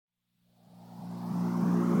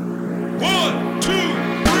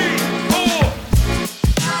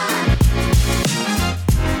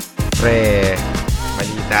Siyempre,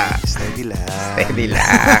 balita. Steady lang. Steady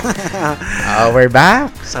lang. We're back.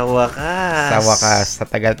 Sa wakas. Sa wakas. Sa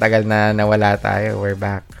tagal-tagal na nawala tayo, we're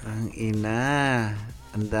back. Ang ina.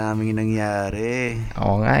 Ang daming nangyari.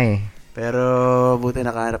 Oo nga eh. Pero buti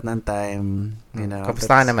nakahanap ng time. You know,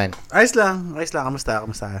 Kamusta ka naman? Ayos lang. Kamusta?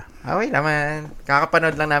 Okay naman.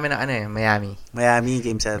 Kakapanood lang namin ng Miami. Miami,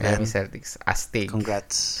 Game 7. Miami Celtics. Astig.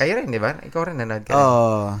 Congrats. Kayo rin, di ba? Ikaw rin nanood ka.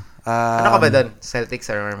 Oo. Ano ka ba doon? Celtics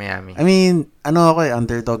or Miami? I mean,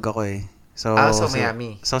 underdog ako eh. So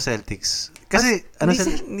Miami. So Celtics. Kasi,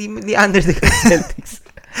 hindi underdog Celtics.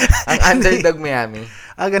 Ang underdog Miami.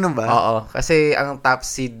 Ganun ba? Oo. Kasi ang top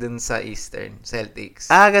seed dun sa Eastern,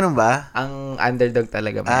 Celtics. Ganun ba? Ang underdog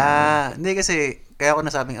talaga Miami. Hindi kasi, kaya ako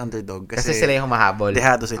nasabing underdog. Kasi sila yung humahabol.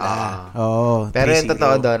 Dehado sila. Oo. Pero yung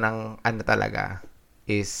totoo doon, ang talaga,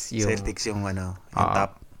 is yung... Celtics yung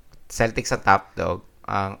top. Celtics ang top dog.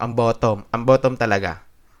 Ang bottom talaga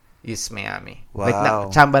is Miami. Wow.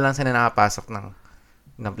 Like, chamba lang sila nakapasok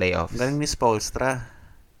ng playoffs. Galing ni Spoelstra.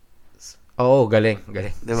 Oo, galing.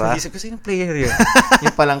 Diba? Isip ko sinong player yun.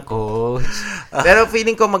 Yung palang coach. Pero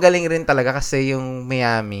feeling ko magaling rin talaga kasi yung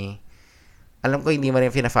Miami, alam ko hindi mo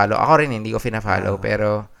rin fina-follow. Ako rin hindi ko fina-follow.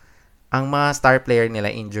 Pero ang mga star player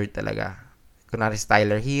nila injured talaga. Kunwari si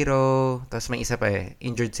Tyler Hero, tapos may isa pa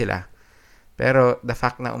injured sila. Pero the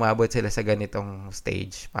fact na umabot sila sa ganitong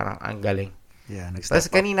stage, parang ang galing. Yeah, tapos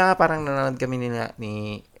kanina parang nanonood kami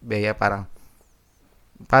ni Bea, parang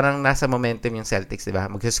nasa momentum yung Celtics, di ba?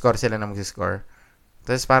 Mag-score sila.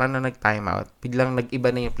 Tapos parang nung nag-timeout, biglang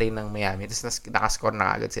nag-iba na yung play ng Miami. Tapos nakascore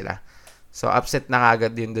na agad sila. So, upset na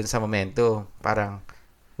agad yun dun sa momentum. Parang,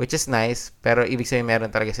 which is nice, pero ibig sabihin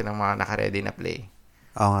meron talaga silang mga naka-ready na play.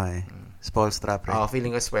 Oo nga eh. Spoelstra, pre.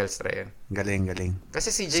 Feeling ko Spoelstra yun. Galing.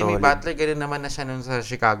 Kasi si Jimmy Butler, ganun naman na siya nun sa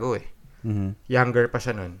Chicago eh. Mm-hmm. Younger pa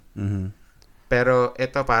siya nun. Mm-hmm. Pero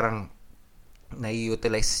ito parang,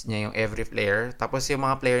 nai-utilize niya yung every player. Tapos yung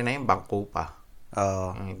mga player na yun, bangko pa.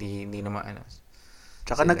 Oo. Hindi naman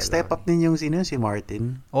Tsaka nag-step up din yung si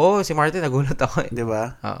Martin. Si Martin, nagulat ako eh. Di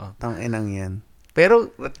ba? Oo. Tang-inang yan.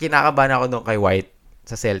 Pero kinakabahan ako doon kay White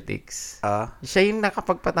sa Celtics. Siya yung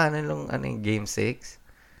nakapagpatanan ng Game 6.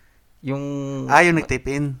 Yung nag-tip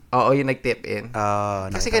in? Oo, yung nag-tip in.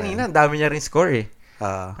 Kasi kanina, ang dami niya rin score eh.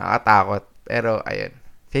 Nakatakot. Pero, ayun.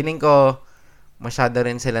 Feeling ko, masyado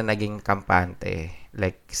rin sila naging kampante.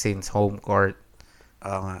 Like, since home court.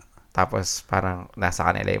 Oo nga. Tapos, parang nasa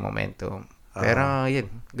kanila yung momentum. Pero, yun.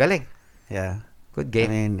 Galing. Yeah. Good game.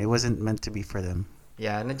 I mean, it wasn't meant to be for them.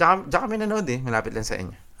 Yeah. Diyan kami nanood eh. Malapit lang sa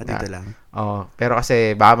inyo. Dito lang. Pero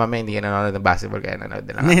kasi, baka mamaya hindi ka nanonood ng basketball, kaya nanood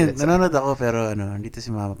na lang. Nanonood ako, pero dito si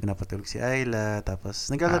mama pinapatulog si Isla. Tapos,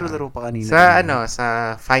 naglalaro-laro pa kanina.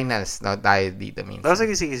 Sa finals, no, tayo dito minsan.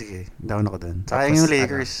 Sige. Down ako dun. Saka yung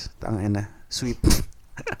Lakers. Tangina. Sweep.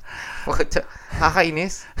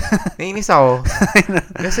 Kakainis. Nainis ako.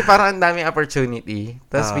 Kasi parang ang daming opportunity.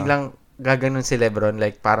 Tapos biglang gaganon si Lebron.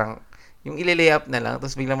 Like parang yung ile-layup na lang.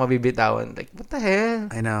 Tapos biglang mabibitawan. Like, what the hell?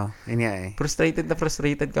 I know. Yun nga eh.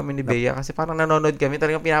 Frustrated kami ni Bea. Kasi parang nanonood kami.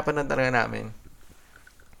 Talagang pinapanood talaga namin.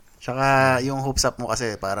 Tsaka yung hopes up mo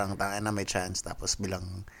kasi parang tangin na may chance. Tapos bilang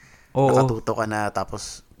nakatuto ka na.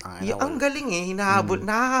 Tapos ang galing eh.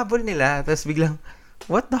 Nakahabol nila. Tapos biglang,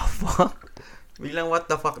 what the fuck? Biglang what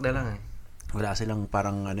the fuck na lang eh. Wala silang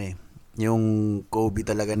parang yung Kobe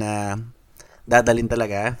talaga na dadalin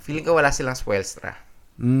talaga. Feeling ko wala silang Spoelstra.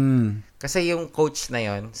 Kasi yung coach na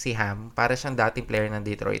yon, si Ham, para siyang dating player ng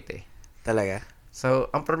Detroit eh. Talaga?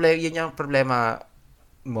 So, yun yung problema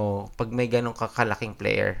mo pag may ganong kakalaking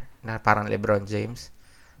player na parang LeBron James,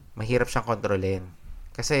 mahirap siyang kontrolin.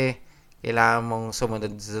 Kasi kailangan mong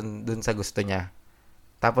sumunod dun sa gusto niya.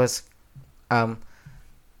 Tapos,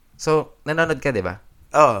 so, nanonood ka, di ba?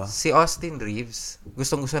 Oo. Si Austin Reeves,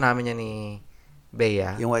 gustong-gusto namin niya ni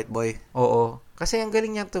Bea. Yung white boy. Oo. Kasi ang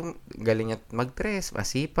galing niya mag-dress,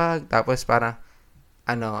 masipag, tapos parang,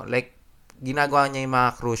 ginagawa niya yung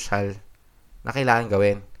mga crucial na kailangan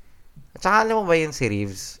gawin. At saka alam mo ba yun si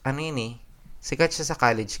Reeves? Sikat siya sa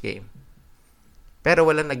college game. Pero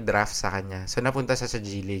walang nag-draft sa kanya. So, napunta siya sa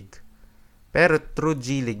G League. Pero through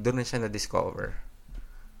G League, doon na siya na-discover.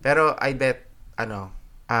 Pero I bet,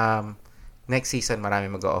 next season, marami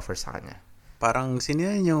mag-o-offer sa kanya. Parang sino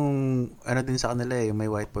yan yung din sa kanila yung may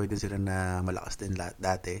white boy din sila na malakas din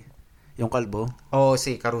dati. Yung kalbo.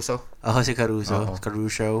 Si Caruso. Si Caruso.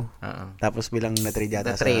 Caruso. Tapos bilang na-trade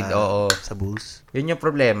yata sa Bulls. Yun yung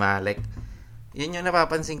problema. Like, yun yung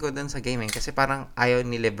napapansin ko dun sa gaming. Kasi parang ayaw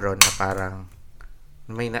ni Lebron na parang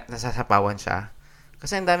may nasasapawan siya.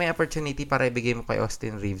 Kasi ang daming opportunity para ibigay mo kay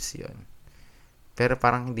Austin Reeves yun. Pero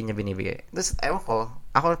parang hindi niya binibigay. Tapos, ewan ko,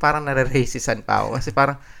 ako parang nare-racisan pa ako. Kasi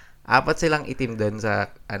parang, Apat silang itim doon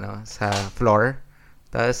sa, sa floor.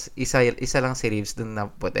 Tapos, isa lang si Reeves doon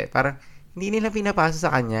na puti. Parang, hindi nila pinapasa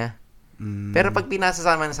sa kanya. Pero pag pinasa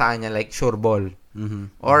sa kanya, like, sure ball.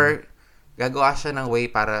 Or, gagawa siya ng way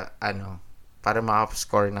para, para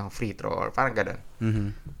maka-score ng free throw. Or parang ganun.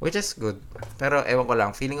 Which is good. Pero, ewan ko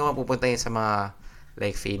lang, feeling ko mapupunta yun sa mga,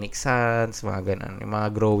 like, Phoenix Suns, mga ganun. Yung mga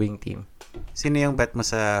growing team. Sino yung bet mo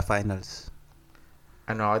sa finals?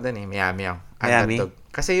 Ako doon Miami ako. Miami? Underdog.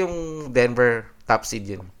 Kasi yung Denver, top seed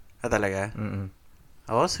yun. Talaga?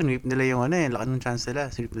 Oo, sinweep nila yung laki ng chance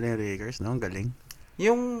nila. Sinweep nila yung Lakers, no? Ang galing.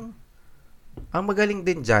 Ang magaling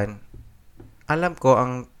din dyan, alam ko,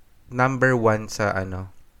 ang number 1 sa,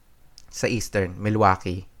 sa Eastern,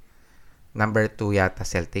 Milwaukee. Number 2 yata,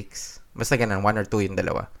 Celtics. Basta ganun, 1 or 2 yung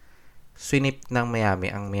dalawa. Swinip ng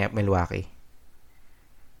Miami, ang Milwaukee.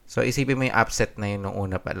 So, isipin mo yung upset na yun nung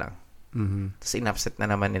una pa lang. Tapos, in-upset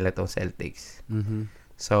na naman nila tong Celtics.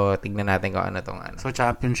 So, tignan natin kung ano tong So,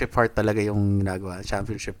 championship heart talaga yung ginagawa.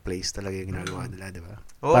 Championship place talaga yung ginagawa nila, di ba?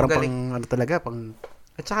 Oo, parang galing. pang...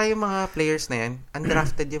 At saka yung mga players na yan,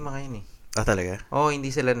 undrafted yung mga yun talaga? Oo,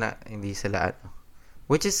 hindi sila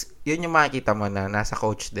Which is, yun yung makikita mo na nasa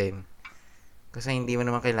coach din. Kasi hindi mo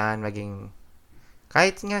naman kailangan maging...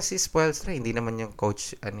 Kahit nga si Spoelstra, hindi naman yung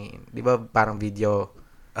coach, di ba parang video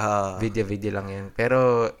lang yun.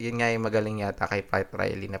 Pero, yun nga yung magaling yata kay Pat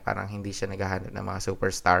Riley na parang hindi siya naghahanap ng mga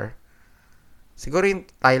superstar. Siguro yung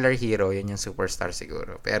Tyler Hero, yun yung superstar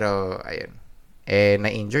siguro. Pero, ayun.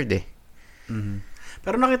 Na-injured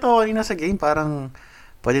Pero nakita ko kanina sa game, parang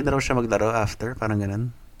pwede na raw siya maglaro after, parang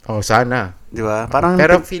ganun. Oh, sana. Di ba? Parang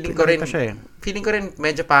pero feeling ko rin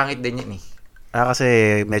medyo pangit din yun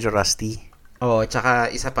kasi medyo rusty. Oo, tsaka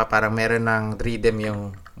isa pa, parang meron ng rhythm yung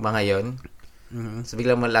mga yon. So,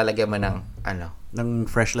 biglang mo lalagyan mo ng, ng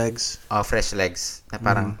fresh legs. Oh, fresh legs. Na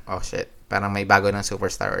parang, oh shit, parang may bago ng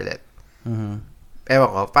superstar ulit. Ewan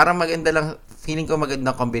ko, parang feeling ko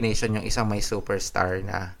magandang combination yung isang may superstar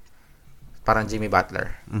na parang Jimmy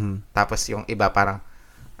Butler. Tapos yung iba parang,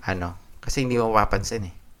 kasi hindi mo mapapansin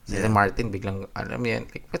Sila Martin, biglang, alam mo yan,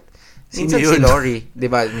 minsan si Lori, di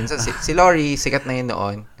ba? Minsan si Lori, sikat na yun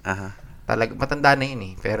noon. Matanda na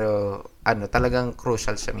yun pero, talagang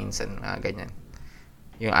crucial siya minsan, ganyan.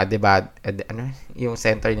 Yung yung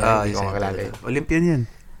center niya, hindi ko makalala yun. Olympian yan.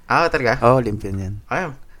 Talaga? Olympian yan.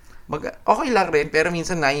 Okay lang rin, pero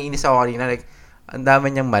minsan naiinis ako kanina, like, ang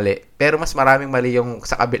dami niyang mali. Pero mas maraming mali yung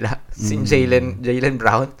sa kabila. Si Jaylen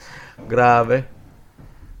Brown. Grabe.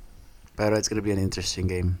 Pero it's gonna be an interesting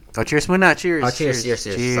game. Cheers muna. Cheers. Cheers.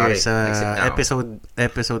 Sorry.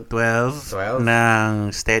 Episode 12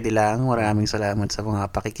 ng Steady Lang. Maraming salamat sa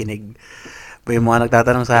mga pakikinig. Yung mga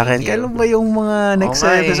nagtatanong sa akin, kailan ba yung mga next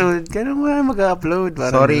episode? Kailan ba mag-upload?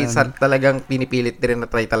 Sorry, talagang pinipilit din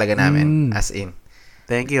na try talaga namin. As in.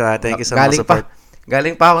 Thank you sa mga support.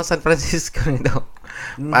 Galing pa ako San Francisco nito.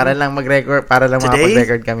 Para lang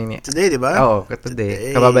mag-record kami niya. Today, di ba? Oo,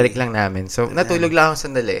 today. Kababalik lang namin. So, natulog lang ako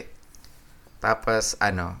sandali. Tapos,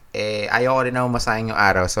 ayoko rin ako masayang yung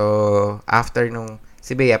araw. So, after nung,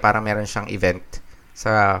 si Bea, parang meron siyang event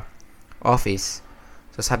sa office.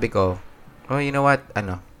 So, sabi ko, you know what,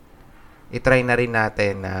 itry na rin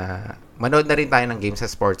natin na manood na rin tayo ng game sa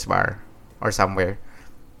sports bar or somewhere.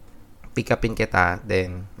 Pick upin kita,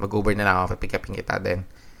 then mag-Uber na lang ako, pick upin kita, then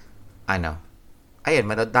ayun,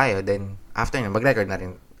 manood tayo, then after yun, mag-record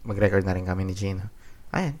na rin kami ni Gina.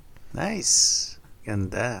 Ayun. Nice.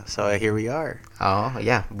 Ganda. So, here we are. Oo,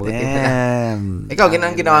 yeah. Buti na. Ikaw,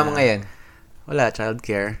 ginawa mo ngayon? Wala,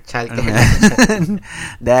 childcare.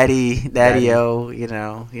 Daddy, you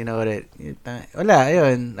know what it. Wala,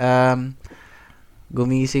 ayun.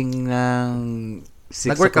 Gumising ng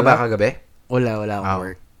 6 Nag-work ka ba kagabi? Wala akong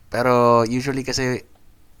work. Pero usually kasi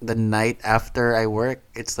the night after I work,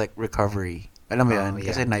 it's like recovery. Alam mo yun?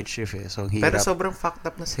 Kasi night shift So, hirap. Pero sobrang fucked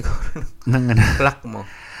up na siguro ng clock mo.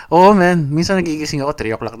 Oo, man. Minsan nagigising ako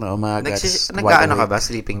 3 o'clock na umaga. Nag-ano ka ba?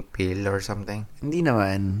 Sleeping pill or something? Hindi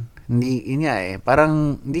naman. Hindi, yun nga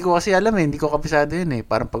Parang, hindi ko kasi alam Hindi ko kabisado yun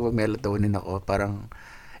Parang pag mag-melatonin ako, parang,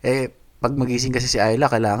 pag magising kasi si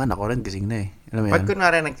Isla, kailangan ako rin gising na Alam mo yan? Pag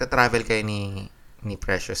kunwari nagta-travel kayo ni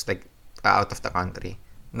Precious, like, out of the country,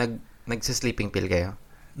 nagsa-sleeping pill kayo?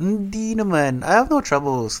 Hindi naman. I have no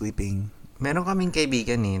trouble sleeping. Meron kaming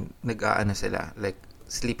kaibigan nag-aano sila, like,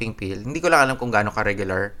 sleeping pill. Hindi ko lang alam kung gaano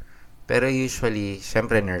ka-regular. Pero usually,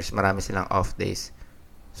 syempre nurse, marami silang off days.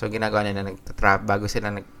 So, ginagawa nila bago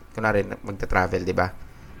sila kunwari magta-travel, di ba?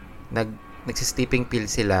 Nagsisleeping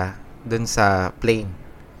pill sila dun sa plane.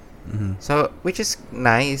 So, which is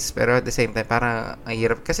nice, pero at the same time, parang ang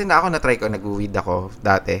hirap. Kasi ako na-try ko, nag-weed ako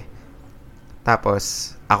dati.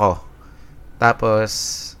 Tapos,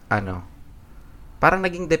 parang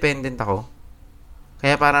naging dependent ako.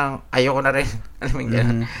 Kaya parang ayoko na rin. Alam mo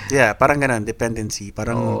yun? Yeah, parang ganun, dependency.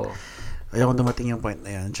 Parang ayoko dumating yung point na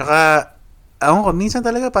yan. Tsaka, ako minsan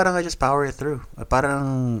talaga parang I just power through.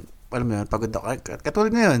 Parang, alam mo yun, pagod ako.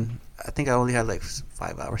 Katulad ngayon, I think I only had like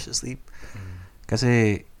 5 hours of sleep.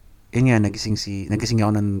 Kasi, yun nga, nagising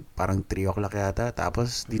ako ng parang 3 o'clock yata.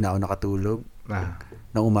 Tapos, di na ako nakatulog.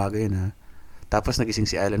 Na umaga yun, ha. Tapos, nagising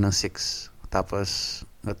si Isla ng 6. Tapos,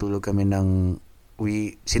 natulog kami ng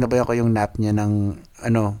sinabayan ko yung nap niya ng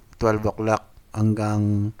 12 o'clock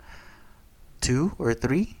hanggang 2 or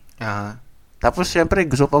 3. Tapos syempre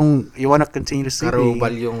gusto pang you wanna continue to sleep.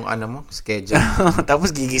 Karubal yung schedule.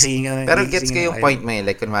 Tapos gigising ka. Pero gets ko yung point mo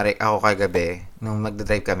like kunwari ako kagabi nung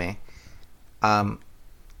magda-drive kami.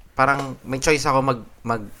 Parang may choice ako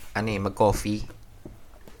mag-coffee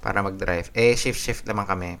para mag-drive. Shift naman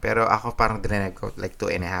kami. Pero ako parang dinag ko like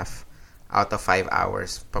 2.5 out of 5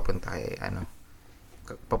 hours papunta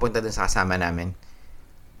dun sa kasama namin.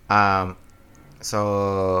 So,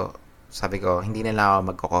 sabi ko, hindi na lang ako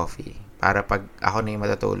magko-coffee. Para pag ako na yung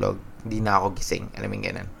matutulog, hindi na ako gising. Alam mo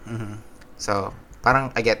yung ganun. So,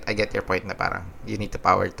 parang I get your point na parang you need to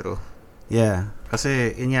power through. Yeah.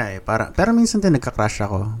 Kasi, yun nga pero minsan din nagka-crash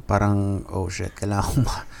ako. Parang, oh shit, kailangan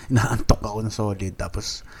ko inaantok ako ng solid.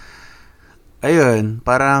 Tapos, ayun,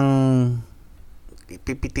 parang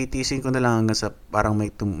pipititisin ko na lang hanggang sa parang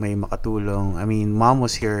may makatulong. I mean, mom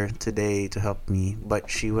was here today to help me, but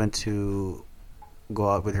she went to go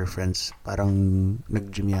out with her friends. Parang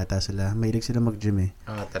nag-gym yata sila. Mahilig sila mag-gym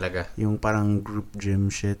talaga. Yung parang group gym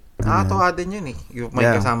shit. Nakakatuwa din yun Yung may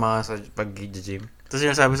kasama sa pag-gym. Tapos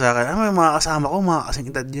yung sabi sa akin, may mga kasama ko, mga kasing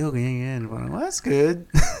edad nyo, ganyan. Parang, well, that's good.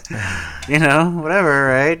 You know, whatever,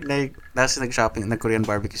 right? Like, tapos nag-shopping, nag-Korean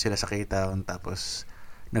barbecue sila sa K-Town, tapos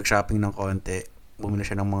nag-shopping ng konti. Bumili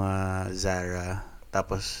siya ng mga Zara.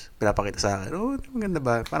 Tapos, pinapakita sa akin, maganda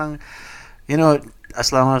ba? Parang,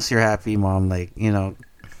 as long as you're happy, mom, like,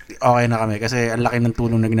 okay na kami. Kasi, ang laki ng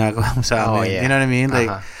tulong na ginagawa mo sa amin. You know what I mean?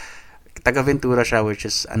 Like, taga-Ventura siya, which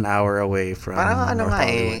is an hour away from parang North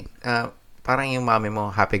Hollywood. Parang yung mami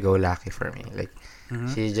mo, happy-go-lucky for me. Like,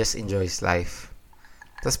 she just enjoys life.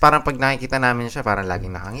 Tapos, parang pag nakikita namin siya, parang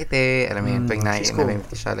laging nakangiti. Alam mo yun, pag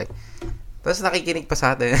nakikita siya, like, tapos nakikinig pa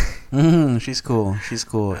sa atin. She's cool.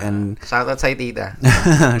 And shoutout sa tita.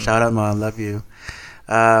 Shoutout, mom. Love you.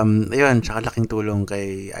 Ayun, tsaka laking tulong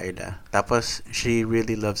kay Isla. Tapos, she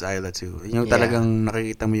really loves Isla too. Yung talagang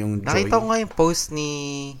nakikita mo yung joy. Nakita ko nga yung post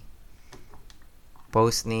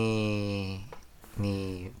ni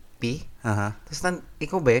P. Tapos,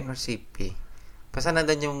 ikaw ba yun? Or si P? Basta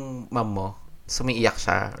nandun yung mom mo. Sumiiyak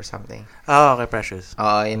siya or something. Okay, Precious.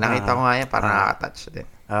 Nakita ko nga yan. Parang nakaka-touch din.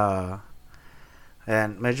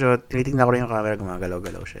 Ayan, medyo tinitingnan ko rin yung camera,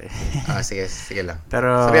 gumagalaw-galaw siya Sige lang.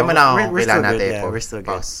 Pero, sabihan mo na ako, we're still natin. Good, we're still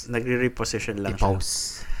good. Nagre-reposition lang siya.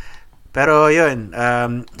 Pause. Pero, yun.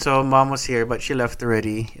 So, mom was here, but she left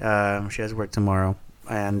already. She has work tomorrow.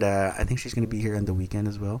 And I think she's gonna be here on the weekend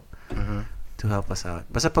as well. To help us out.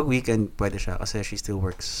 Basta pag weekend, pwede siya kasi she still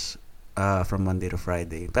works from Monday to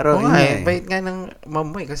Friday. Pero, bait nga ng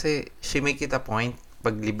mom mo kasi she make it a point.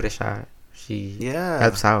 Pag libre siya, she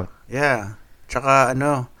helps out. Yeah. Tsaka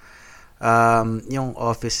yung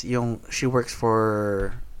office, she works for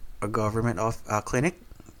a government clinic.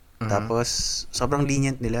 Tapos sobrang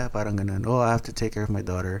lenient nila, parang ganun. I have to take care of my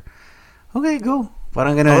daughter. Okay, go.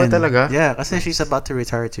 Parang ganun. Talaga? Yeah, kasi she's about to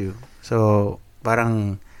retire too. So,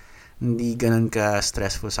 parang hindi ganun ka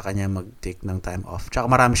stressful sa kanya mag-take ng time off. Tsaka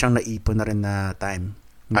marami siyang naipon na rin na time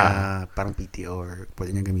na parang PTO or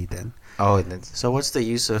pwede niyang gamitin. So, what's the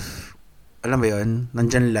use of alam mo yun,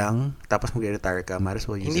 nandyan lang, tapos mag-retire ka, might as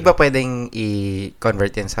well use Hindi ba pwedeng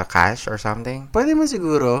i-convert yan sa cash or something? Pwede man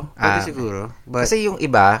siguro. Siguro. But, kasi yung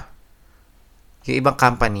ibang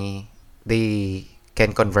company, they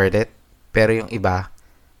can convert it, pero yung iba,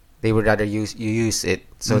 they would rather you use it,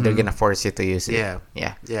 so they're gonna force you to use it.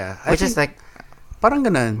 Yeah. Which is like, parang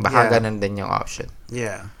ganun. Baka ganun din yung option.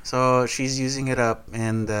 Yeah. So, she's using it up,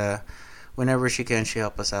 and whenever she can, she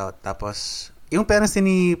help us out. Tapos, yung parents din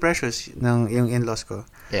ni Precious, yung in-laws ko,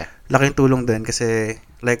 laking tulong din kasi,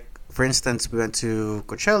 like, for instance, we went to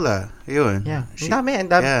Coachella, yun. Yeah.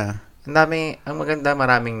 Ang dami, ang maganda,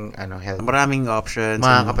 maraming, help. Maraming options.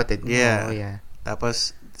 Mga kapatid. Yeah.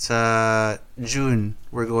 Tapos, sa June,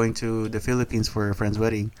 we're going to the Philippines for a friend's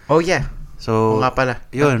wedding. Oh, yeah. So, nga pala.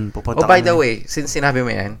 Yun, pupunta by the way, since sinabi mo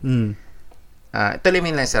yan, tuloy mo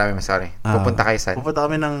lang sinabi mo, sorry. Pupunta kayo saan? Pupunta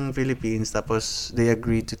kami ng Philippines, tapos they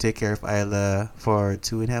agreed to take care of Isla for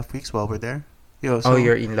 2.5 weeks while we're there.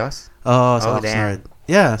 Your in-laws? Sa Oxnard.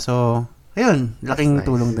 Yeah, so, ayun, laking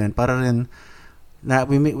tulong din. Para rin,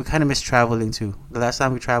 we kind of miss traveling too. The last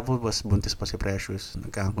time we traveled was buntis pa si Precious.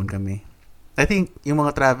 Nag-Cancun kami. I think yung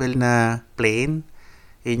mga travel na plane,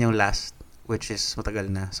 yun yung last, which is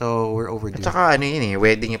matagal na. So, we're overdue. At saka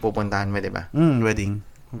wedding yung pupuntahan mo, di ba? Wedding.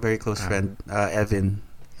 Very close friend, Evan.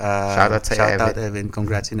 Shoutout sa Evan. Shoutout Evan.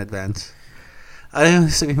 Congrats in advance. Ano yung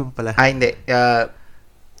sabihin mo pala? Hindi.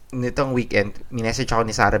 Nitong weekend, minessage ako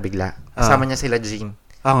ni Sarah bigla. Kasama niya sila Jean.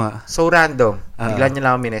 Nga. So random. Bigla niya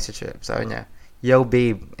lang ako minessage. Sabi niya, yo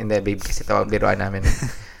babe. Hindi, babe kasi tawag biruan namin.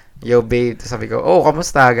 Yo babe. Tapos sabi ko,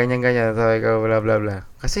 kamusta? Ganyan-ganyan. Sabi ko, bla bla bla.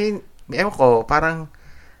 Kasi, ewan ko, parang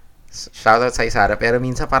shoutout sa Sarah, pero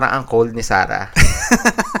minsan parang ang cold ni Sarah.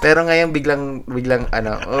 Pero ngayon biglang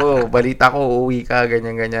balita ko, uuwi ka,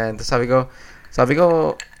 ganyan-ganyan. Tapos sabi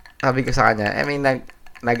ko sa kanya,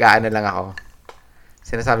 nag-aano lang ako.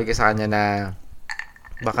 Sinasabi ko sa kanya na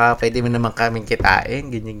baka pwede mo naman kaming kitain,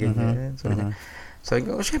 ganyan-ganyan. Sabi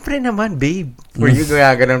ko, syempre naman, babe. For you,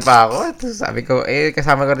 gano'n pa ako. Tapos sabi ko,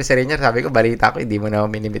 kasama ko rin si Rainier. Sabi ko, balita ko, hindi mo na ako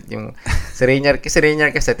minimit yung si Rainier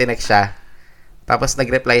kasi tinext siya. Tapos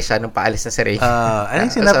nag-reply siya nung paalis na si Rainier.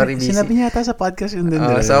 Sinabi niya ata sa podcast yun din.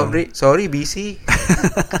 Sorry, busy.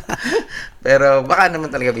 Pero baka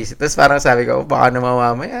naman talaga busy. Tapos parang sabi ko, baka naman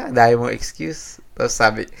mamaya, dahil mong excuse. Tapos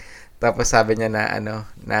sabi niya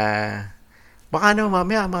na baka naman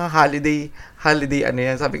mamaya, mga holiday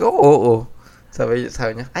yan. Sabi ko, oo. Sabi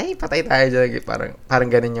niya, ay, patay tayo dyan. Parang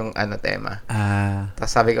ganun yung tema.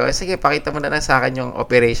 Tapos sabi ko, sige, pakita mo na lang sa akin yung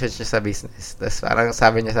operations niya sa business. Tapos parang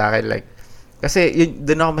sabi niya sa akin, like, kasi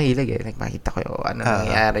doon ako mahilig Like, makita ko yung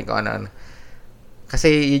nangyayari ko,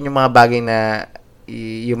 Kasi yun yung mga bagay na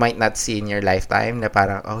you might not see in your lifetime na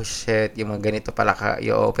parang, oh shit, yung mga ganito pala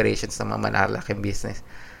yung operations ng mga malalaking business.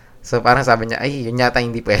 So, parang sabi niya, ay, yun yata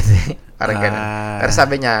hindi pwede. Parang ganun. Pero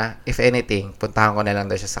sabi niya, if anything, puntahan ko na lang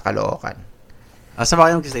daw siya sa Caloocan. Saan ba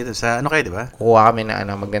kayo mag-stay doon? Sa ano kayo, di ba? Kukuha kami na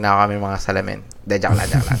magnanakaw kami ng mga salamin. Joke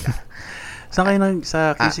lang. Saan kayo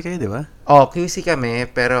sa QC kayo, di ba? QC kami,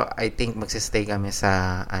 pero I think magsistay kami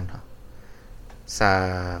sa sa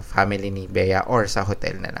family ni Bea or sa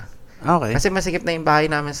hotel na lang. Okay. Kasi masikip na yung bahay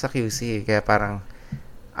namin sa QC. Kaya parang,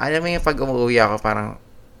 alam mo yung pag umuwi ako, parang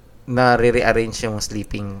na-rearrange yung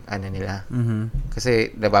sleeping nila.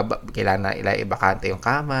 Kasi kailangan na ibakante yung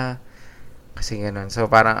kama. Kasi ganun. So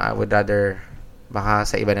parang I would rather baka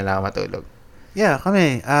sa iba na lang matulog. Yeah,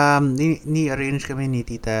 kami. Ni-arrange kami ni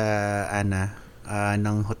Tita Ana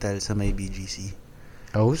ng hotel sa may BGC.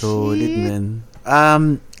 Oh, so, shit. Lit man.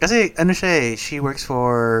 Kasi siya she works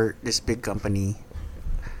for this big company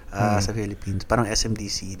sa Philippines. Parang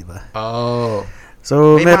SMDC, di ba? Oh.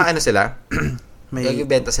 So, may mga sila? May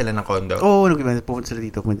nagbibenta sila ng condo? Nagbibenta. Pupunta sila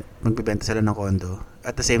dito. Magbibenta sila ng condo.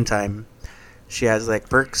 At the same time, she has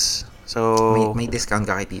like perks. So, may discount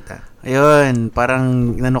ka kay tita? Ayun,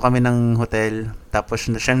 parang kami ng hotel. Tapos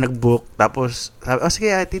siya nag-book. Tapos, sabi,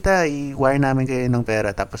 sige tita, i-wire namin kayo ng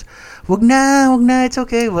pera. Tapos, wag na, it's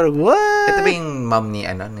okay. But, what? Ito ba yung mom ni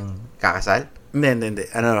ng kakasal?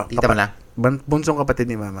 Hindi. Tita mo na? Bunsong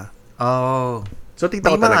kapatid ni mama. Oh. So,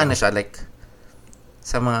 tita ko talaga. May mga siya, like,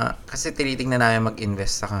 sa mga, kasi tinitingnan namin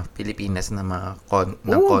mag-invest sa Pilipinas na mga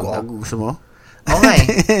condo. Gusto mo?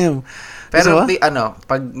 Okay. Pero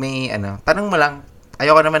pag may tanong mo lang,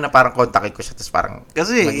 ayoko naman na parang kontakin ko siya tapos parang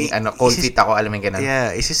kasi maging cold feet ako, alam mo yung ganun.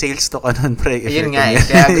 Yeah, isi-sales to ka nun, pre. Yun nga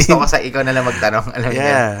kaya gusto ko sa ikaw na lang magtanong, alam mo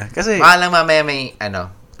yeah, kasi baka lang mamaya may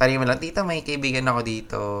tanong mo lang, tita, may kaibigan ako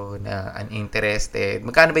dito na uninterested.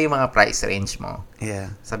 Magkano ba yung mga price range mo?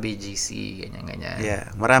 Yeah. Sa BGC, ganyan. Yeah,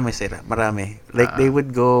 marami. Like they would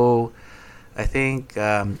go, I think,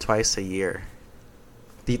 twice a year.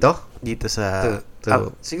 Dito sa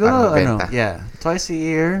siguro twice a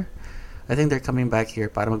year. I think they're coming back here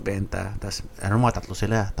para magbenta. Tapos mga 3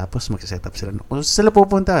 sila. Tapos magse-set up sila. Kung sila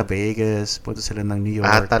pupunta, Vegas, punta sila ng New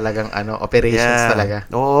York. Talagang operations talaga.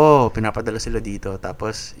 Oo, pinapadala sila dito.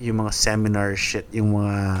 Tapos yung mga seminar shit, yung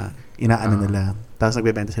mga nila. Tapos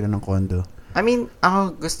nagbebenta sila ng condo. I mean,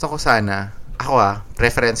 ako gusto ko sana,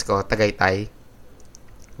 preference ko Tagaytay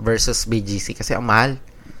versus BGC kasi ang mahal.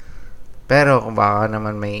 Pero kung baka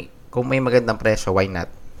naman kung may magandang presyo, why not?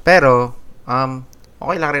 Pero,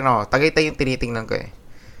 okay lang rin ako. Tagaytay yung tinitingnan ko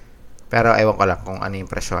Pero ewan ko lang kung ano yung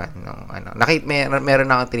presyohan nung meron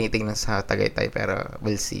na akong tinitingnan sa Tagaytay, pero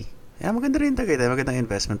we'll see. Yeah, maganda rin Tagaytay. Magandang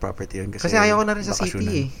investment property yun. Kasi ayaw ko na rin sa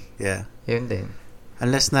city Yeah. Yun din.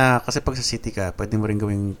 Unless kasi pag sa city ka, pwede mo rin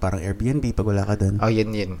gawing parang Airbnb pag wala ka dun. Oh,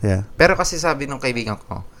 yun. Yeah. Pero kasi sabi nung kaibigan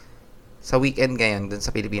ko, sa weekend ngayon dun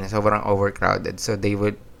sa Pilipinas, sobrang overcrowded. So they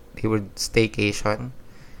would staycation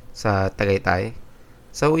sa Tagaytay.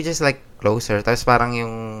 So we just like closer. Tapos parang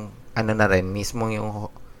yung na rin mismo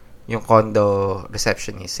yung yung condo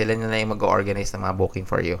receptionist, sila na lang yung mag-organize ng mga booking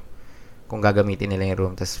for you. Kung gagamitin nila yung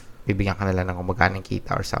room, tapos bibigyan ka nila ng kung magkano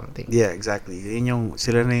kita or something. Yeah, exactly.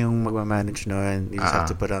 Sila na yung magmamanage nun. You just have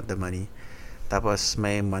to put out the money. Tapos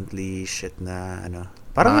may monthly shit na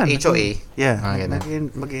parang HOA. Yeah,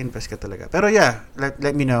 mag-invest ka talaga. Pero yeah,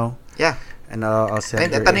 let me know. Yeah. And I'll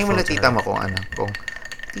send your tanongin mo na tita mo kung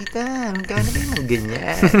tita, magkano ba yung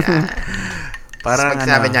ganyan? Parang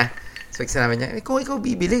sinabi niya, kung ikaw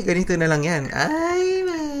bibili, ganito na lang yan. Ay,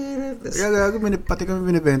 pati kami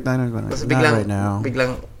binibenta na. Tapos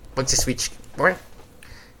biglang pag-switch.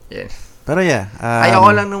 Yan. Pero yeah.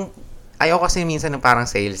 Ayoko kasi minsan ng parang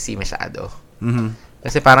salesy masyado. Mm-hmm.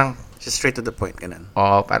 Kasi parang, just straight to the point, ganun.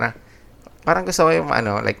 Oo, parang gusto ko yung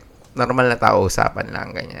like, normal na tao, usapan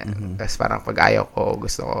lang, ganyan. Mm-hmm. Tapos parang pag ayaw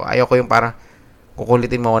ko yung parang,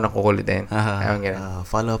 kukulitin mo ako ng kukulitin.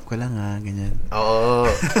 Follow up ko lang ganyan. Oo.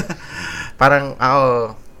 Parang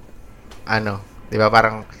ako, di ba,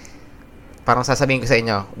 parang sasabihin ko sa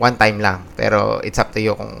inyo, one time lang. Pero it's up to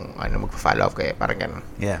you kung magpa-follow up kayo. Parang ganun.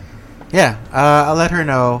 Yeah. Yeah. I'll let her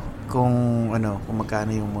know kung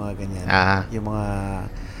magkano yung mga ganyan. Yung mga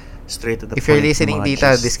straight to the point. If you're listening,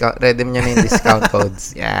 tita, redeem nyo na yung discount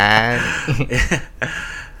codes. Yan.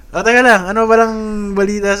 Teka lang. Ano ba lang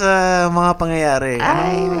balita sa mga pangyayari?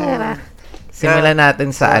 Simulan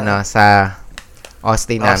natin sa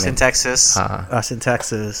Austin namin. Austin,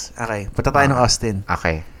 Texas. Okay. Punta tayo ng Austin.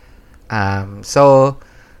 Okay. So,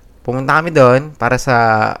 pumunta kami doon para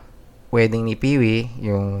sa wedding ni Peewee,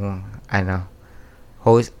 yung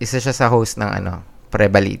host, isa siya sa host ng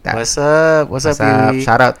Pre-Balita. What's up, Peewee?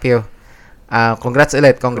 Shout out, Pew. Congrats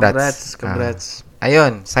ulit, congrats.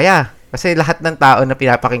 Ayun, saya. Kasi lahat ng tao na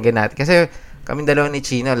pinapakinggan natin, kasi kami dalawa ni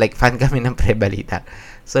Chino, like fan kami ng Pre-Balita.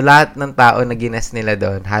 So lahat ng tao na gines nila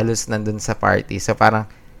doon, halos nandun sa party. So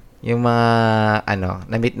parang yung mga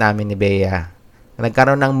na-meet namin ni Bea,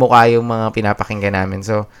 nagkaroon ng mukha yung mga pinapakinggan namin.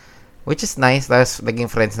 So which is nice. Tapos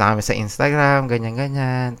naging friends na kami sa Instagram,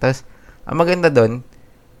 ganyan-ganyan. Tapos ang maganda doon,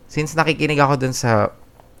 since nakikinig ako doon sa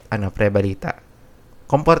Pre-Balita,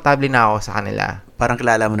 komportable na ako sa kanila. Parang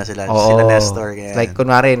kilala mo na sila. Oo, sila Nestor. Ganyan. Like,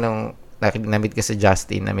 kunwari, nung na-meet ko si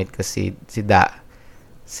Justin, na-meet ko si Da,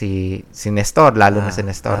 si Nestor, lalo na si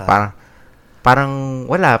Nestor. Parang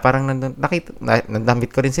wala. Parang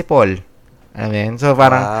na-meet ko rin si Paul. So,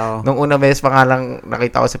 parang, nung una beses pa nga lang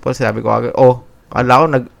nakita ko si Paul, sabi ko agad, kala ko,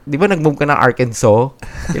 di ba nag-move ka ng Arkansas?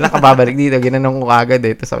 Kailan ka babalik dito? Ginanong ko agad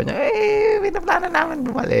eh. Tapos sabi niya, pinaplano namin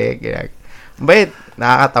bumalik. Bait,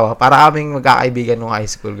 nakakatawa. Para kaming magkakaibigan nung high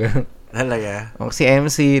school. Talaga? Si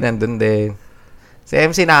MC, nandun din. Si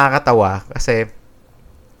MC nakakatawa kasi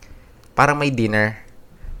parang may dinner.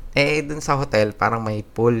 Dun sa hotel, parang may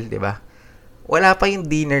pool, di ba? Wala pa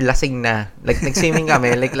yung dinner, lasing na. Like, nag-swimming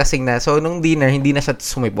kami, like, lasing na. So, nung dinner, hindi na siya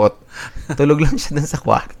sumipot. Tulog lang siya dun sa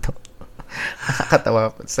kwarto.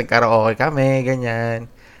 Nakakatawa. Nagkaraoke kami,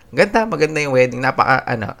 ganyan. Maganda yung wedding.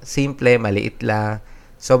 Simple, maliit lang.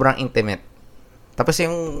 Sobrang intimate. Tapos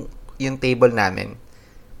yung table namin,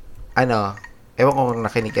 ewan ko kung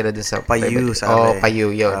nakinig ka na dun sa Payu, sabi.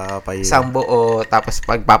 Payu, yun. Payu. Isang buo, tapos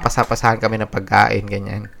pagpapasapasahan kami ng pagkain,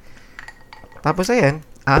 ganyan. Tapos ayan,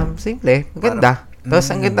 simple, maganda. Tapos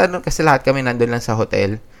ang ganda nun kasi lahat kami nandun lang sa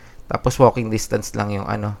hotel. Tapos walking distance lang yung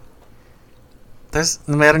Tapos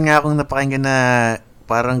meron nga akong napakinggan na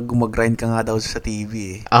parang gumagrind ka nga daw sa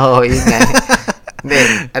TV eh. Oo, yun nga. Hindi,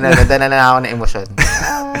 nadala na ako ng emosyon.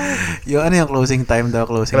 Yung closing time daw,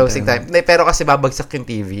 closing time. Hindi, pero kasi babagsak yung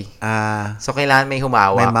TV. So, kailangan may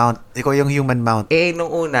humawak. May mount. Ikaw yung human mount.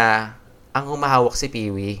 Nung una, ang humahawak si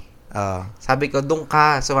Peewee. Sabi ko, doon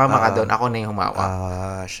ka, sumama ka doon. Ako na yung humawak.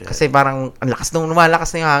 Shit. Kasi parang, ang lakas nung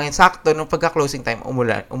lumalakas na yung hangin. Sakto, nung pagka-closing time,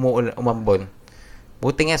 umambon.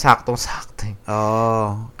 Buti nga, saktong-sakto.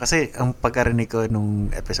 Kasi ang pagkarinig ko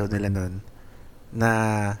nung episode nila nun,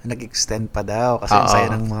 na nag-extend pa daw kasi ang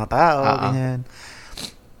saya ng mga tao, ganyan.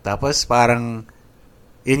 Tapos parang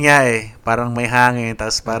yun nga parang may hangin,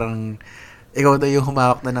 tapos parang ikaw daw yung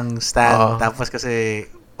humawak na ng stand, tapos kasi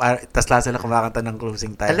tapos lahat sila kumakanta ng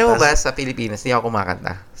closing time. Alam mo ba sa Pilipinas hindi ako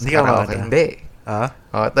kumakanta? Hindi ka kumakanta? Hindi.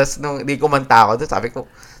 Tapos nung di kumanta ako doon,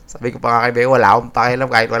 sabi ko pa nga kay Bea, wala akong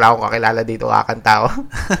pakialam kahit wala akong kakilala dito kakanta ako.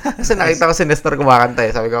 Kasi nakita ko si Nestor kumakanta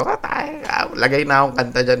Sabi ko, lagay na akong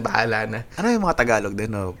kanta dyan, bahala na. Ano yung mga Tagalog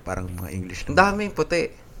din o parang mga English? Ang dami puti.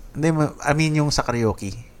 Hindi, I mean yung sa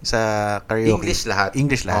karaoke. Sa karaoke. English lahat.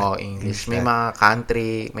 English lahat. English. May mga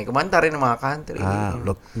country. May kumanta rin ng mga country.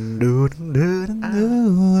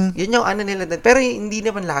 Yun yung nila din. Pero hindi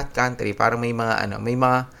naman lahat country. Parang may mga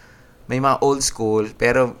may mga old school,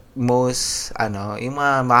 pero most, yung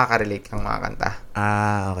mga makaka-relate kang mga kanta.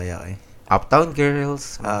 Okay. Uptown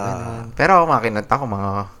Girls. Pero ako mga kinanta ko,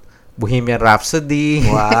 mga Bohemian Rhapsody.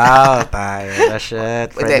 Wow, tayo.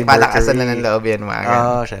 Shit. Pwede, palakasan na ng loob yan, mga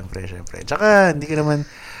ganun. Syempre. Tsaka, hindi ka naman,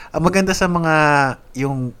 ang maganda sa mga,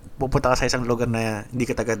 yung pupunta ka sa isang lugar na hindi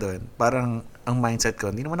ka taga doon, parang, ang mindset ko,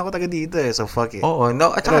 hindi naman ako taga dito so fuck it. Oo,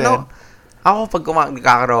 no. At saka, no, ako pag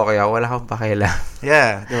nagkakaroke ako, wala akong pakialam.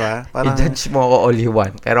 Yeah, di ba? Parang, I-judge mo ako all you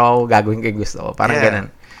want, pero ako gagawin kay gusto ko. Parang ganun.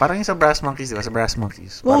 Parang yung sa Brass Monkeys, di ba? Sa Brass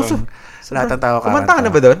Monkeys. Parang, lahat ng tao kumanta ka na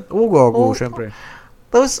ba doon? Oo, gago, syempre.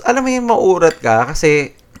 Tapos, alam mo yung mauurat ka,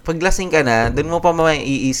 kasi pag lasing ka na, doon mo pa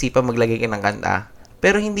maiisipan maglagay ka ng kanta.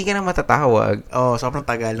 Pero hindi ka na matatawag. Sobrang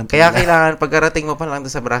tagal ng Kaya kailangan, pagkarating mo pa lang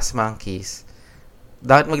doon sa Brass Monkeys,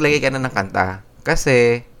 dapat maglagay ka na ng kanta.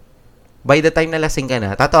 Kasi, by the time na lasing ka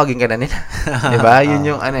na, tatawagin ka na nila. Diba? Yun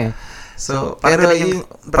yung ano eh. So pero yung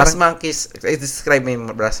Brass Monkeys, describe mo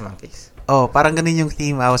yung Brass Monkeys. Parang ganun yung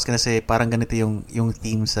theme. I was gonna say, parang ganito yung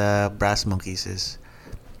theme sa Brass Monkeys is,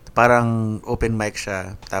 parang open mic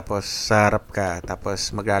siya, tapos sa harap ka,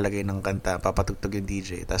 tapos maglalagay ng kanta, papatugtog yung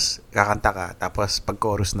DJ, tapos kakanta ka, tapos pag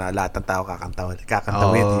chorus na, lahat ng tao kakanta with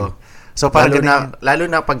you. So parang lalo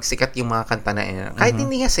na pag sikat yung mga kanta na yun. Kahit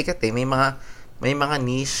hindi nga sikat eh, may mga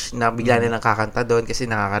niche na bigla nilang kakanta doon kasi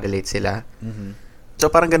nakaka-relate sila.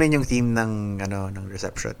 So parang ganun yung theme ng ng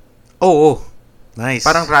reception. Oo. Nice.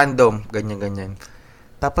 Parang random, ganyan.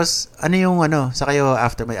 Tapos ano yung sa kayo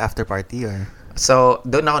may after party or? So,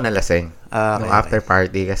 doon ako nalasing. Nung after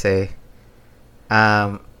party kasi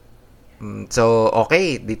so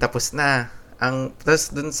okay, di tapos na.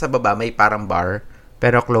 Tapos doon sa baba may parang bar,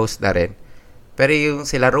 pero closed na rin. Pero yung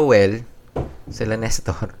sila Ruel, sila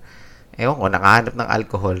Nestor, ewan ko, nakahanap ng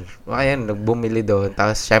alcohol. Ayun, nagbumili doon.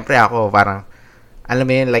 Tapos syempre ako parang alam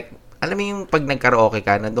mo yung pag nagkaraoke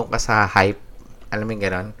ka, nandun ka sa hype. Alam mo yung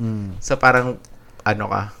gano'n? So parang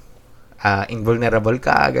invulnerable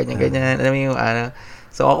ka, ganyan. Alam mo yung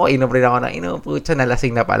so ako, inom rin ako putya,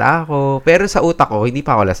 nalasing na pala ako. Pero sa utak ko, hindi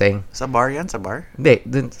pa ako lasing. Sa bar yan? Sa bar? Hindi,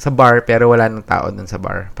 dun, sa bar, pero wala nang tao dun sa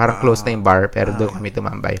bar. Parang close na yung bar, pero doon kami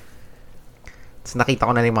tumambay. Tapos nakita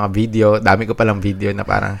ko na yung mga video, dami ko palang video na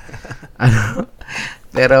parang,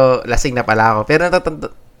 pero lasing na pala ako. Pero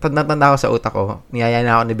natanda ko sa utak ko, niyaya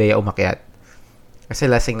na ako ni Bea umakyat.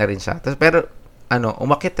 Kasi lasing na rin siya. Tapos, pero,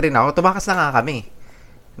 umakyat rin ako. Tumakas na nga kami.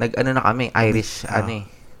 Na kami, Irish,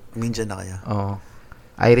 Ninja na kayo. Oo.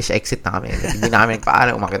 Irish exit na kami. Hindi na kami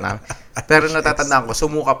nagpaalam, umakyat na kami. Pero natatandaan ko,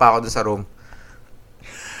 sumuka pa ako dun sa room.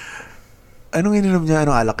 Anong ininom niya?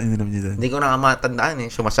 Anong alak ininom niya doon? Hindi ko na matandaan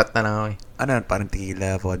eh. Sumasat na lang ako eh. Parang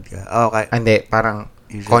tequila, vodka? Okay. Hindi, parang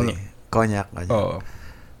Cognac. Oo.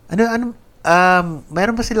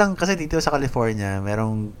 Meron ba silang, kasi dito sa California,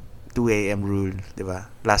 merong 2 a.m. rule, di ba?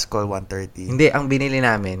 Last call, 1:30. Hindi, ang binili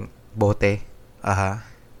namin, bote.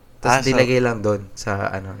 Tapos dilagay lang doon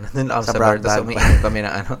sa, nandun lang sa bar, tapos umiinom kami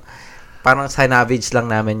ng parang sanavage lang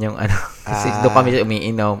namin yung kasi doon kami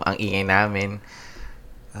umiinom, ang ingay namin.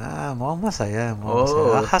 Mukhang masaya.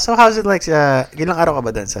 So, how's it like, ilang araw ka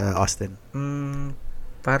ba doon sa Austin?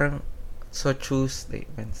 Parang, so Tuesday,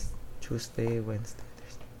 Wednesday, Thursday,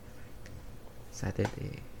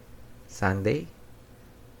 Saturday, Sunday,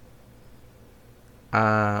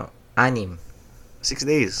 6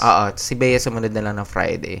 days? Oo, si Bea sumunod na lang ng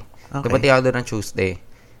Friday. Okay. Dumating ako doon ng Tuesday.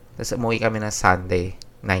 Tapos umuwi kami ng Sunday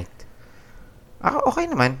night. Okay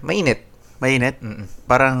naman, mainit. Mainit?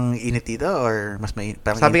 Parang init dito or mas mainit?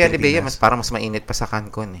 Sabi nga ni Bea, parang mas mainit pa sa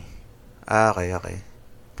Cancun eh. Okay.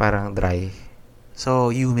 Parang dry.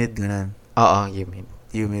 So, humid ganun? Oo, humid.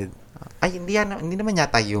 Ay, hindi naman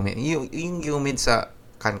yata humid. Yung humid sa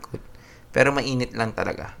Cancun. Pero mainit lang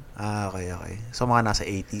talaga. Okay. So, mga nasa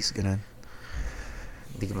 80s, ganun?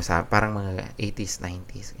 Hindi ko masabi. Parang mga 80s,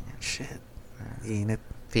 90s, ganyan. Shit. Init.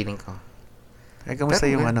 Feeling ko. Kamusta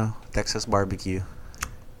yung Texas barbecue?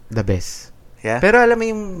 The best. Yeah? Pero alam mo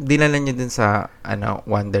yung dinala nyo dun sa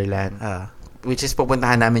Wonderland, which is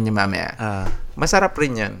pupuntahan namin yung mamaya. Masarap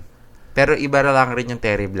rin yun. Pero iba lang rin yung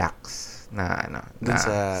Terry Blacks na dun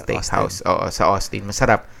sa steakhouse. Oo, sa Austin.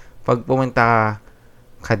 Masarap. Pag pumunta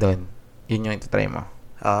ka doon, yun yung itutry mo.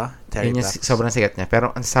 Terry yun yung sobrang sikat niya.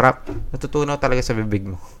 Pero ang sarap. Natutunaw talaga sa bibig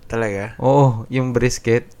mo. Talaga? Oo, yung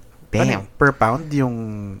brisket. Damn. Per pound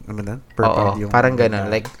yung pound yung parang ganun.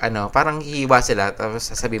 Like, parang hihiwa sila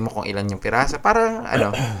tapos sasabihin mo kung ilan yung pirasa. Parang,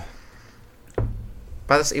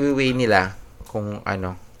 tapos i-weigh nila kung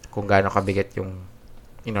gaano kabigat yung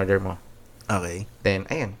in-order mo. Okay. Then,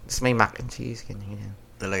 ayun. Tapos may mac and cheese. Ganyan.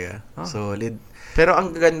 Talaga? Solid. Pero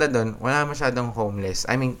ang ganda dun, wala masyadong homeless.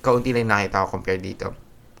 I mean, kaunti lang nakita ko compared dito.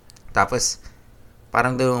 Tapos,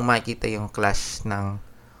 parang doon makikita yung clash ng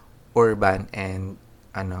urban and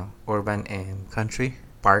country?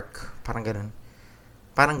 park. Parang ganun.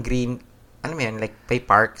 Parang green, alam mo yan, like may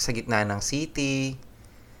park sa gitna ng city.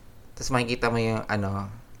 Tapos makikita mo yung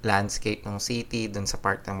landscape ng city doon sa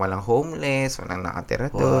park ng walang homeless, walang nakatira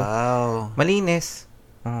doon. Wow. Malinis.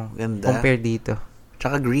 Ganda. Compare dito.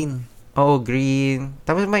 Tsaka green. Oo, green.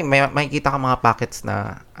 Tapos may makikita ka mga pockets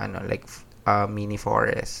na like mini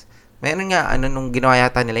forest. Meron nga nung ginawa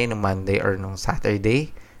yata nila yun nung Monday or nung Saturday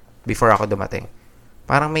before ako dumating.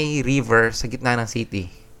 Parang may river sa gitna ng city.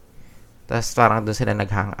 Tapos parang doon sila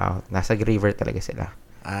nag-hangout. Nasa river talaga sila.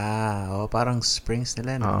 Parang springs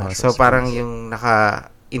nila. No? So parang yung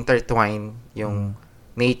naka-intertwine yung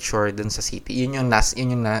nature doon sa city. Yun yung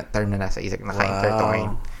na term na nasa isip.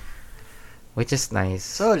 Naka-intertwine. Which is nice.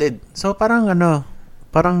 Solid. So parang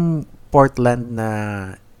parang Portland na...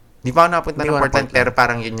 Di ba ako napunta ng Portland, pero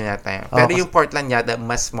parang yun yata yun. Pero yung Portland yata,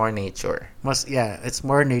 mas more nature. It's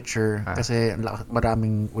more nature kasi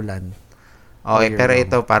maraming ulan. Okay, pero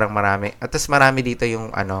ito parang marami. At tapos marami dito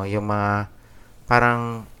yung yung mga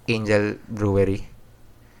parang Angel Brewery.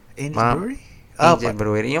 Brewery? Angel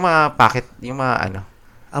Brewery. Yung mga packet, yung mga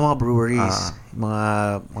mga breweries,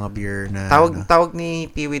 mga beer na... Tawag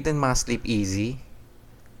ni Peewee dun mga Sleep Easy.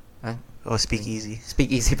 Speakeasy.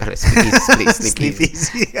 Speakeasy pala. Speakeasy.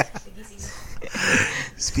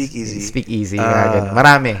 Speakeasy. Speakeasy.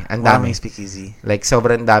 Marami. Ang dami. Speakeasy. Like,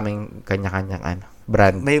 sobrang daming kanya-kanyang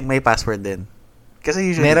brand. May password din.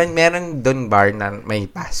 Kasi usually... Meron doon bar na may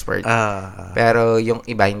password. Pero yung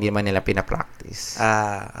iba, hindi man nila pinapractice.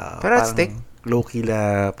 Pero at stake. Low-key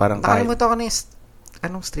la, parang nakalimutan ko na yung...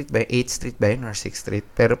 Anong street ba? 8th Street ba yun? Or 6th Street?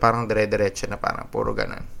 Pero parang dire-diretso na parang puro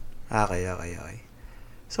ganun. Okay.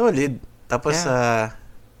 Solid. Tapos,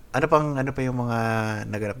 ano pa yung mga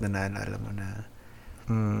naganap na naalala mo na...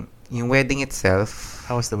 yung wedding itself.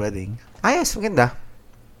 How was the wedding? Ayos, maganda.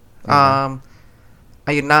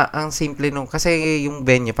 Ayun na, ang simple nung... Kasi yung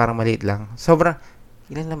venue parang maliit lang. Sobrang...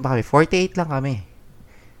 Ilan lang ba kami? 48 lang kami.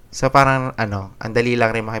 So, parang, ang dali lang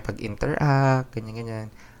rin makipag-interact, ganyan-ganyan.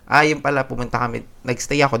 Yun pala, pumunta kami.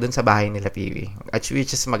 Nagstay ako dun sa bahay nila, Peewee.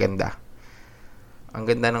 Which is maganda. Ang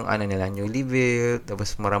ganda ng nila, newly built,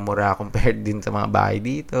 tapos mura-mura compared din sa mga bahay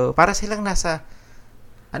dito. Para silang nasa,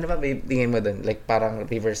 ano ba babe, tingin mo dun? Like parang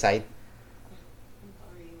Riverside?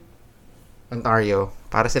 Ontario.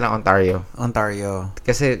 Para silang Ontario.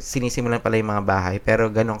 Kasi sinisimulan pala yung mga bahay,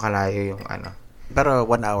 pero ganun kalayo yung Pero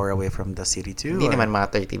 1 hour away from the city too? Hindi naman,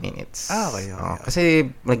 mga 30 minutes. Okay. Kasi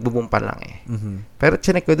nagbubumpa lang eh. Mm-hmm. Pero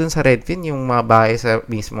chinek ko dun sa Redfin, yung mga bahay sa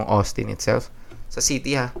mismong Austin itself. Sa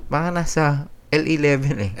city baka nasa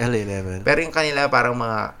L11 eh. L11. Pero yung kanila parang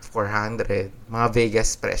mga 400, mga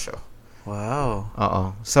Vegas presyo. Wow.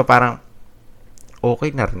 Oo. So parang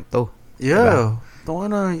okay na rin to. Yeah.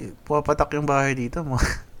 Diba? Pumapatak yung bahay dito mo.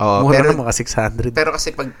 Oo, pero mga 600. Pero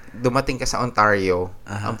kasi pag dumating ka sa Ontario,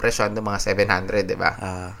 ang presyo ando mga 700, 'di ba?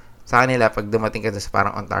 Sa kanila pag dumating ka sa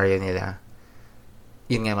parang Ontario nila,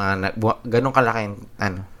 yun nga mga ganun kalaki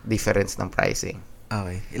difference ng pricing.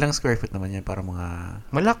 Okay. Ilang square foot naman yan para mga...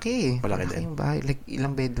 Malaki din. Yung bahay. Like,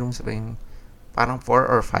 ilang bedrooms ba yung... Parang 4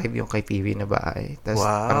 or 5 yung kay Peewee na bahay. Tapos,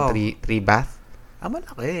 parang 3 bath.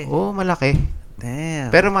 Malaki. Oo, malaki. Damn.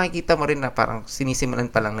 Pero makikita mo rin na parang sinisimulan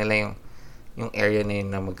pa lang nila yung area na yun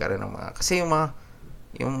na magkaroon ng mga... Kasi yung mga...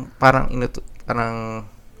 Yung parang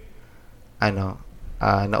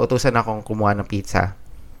nautusan akong kumuha ng pizza.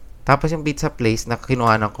 Tapos yung pizza place na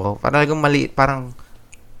kinuhanan ko, parang maliit, parang...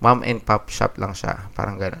 mom and pop shop lang siya.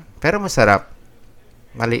 Parang gano'n. Pero masarap.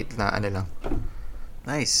 Maliit na lang.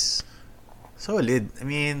 Nice. Solid. I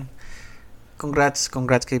mean, congrats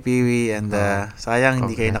kay Peewee and sayang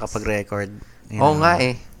hindi kayo nakapag-record. Oo nga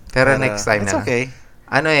eh. Pero next time it's na. Okay.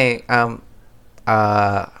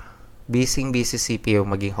 Busy CPU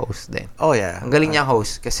maging host din. Oh yeah. Ang galing niya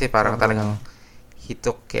host kasi parang talagang he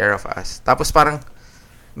took care of us. Tapos parang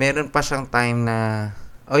meron pa siyang time na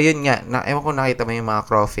yun nga. Ewan ko nakita mo yung mga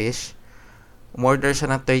crawfish. Umorder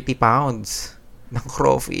siya ng 30 pounds ng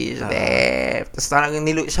crawfish. Tapos talagang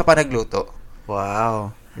siya pa nagluto.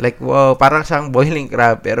 Wow. Like, wow. Parang siyang boiling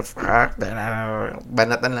crab. Pero,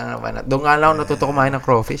 banatan lang. Doon nga lang natuto kumain ng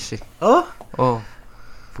crawfish eh. Oh.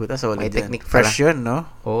 Puta, solid may yan. technique Fresh yun, no?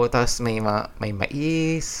 Oo, tapos may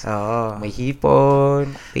mais. Oo. May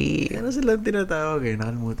hipon. Ano silang tinatawag eh?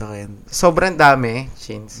 Nakalimutan ko yan. Sobrang dami,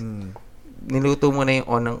 Chins. Niluto mo na yung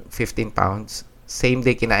ng 15 pounds. Same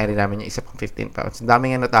day, kinain rin namin yung isa pang 15 pounds. Ang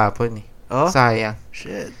dami nga natapon eh. Sayang.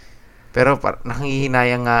 Shit. Pero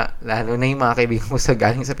nangihinayang nga, lalo na yung mga kaibigan ko sa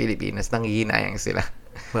galing sa Pilipinas, nangihinayang sila.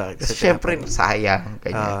 Kasi syempre, sayang.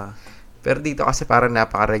 Ganyan. Pero dito kasi parang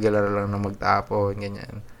napaka-regular lang na magtapon,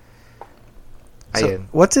 ganyan. Ayun.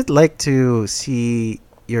 So, what's it like to see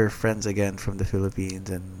your friends again from the Philippines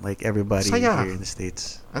and like everybody here in the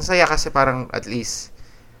States. Ang saya kasi parang at least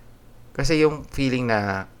kasi yung feeling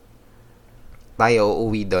na tayo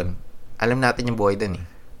uuwi doon. Alam natin yung buhay doon eh.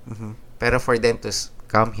 Mm-hmm. Pero for them to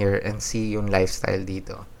come here and see yung lifestyle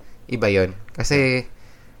dito, iba yon. Kasi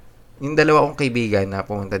yung dalawa kong kaibigan na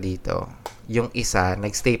pumunta dito, yung isa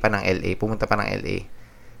nagstay pa ng LA, pumunta pa ng LA.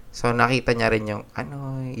 So nakita niya rin yung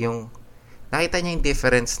nakita niya yung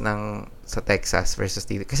difference sa Texas versus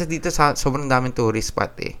dito. Kasi dito sobrang daming tourist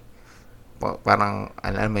spot eh. Parang,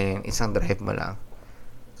 alam mo yun, isang drive mo lang.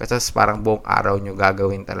 Kasi parang buong araw nyo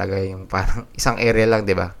gagawin talaga yung parang isang area lang,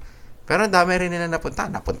 di ba? Pero ang dami rin nila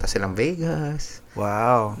napunta. Napunta silang Vegas.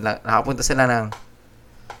 Wow. Nakapunta sila ng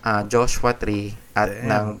Joshua Tree at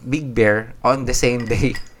ng Big Bear on the same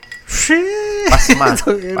day.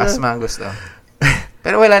 Pasma ang gusto.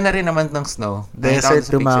 Pero wala na rin naman ng snow. Desert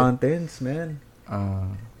to mountains, man.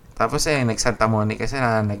 Tapos nag-Santa Monica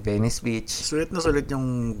sila, nag-Venice Beach. Sulit na sulit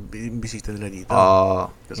yung bisita nila dito.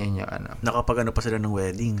 Yun yung nakapag pa sila ng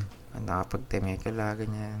wedding. Nakapag-temekala,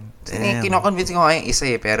 ganyan. Kino-convince ko yung isa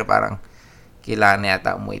pero parang kailangan na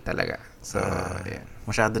yata umuwi talaga. So, yun.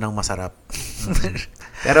 Masyado nang masarap.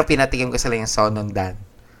 Pero pinatikim ko sila yung sonondan.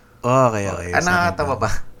 Okay. Nakakatawa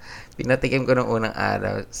ba? Pinatikim ko nung unang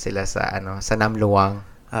araw sila sa Namluwang.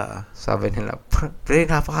 Sabi nila, pre,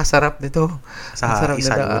 napakasarap nito. Sarap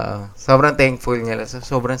nito. Sobrang thankful nila.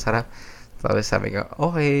 Sobrang sarap. Sabi ko,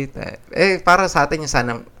 okay. Para sa atin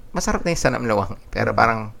yung masarap na yung sa Namluwang. Pero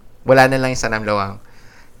parang wala na lang yung sa Namluwang.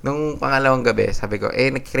 Nung pangalawang gabi, sabi ko,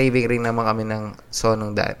 nag-craving rin naman kami ng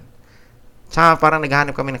sonondan. Tsaka parang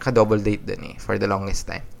naghahanap kami ng ka-double date dun for the longest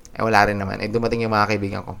time. Wala rin naman. Dumating yung mga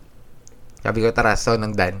kaibigan ko. Sabi ko, tara,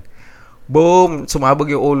 sonondan. Boom!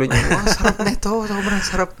 Sumabog yung ulo niya. Sarap na ito. Sobrang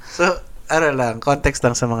sarap. So, context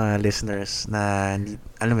lang sa mga listeners na,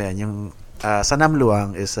 alam mo yan, yung sa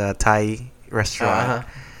Namluwang is a Thai restaurant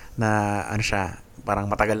na, siya,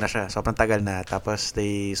 parang matagal na siya. Sobrang tagal na. Tapos,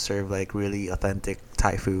 they serve like really authentic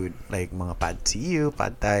Thai food. Like mga pad siu,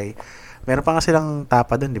 pad Thai. Meron pa nga silang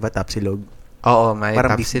tapa dun, di ba? Tapsilog. Oo, may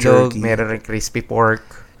tapsilog. Meron rin crispy pork.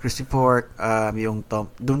 Yung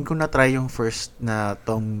doon ko na-try yung first na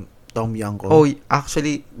tom yum ko.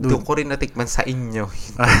 Actually, doon ko rin natikman sa inyo.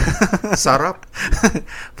 Sarap.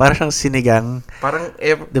 Parang siyang sinigang. Parang,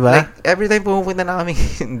 diba? Like, every time pumupunta na kami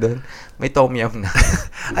doon, may tom yum na.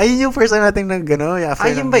 Ayun yung first time natin yun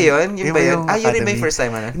ba yun? Yun ba yun? Yun ba yung first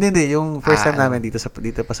time? Hindi. Yung first time namin dito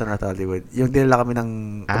pa sa North Hollywood. Yung dinala kami ng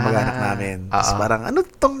kamag-anak namin. Tapos parang,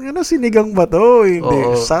 sinigang ba to?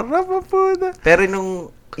 Hindi. Sarap po. Pero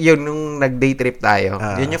nung nag-day trip tayo,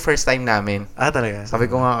 yun yung first time namin. Talaga? Sabi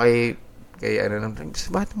ko nga kay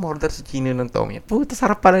bakit mo order sa Chino ng tom yum? Puta,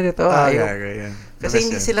 sarap pala nito. Kasi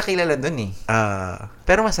hindi sila kilala dun eh.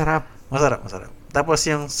 Pero masarap. Masarap. Tapos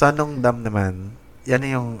yung Sandong Dam naman, yan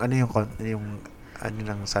yung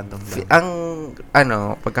ng Sandong Dam?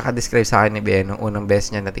 Pagkaka-describe sa akin ni Ben, nung unang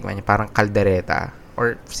best niya, natikman niya, parang kaldereta.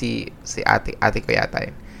 Or si ate ko yata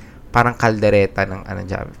yun. Parang kaldereta ng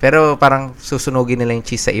dyan. Pero parang susunugin nila yung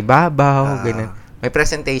cheese sa ibabaw, ganun. May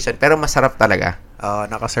presentation, pero masarap talaga.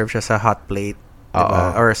 Naka-serve siya sa hot plate.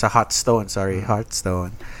 Diba? Or sa hot stone.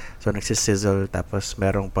 So, nagsisizzle, tapos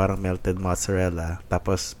merong parang melted mozzarella.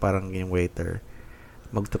 Tapos, parang yung waiter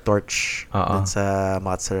magto-torch dun sa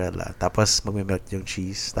mozzarella. Tapos, magme-melt yung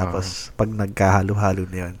cheese. Tapos, pag nagkahalo-halo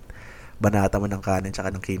na yun, banata mo ng kanin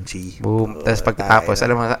tsaka ng kimchi. Boom. Tapos pagkatapos,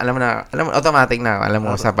 alam mo, automatic na. Alam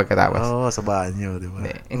mo sa pagkatapos. Sa banyo, di ba?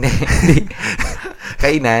 Hindi.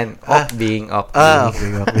 Kainan. Okbing.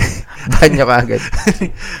 Okbing. Banyo ka agad.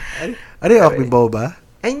 Ano yung okbing boba?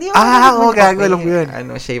 Ay, hindi. Gago. Alam ko yun.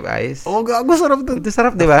 Shave ice. Gago. Sarap doon. Ito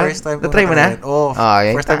sarap, di ba? First time na-try mo na?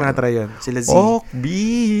 First time ko na-try yun. Sila Z.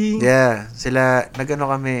 Okbing. Yeah. Sila,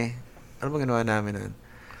 kami. Ano ba ginawa namin nun?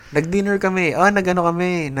 Nag-dinner kami.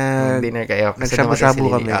 Nag-dinner kayo.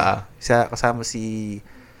 Nag-shabu-shabu kami. Kasama si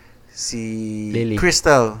Lily.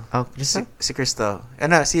 Crystal. Crystal? Si Crystal.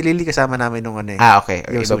 Si Lily kasama namin nung okay.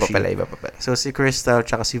 Iba pa pala. So, si Crystal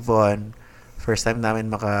tsaka si Von, first time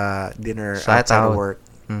namin maka-dinner outside of work.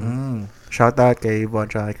 Shout out kay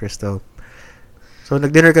Von tsaka kay Crystal. So,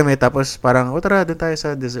 nag-dinner kami, tapos parang, tara, doon tayo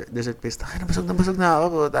sa dessert place. Busog na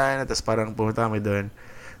ako. Tapos parang pumunta kami doon.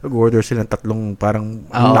 Nag-order silang tatlong parang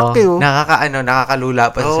laki nakakalula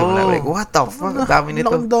pa sila. Like, what the fuck? Ang dami nito.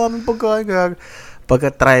 Ang daming pagkain.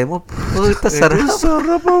 Pagka-try mo, puta, sarap.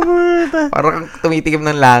 Sarap po. Parang tumitikim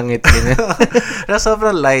ng langit.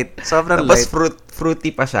 Sobrang light. Tapos fruity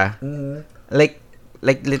pa siya. Like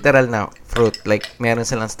literal na fruit. Like, meron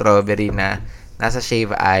silang strawberry na nasa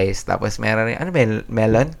shave ice. Tapos meron rin,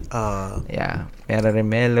 melon? Yeah. Meron rin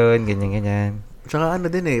melon, ganyan-ganyan. Tsaka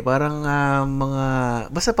ano din parang mga,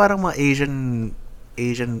 basta parang mga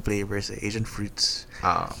Asian flavors, Asian fruits.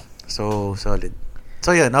 So, solid.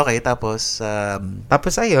 So, yun, okay. Tapos,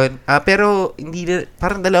 ayun. Pero,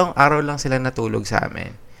 parang 2 araw lang sila natulog sa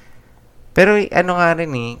amin. Pero, ano nga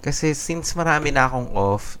rin kasi since marami na akong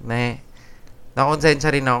off,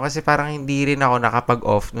 nakonsensya rin ako kasi parang hindi rin ako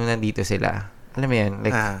nakapag-off nung nandito sila. Alam mo yun?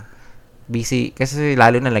 Like, busy. Kasi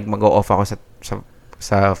lalo na mag-off ako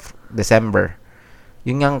sa December.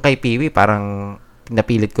 Yung nga kay Peewee, parang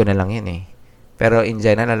napilit ko na lang yun Pero in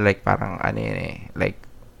general, like, parang like,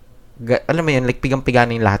 alam mo yun, like, pigang-piga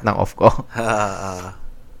na yung lahat ng off ko.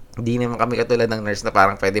 Hindi naman kami katulad ng nurse na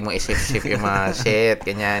parang pwede mong i-shift yung mga shit,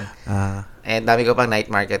 ganyan. And dami ko pang night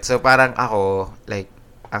market. So, parang ako, like,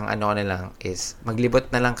 ang ano ko na lang is, maglibot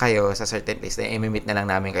na lang kayo sa certain place na i-meet na lang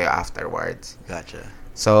namin kayo afterwards. Gotcha.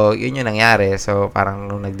 So, yun yung nangyari. So, parang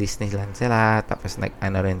nung nag-Disneyland sila, tapos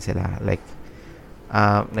rin sila, like,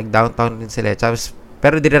 nag-downtown din sila. Tapos,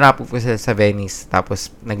 pero dinarapog ko sila sa Venice, tapos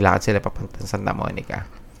naglakad sila papuntang Santa Monica.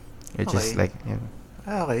 Which is like, yun.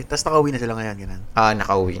 Okay. Tapos nakauwi na sila ngayon, ganun?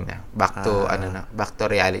 Nakauwi na. Back to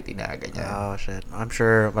reality na, ganyan. Oh, shit. I'm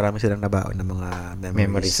sure marami silang nabaon ng mga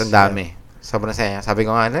memories. Ang dami. Sobrang saya. Sabi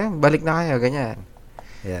ko nga, balik na kayo, ganyan.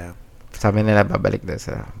 Yeah. Sabi nila, babalik daw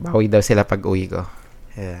bawi daw sila pag uwi ko.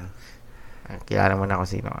 Yeah. Kilala mo na ako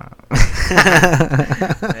sino.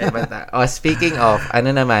 Speaking of,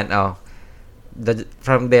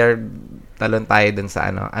 from there, talon tayo dun sa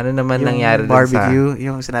ano naman yung nangyari dun barbecue,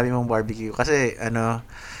 yung sinabi mong barbecue. Kasi,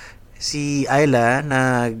 si Isla,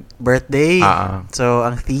 birthday. So,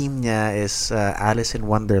 ang theme niya is Alice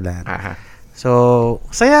in Wonderland. So,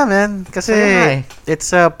 saya, man. Kasi,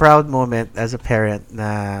 it's a proud moment as a parent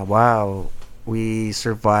na, wow, we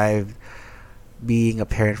survived being a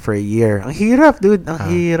parent for a year. Ang hirap, dude. Ang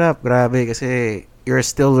hirap. Grabe. Kasi, you're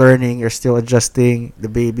still learning. You're still adjusting. The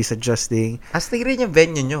baby's adjusting. Astig rin yung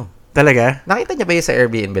venue nyo. Talaga? Nakita niya ba yun sa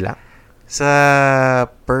Airbnb lang? Sa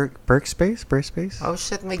Perk Space? Oh,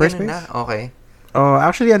 shit. May ganun na. Okay. Oh,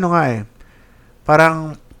 actually,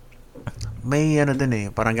 parang, may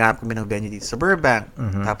parang ganap kami ng venue dito sa Burbank.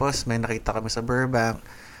 Mm-hmm. Tapos, may nakita kami sa Burbank.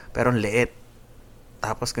 Pero, ang liit.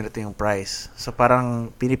 Tapos, ganito yung price. So, parang,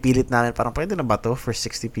 pinipilit namin, parang, pwede na ba to for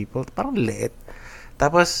 60 people? Parang liit.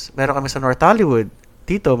 Tapos, meron kami sa North Hollywood.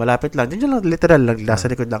 Dito, malapit lang. Diyan lang, literal lang. Nasa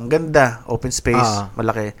likod lang. Ganda. Open space.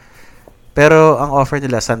 Malaki. Pero, ang offer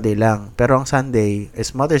nila, Sunday lang. Pero, ang Sunday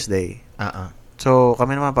is Mother's Day. So,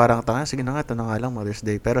 kami naman parang, sige na nga, ito na nga lang, Mother's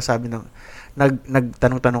Day. Pero, sabi ng,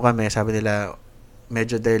 nagtanong-tanong kami, sabi nila,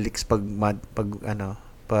 medyo derelict pag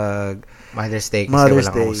Mother's Day kasi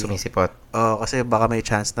walang sumisipot. Kasi baka may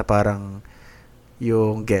chance na parang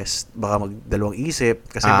yung guest, baka magdalawang isip,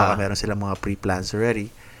 kasi baka meron silang mga pre-plans already.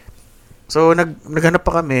 So, naghanap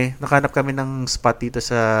kami ng spot dito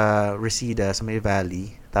sa Reseda, sa May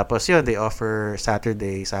Valley. Tapos yun, they offer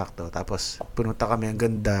Saturday, sakto. Tapos, pununta kami, ang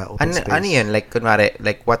ganda, open space. Ano yun? Like, kunwari,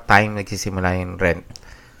 like, what time nagsisimula yung rent?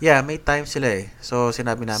 Yeah, may time sila So,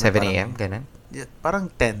 sinabi namin 7 a.m., ganun? Yeah, parang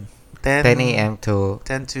 10 a.m. to 3.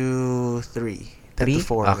 10 to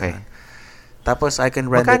 4. Okay. Tapos, I can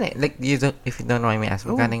rent it. Like, if you don't mind me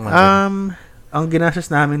asking, magkano yung ang ginastos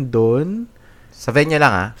namin doon, sa venue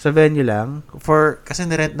lang, Sa venue lang. Kasi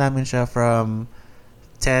nirent namin siya from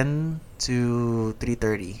 10 to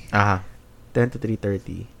 3:30. 10 to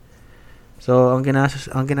 3:30. So, ang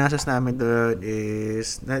ginastos namin doon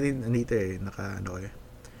is, nandito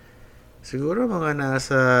siguro mga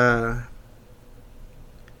nasa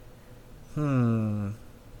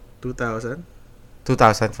 2,000.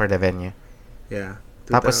 2,000 for the venue. Yeah.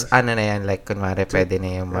 2,000. Tapos, ano na yan, like, kunwari, pwede na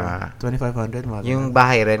yung mga... 2,500, mga yung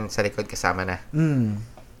bahay rin sa likod kasama na.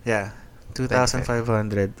 Yeah.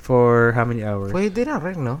 2,500 for how many hours? Pwede na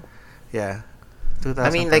rin, no? Yeah. 2,500.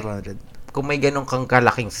 I mean, like, kung may ganun kang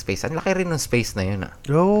kalaking space, ang laki rin ng space na yun,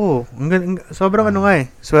 Oo. Sobrang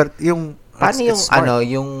swerte, yung... Paano yung,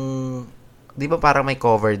 yung... Di ba parang may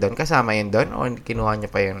cover doon? Kasama yun doon? O kinuha niya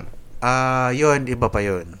pa yun? Yun, iba pa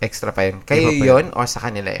yun. Extra pa yun. Kayo yun o sa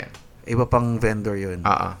kanila yun? Iba pang vendor yun.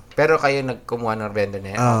 Pero kayo nagkumuha ng vendor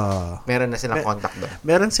na yun? Meron na silang contact doon?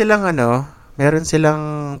 Meron silang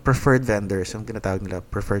preferred vendors, yung tinatawag nila,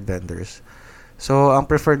 preferred vendors. So, ang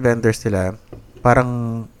preferred vendors nila,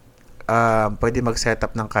 parang pwede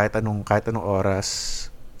mag-setup ng kahit anong oras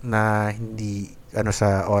na hindi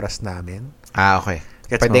sa oras namin. Okay.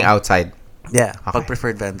 Pwedeng outside. Yeah, pag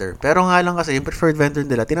preferred vendor. Pero nga lang kasi, yung preferred vendor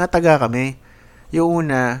nila, tinataga kami. Yung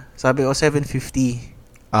una, sabi ko, 750.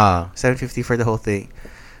 750 for the whole thing.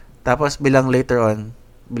 Tapos, bilang later on,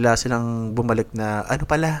 bila silang bumalik na,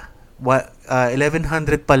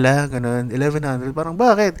 1,100 pala, ganun, 1,100. Parang,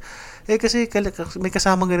 bakit? kasi may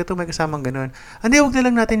kasamang ganito, may kasamang ganun. Hindi, wag na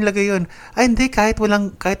lang natin ilagay yun. Ay, hindi, kahit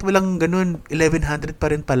walang ganun, 1,100 pa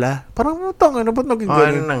rin pala. Parang, ano ba't naging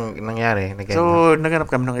ganun? Ano nangyari? So, naghanap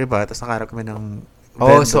kami ng iba, tapos nakahanap kami ng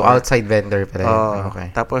vendor. So outside vendor pala. Okay.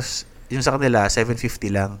 Tapos, yung sa kanila,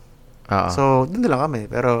 $750 lang. Oo. So, doon na lang kami.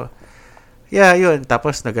 Pero, yeah, yun.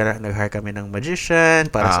 Tapos, nag-hire kami ng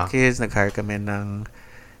magician para sa kids. Nag-hire kami ng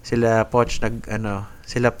sila Poch,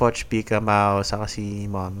 Pika, Mao, saka si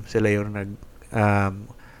Mom. Sila yung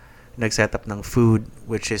nag-set up ng food,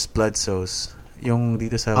 which is blood sauce. Yung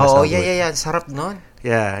dito sa yeah. Sarap nun.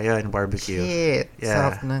 Yeah, yun, barbecue. Shit. Yeah.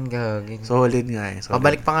 Sarap nun, gagawin. Solid nga eh.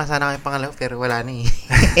 Pabalik pa nga sana kayo pangalaw, pero wala na eh.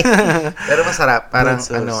 Pero masarap. Parang,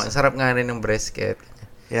 sarap nga rin ng brisket.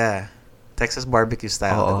 Yeah. Texas barbecue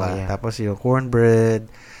style, diba? Yeah. Tapos yung cornbread,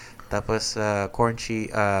 tapos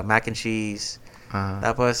mac and cheese.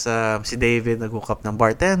 Tapos si David nag-hook up ng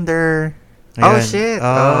bartender. Ayan. Oh, shit.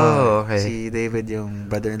 Okay. Si David yung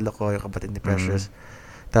brother-in-law ko, yung kapatid ni Precious.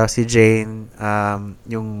 Tapos si Jane,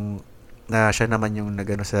 siya naman yung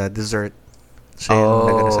nagano sa dessert. Siya yung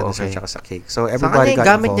nagano sa dessert tsaka sa cake. So everybody got involved.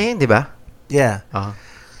 Gamit niya yun, di ba? Yeah.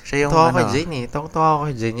 Siya yung Tuwa ko kay Jane eh. Tuwa ko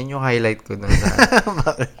kay Jane. Yun yung highlight ko nun sa...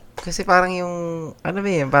 Kasi parang yung... Ano ba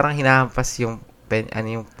yun? Parang hinahampas yung...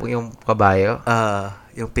 yung kabayo.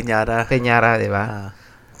 Yung pinyara. Pinyara, di ba?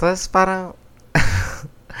 Tapos parang...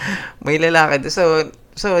 may lalaki. So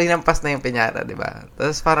hinampas na yung pinyara, di ba?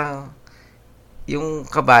 Tapos parang... yung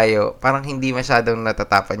kabayo, parang hindi masyadong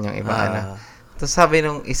natatapan yung iba. Tapos sabi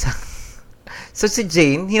nung isang... So si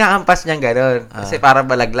Jane, hinahampas niyang gano'n. Kasi parang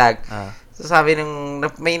balaglag. So sabi nung...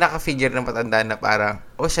 May naka-figure ng matanda na parang,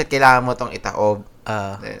 oh shit, kailangan mo tong itaob.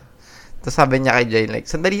 Tapos sabi niya kay Jane, like,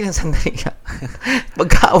 sandali ka.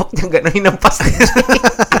 Pagkahawak niyang gano'n, hinampas niya.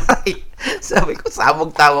 Sabi ko,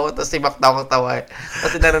 sabog-tawa ko, tapos simaktawa ko tawa.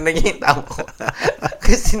 Kasi narinig niya yung tawa ko.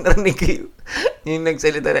 Kasi narinig ko yung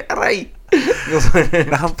nagsalita na, aray!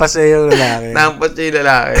 Nahampas niya yung lalaki. Nahampas niya yung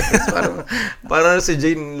lalaki. Tapos parang si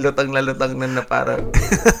Jane lutang na parang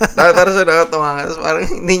siya nakatawa nga. Tapos parang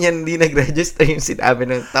hindi nag-register yung sinabi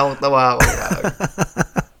ng tawa ako.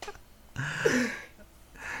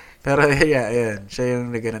 Pero yeah, yun. Siya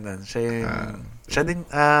yung nagananan. Siya din,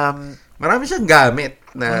 marami siyang gamit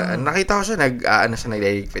na nakita ko siya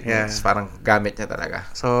nag-electric fitness. Yeah. Parang gamit niya talaga.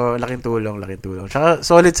 So, laking tulong. Tsaka,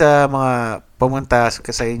 solid sa mga pumunta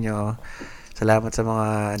sa inyo. Salamat sa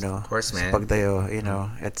mga, of course, man. sa pagdayo.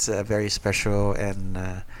 It's very special and,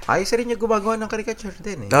 ayos rin yung gumagawa ng caricature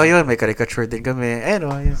din eh. Yun. May caricature din kami.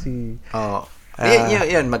 Yun si...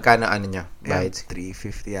 Yun, magkano niya? Bayad?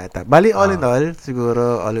 $350 yata. Bali, all in all,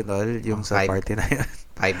 yung sa party na yun.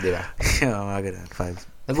 5, di ba? Mga ganun.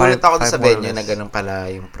 5. Nagulat ako sa venue na ganun pala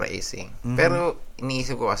yung pricing. Pero,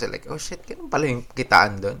 iniisip ko kasi like, oh shit, ganun pala yung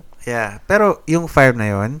kitaan doon. Yeah. Pero, yung 5 na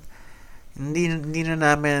yun, hindi na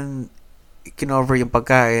namin kinover yung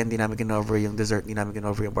pagkain, hindi namin kinover yung dessert, hindi namin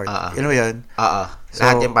kinover yung party. Yun mo yun? So,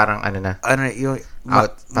 lahat yung parang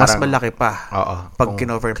mas malaki pa. Pag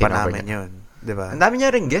kinover pa namin yun. Diba? Ang dami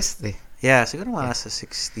niya rin guest eh. Yeah, siguro mga sa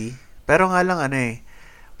 60. Pero nga lang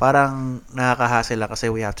parang nakakahassle lang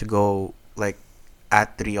kasi we have to go like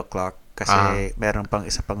at 3 o'clock kasi meron pang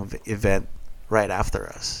isa pang event right after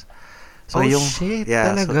us. So shit,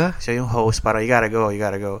 talaga? So yung host parang you gotta go.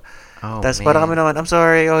 Tapos parang kami naman, I'm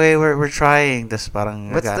sorry, okay, we're trying. Tapos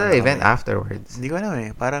parang... What's the event afterwards? Hindi ko alam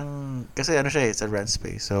Parang, kasi it's a rent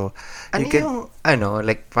space. So,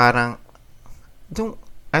 like parang,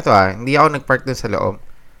 hindi ako nagpark dun sa loob.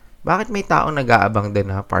 Bakit may taong nag-aabang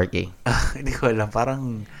dun parking? Hindi ko alam.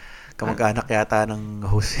 Parang kamag-anak yata ng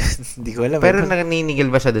host. Hindi ko alam. Pero naninigil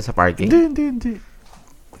ba siya dun sa parking? Hindi.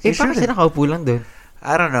 Parang sila nakaupo lang dun.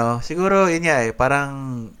 I don't know. Siguro, yun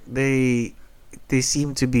parang they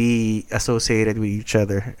seem to be associated with each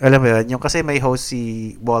other. Alam mo yun? Yung kasi may host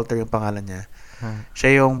si Walter yung pangalan niya.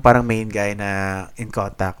 Siya yung parang main guy na in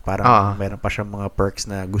contact. Parang meron pa siyang mga perks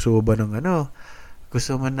na gusto ba ng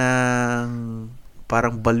gusto mo ng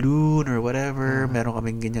parang balloon or whatever, meron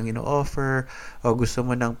kaming ganyang ino-offer, o gusto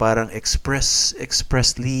mo ng parang express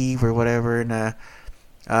leave or whatever na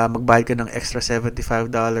magbayad ka ng extra $75,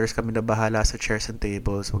 kami na bahala sa chairs and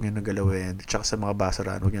tables, huwag nyo na galawin, tsaka sa mga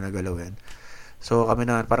basurahan, huwag nyo na galawin. So kami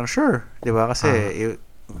naman parang sure, di ba? Kasi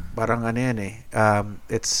parang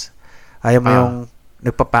it's ayaw mo yung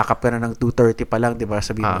nagpa-pack up ka na ng 2:30 pa lang, di ba?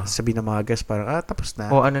 Sabi ng mga guests, parang, tapos na.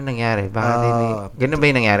 Ano nangyari? Bakit ganun ba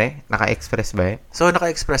yung nangyari? Naka-express ba So,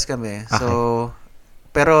 naka-express kami. Okay. So,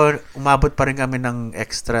 pero umabot pa rin kami ng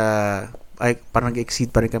extra, parang nag-exceed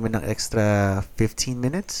pa rin kami ng extra 15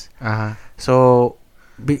 minutes. So,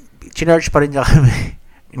 chinarge pa rin niya kami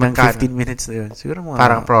ng 15 minutes na yun. Siguro mga...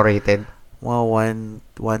 Parang prorated? Mga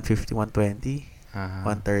 150, 120,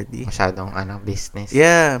 130. Masyadong, business.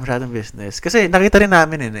 Yeah, masyadong business. Kasi nakita rin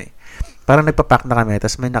namin yun eh. Parang nagpa-pack na kami,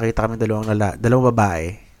 tapos may nakita kami dalawang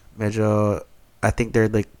babae. Medyo, I think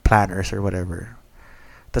they're like planners or whatever.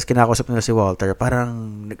 Tapos kinakausap nila si Walter,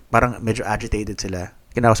 parang medyo agitated sila.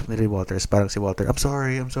 Kinakausap nila si Walter, parang si Walter, I'm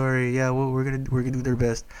sorry, yeah, well, we're gonna do their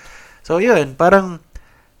best. So yun, parang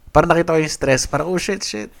nakita ko yung stress, parang oh shit.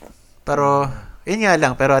 Pero, yun nga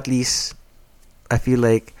lang, pero at least, I feel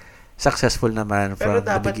like, successful naman from the beginning.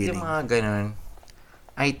 Pero dapat yung mga ganun,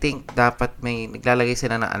 I think dapat may naglalagay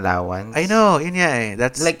sila ng allowance. I know, yun nga eh.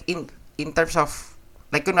 That's like in terms of,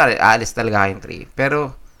 like kunwari, aalis talaga kayong 3.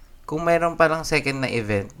 Pero, kung mayroon palang second na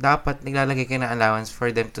event, dapat naglalagay kayo ng allowance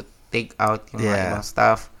for them to take out yung mga ibang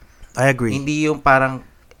stuff. I agree. Hindi yung parang,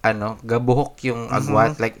 gabuhok yung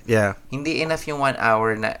agwat. Like, hindi enough yung 1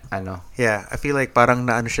 hour na, Yeah, I feel like parang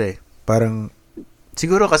siya eh. Parang,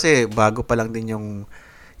 siguro kasi bago pa lang din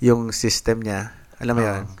yung system niya. Alam mo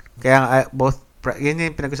yun? Kaya yun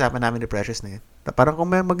yung pinag-usapan namin ni Precious na yun. Parang kung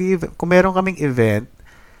meron kaming event,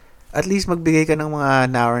 at least magbigay ka ng mga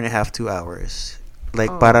 1 hour and a half, 2 hours.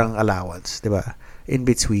 Like, parang allowance, di ba? In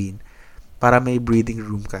between. Para may breathing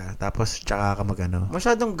room ka. Tapos, tsaka ka magano.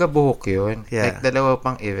 Masyadong gabuhok yun. Yeah. Like, 2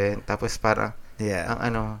 pang event. Tapos, parang,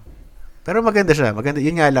 Pero maganda siya. Maganda.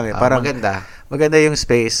 Yun nga lang eh. Parang, maganda. Maganda yung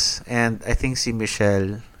space. And I think si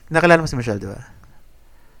Michelle, nakilala mo si Michelle, di ba?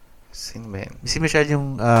 Sino ba yun? Si Michelle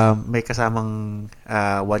yung may kasamang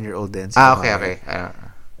 1-year-old din. Okay.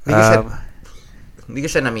 Hindi ko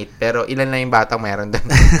siya na-meet, pero ilan lang yung batang mayroon doon.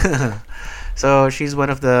 So, she's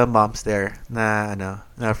one of the moms there na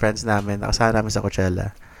friends namin. Nakasama namin sa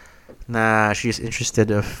Coachella. Na she's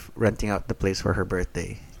interested of renting out the place for her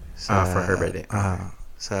birthday. For her birthday.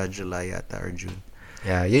 Sa July yata or June.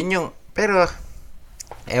 Yeah, yun yung, pero,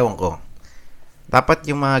 ewan ko. Dapat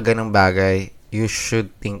yung mga ganong bagay, you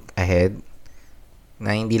should think ahead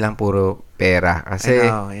na hindi lang puro pera. Kasi,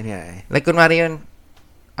 I know, yun nga eh. Like, kunwari yun,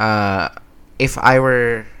 if I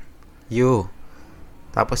were you,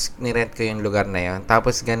 tapos nirent ko yung lugar na yun,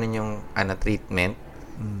 tapos ganun yung treatment,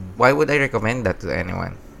 why would I recommend that to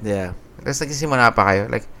anyone? Yeah. Tapos nagsisimula pa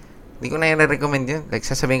kayo, like, hindi ko na i-recommend yun. Like,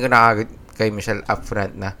 sasabihin ko na agad kay Michelle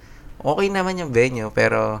upfront na, okay naman yung venue,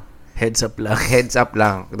 pero heads up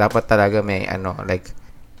lang. Dapat talaga may, like,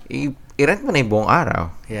 i-rent mo na yung buong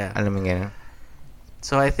araw. Yeah. Alam mo nga.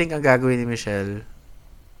 So, I think ang gagawin ni Michelle,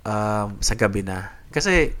 sa gabi na.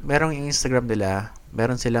 Kasi, merong yung Instagram nila,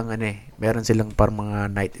 meron silang parang mga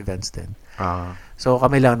night events din. So,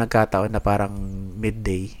 kami lang nagkataon na parang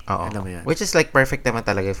midday. Alam mo yan. Which is like perfect naman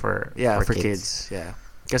talaga for kids. Yeah.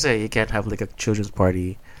 Kasi, you can't have like a children's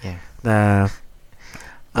party. Yeah. Na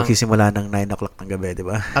magsisimula ng 9 o'clock ng gabi, di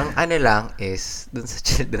ba? Ang lang is, dun sa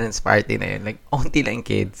children's party na yun, like, onti lang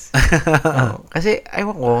kids. Kasi,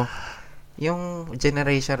 aywan ko, yung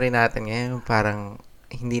generation rin natin ngayon, parang,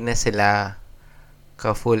 hindi na sila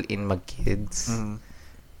ka-full in mag-kids.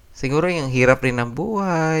 Siguro yung hirap rin ng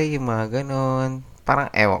buhay, yung mga ganon. Parang,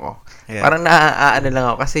 ewan ko. Yeah. Parang naaano lang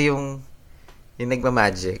ako, kasi yung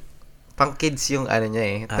nagma-magic, pang kids yung niya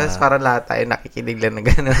eh. Tapos parang lahat tayo nakikinig lang ng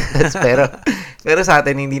gano'n. Pero sa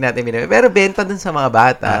atin, hindi natin binibigay. Pero benta dun sa mga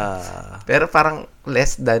bata. Pero parang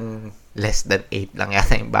less than 8 lang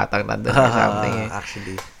yata yung batang nandun or something eh.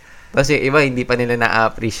 Actually. Tapos yung iba, hindi pa nila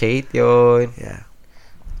na-appreciate yun. Yeah.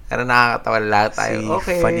 Pero nakakatawa lahat tayo.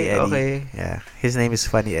 Okay. Funny Eddie. Okay. Yeah. His name is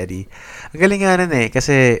Funny Eddie. Ang galing nga nun eh.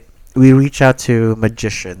 Kasi we reach out to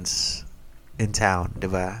magicians in town.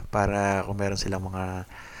 Diba? Para kung meron silang mga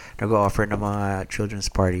nag-offer ng mga children's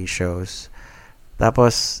party shows.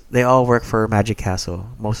 Tapos, they all work for Magic Castle.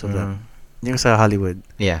 Most of them. Yung sa Hollywood.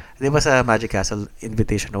 Yeah. Di ba sa Magic Castle,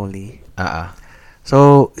 invitation only?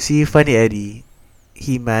 So, si Funny Eddie,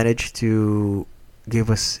 he managed to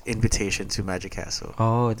give us invitation to Magic Castle.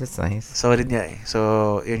 Oh, that's nice. So, rin niya eh.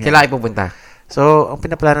 So, yun kailan kayo pupunta? So, ang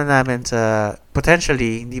pinaplano namin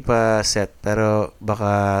potentially, hindi pa set, pero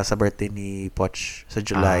baka sa birthday ni Poch sa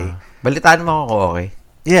July. Balitaan mo ako kung okay.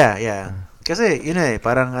 Yeah. Kasi, yun eh,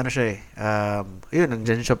 parang siya eh. Yun,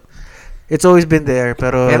 nandiyan siya. It's always been there,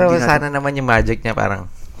 pero sana naman yung magic niya parang,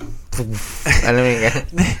 alam mo yun nga?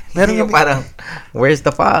 Meron yung parang, where's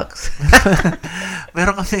the fox?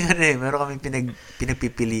 meron kami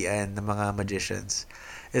pinagpipilian ng mga magicians.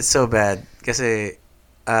 It's so bad. Kasi,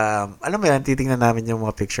 alam mo yan, titingnan namin yung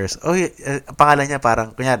mga pictures. Ang pangalan niya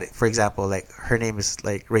parang, kunyari, for example, like, her name is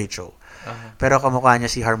like Rachel. Pero kamukha niya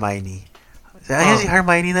si Hermione. Si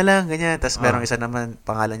Hermione na lang, ganyan. Tapos merong isa naman,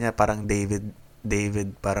 pangalan niya parang David,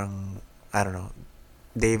 parang, I don't know,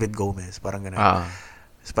 David Gomez, parang gano'n.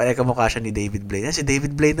 Tapos parang kamukha siya ni David Blaine. Si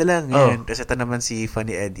David Blaine na lang, ganyan. Tapos ito naman si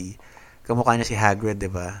Funny Eddie. kamukha niya si Hagrid,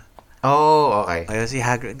 di ba? Oh, okay. Ayun, si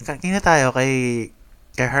Hagrid. Kina tayo kay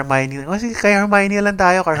Hermione. Kay Hermione lang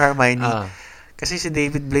tayo, kay Hermione. Kasi si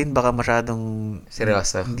David Blaine baka masyadong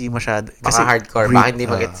seryoso. Hindi masyado. Baka hardcore. Baka hindi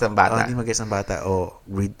mag-gets ng bata. Hindi mag-gets ng bata.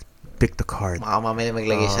 Pick the card. Baka mamaya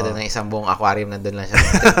maglagay siya doon ng isang buong aquarium, nandun lang siya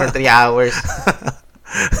for 3 hours.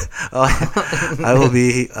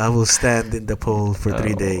 I will stand in the pool for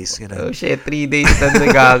 3 days. You know? Oh shit, 3 days nandun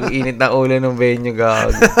gag. Init na ulo ng venue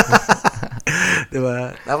gag.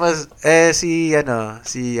 Diba? Tapos, si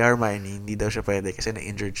Hermione, hindi daw siya pwede kasi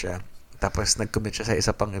na-injured siya. Tapos, nag-commit siya sa isa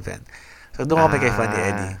pang event. So, doon kami kay Funny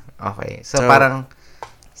Eddie. Okay. So, parang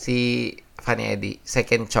si Funny Eddie,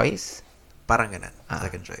 second choice? Parang ganun.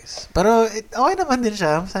 Second choice. Pero, okay naman din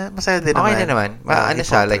siya. Masaya din naman. Okay na naman. Ano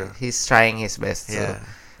siya, like, he's trying his best to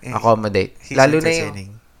accommodate. Lalo na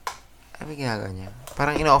yung, ano ginagawa niya?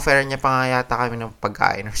 Parang ino-offer niya pa nga yata kami ng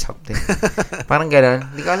pagkain or something. Parang ganun.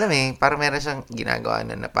 Hindi ko alam eh. Parang meron siyang ginagawa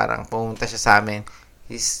na parang pumunta siya sa amin.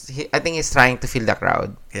 I think he's trying to fill the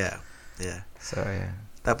crowd. Yeah. So, yeah.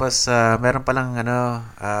 Tapos, meron palang,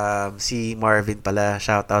 si Marvin pala.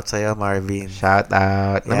 Shout out sa'yo, Marvin. Shout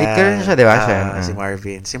out. Na-meet ka rin siya, di ba?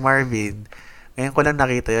 Si Marvin. Ngayon ko lang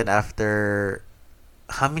nakita yun after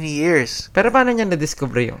how many years? Pero paano niya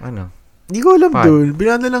na-discover yung Hindi ko alam doon.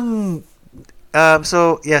 Binanda lang.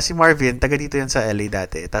 Si Marvin, taga dito yan sa LA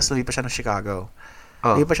dati. Tapos lumipas siya ng Chicago.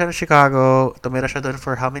 Lumipas siya ng Chicago. Tumira siya doon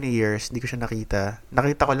for how many years? Hindi ko siya nakita.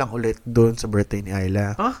 Nakita ko lang ulit doon sa birthday ni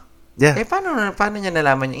Isla. Yeah. Paano niya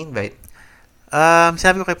nalaman yung invite?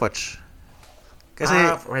 Sabi ko kay Poch. Kasi,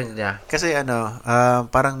 friend niya. Kasi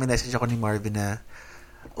parang minessage ako ni Marvin na,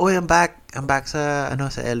 I'm back sa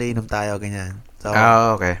LA, inom tayo, ganyan. So,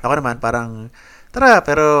 okay. Ako naman, parang, tara,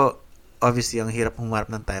 pero, obviously, ang hirap humarap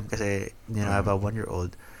ng time kasi, I have a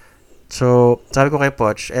 1-year-old. So, sabi ko kay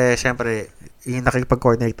Poch, syempre,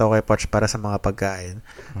 nakikipag-coordinate ako kay Poch para sa mga pagkain.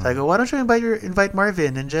 Sabi ko, why don't you invite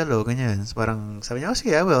Marvin and Jello, ganyan. So, parang, sabi niya,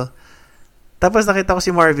 sige, I will. Tapos, nakita ko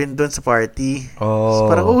si Marvin doon sa party. So,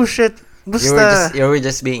 parang, shit, basta. You were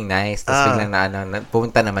just being nice. Tapos, biglang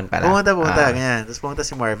pumunta naman pala. Pumunta, ganyan. Tapos, pumunta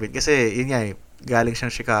si Marvin. Kasi, yun nga, galing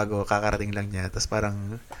siyang Chicago, kakarating lang niya. Tapos,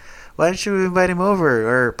 parang, why don't you invite him over?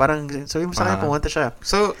 Or, parang, sabi mo sa kanya, pumunta siya.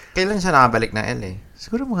 So, kailan siya nakabalik ng LA?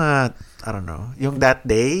 Siguro mga, I don't know, yung that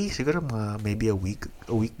day, siguro mga, maybe a week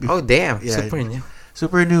before. Oh, damn. Yeah,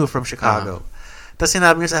 Super new from Chicago. Tapos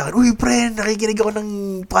sinabi niya sa akin, uy, friend, nakikinig ako ng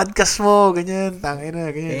podcast mo, ganyan,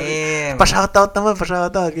 tangina, ganyan. Pa-shoutout naman,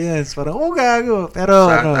 ganyan. So, parang, gago. Pero,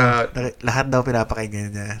 lahat daw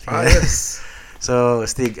pinapakinggan niya. Yes. So,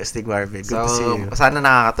 Stig Marvin, good to see you. Sana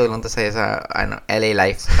nakakatulong to sa'yo sa, LA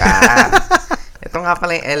life. Ito nga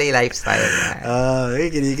pala yung LA lifestyle.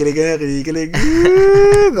 Kinikilig.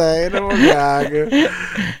 Tayo na mo, gago.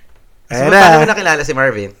 So, paano mo nakilala si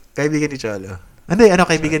Marvin? Kaibigan ni Cholo. Hindi,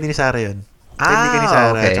 kaibigan ni Sarah yun. Kaibigan ni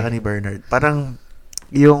Sarah at saka ni Bernard. Parang,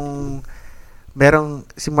 merong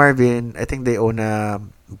si Marvin, I think they own a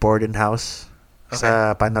boarding house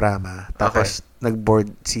sa Panorama. Tapos, nag-board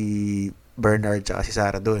si Bernard at si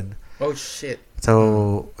Sarah dun. Oh, shit.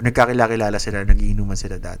 So, nagkakilala sila, nagiinuman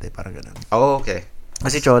sila dati, parang ganun. Oh, okay.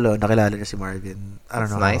 Kasi Cholo, nakilala niya si Marvin. I don't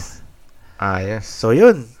know. Nice. Yes. So,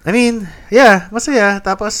 yun. I mean, yeah, masaya.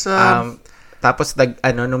 Tapos,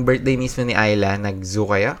 nung birthday mismo ni Isla, nag-zoo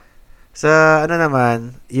kayo? Sa,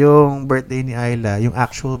 naman, yung birthday ni Isla, yung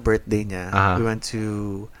actual birthday niya, we went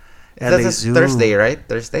to LA Zoo. Thursday, right?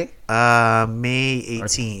 Thursday? May 18.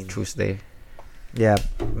 Or Tuesday. Yeah.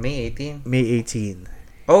 May 18? May 18.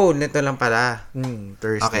 Oh, nito lang pala.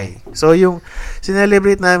 Thursday. Okay. So,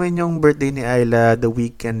 sinelebrate namin yung birthday ni Isla the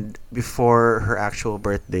weekend before her actual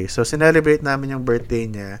birthday. So, sinelebrate namin yung birthday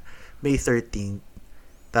niya May 13th.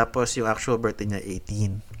 Tapos, yung actual birthday niya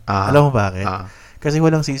 18. Alam mo bakit? Kasi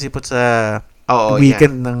walang sisipot sa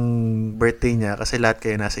weekend ng birthday niya kasi lahat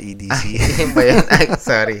kayo nasa EDC. Yun ba yun?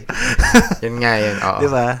 Sorry. Yun nga yun.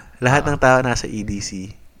 Diba? Lahat ng tao nasa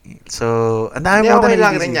EDC. So, ang dami mo okay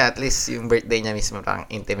lang rin niya. At least yung birthday niya mismo parang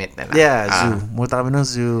intimate na lang. Yeah, zoo. Munta kami ng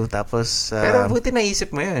zoo. Tapos, pero buti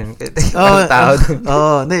naisip mo yun. Tao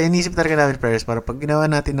dun. Inisip talaga namin, Paris. Para pag ginawa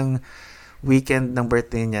natin ng weekend ng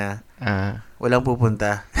birthday niya, walang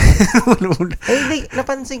pupunta. Hindi,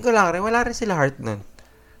 napansin ko lang rin. Wala rin sila heart nun.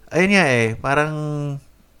 Ayun nga parang,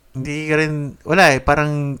 hindi ka rin, wala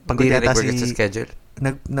parang pagod yata sa schedule.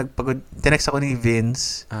 Tinext ako ni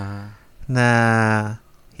Vince, na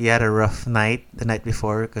he had a rough night the night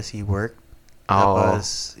before kasi he worked.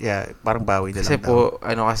 Tapos, parang bawi na lang.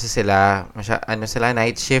 Kasi sila,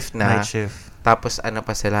 night shift na. Night shift. Tapos,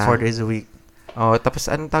 pa sila? 4 days a week. Tapos,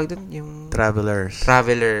 tawag dun? Yung Traveler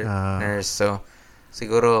nurse. So,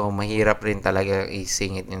 siguro mahirap rin talaga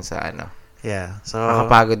isingit yun sa Yeah. So,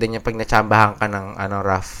 makapagod din yung pag natsambahan ka ng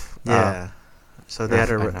rough. Yeah. So,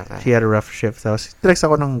 she had a rough shift. Tapos, text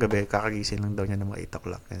ako ng gabi. Kakagising lang daw niya ng mga 8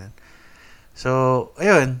 o'clock. Ganun. So,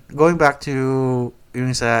 ayun. Going back to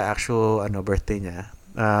yung sa actual birthday niya.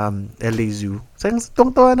 Elizu.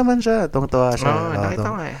 Tuwang-tuwa naman siya. Tuwang-tuwa siya. Nakita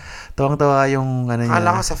ko eh. Tuwang-tuwa yung niya.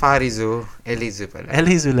 Akala ko Safari Zoo. Elizu pala.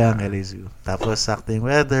 Elizu lang. Elizu. Tapos, sakto yung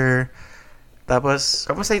weather. Tapos,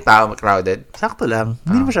 kamusta yung tao? Crowded? Sakto lang.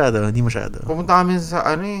 Hindi masyado. Pumunta kami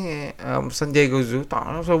sa San Diego Zoo.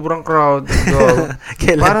 Sobrang crowded.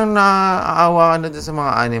 Parang naaawa ka na dun sa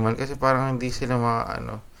mga animal kasi parang hindi sila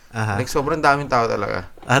like sobrang daming tao talaga.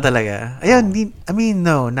 Talaga? Ayun,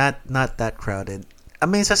 no, not that crowded.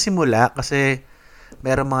 Sa simula kasi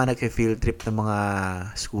meron mga nag-field trip ng mga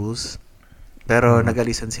schools. Pero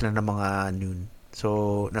nagalisan sila ng mga noon.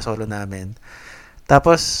 So, nasolo namin.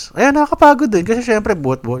 Tapos, ayun, nakakapagod din. Kasi syempre,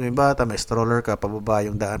 buot-buot yung bata. May stroller ka, pababa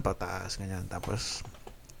yung daan, pataas, ganyan. Tapos,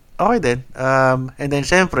 okay din. And then,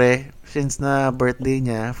 syempre, since na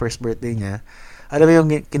first birthday niya, alam mo yung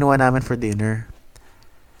kinuha namin for dinner?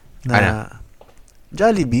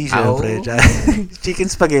 Jollibee, syempre. Chicken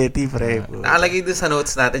spaghetti, pre. Nakalagay doon sa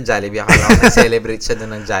notes natin, Jollibee. Akala ko nag-celebrate siya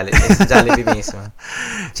doon ng Jollibee. Sa Jollibee mismo.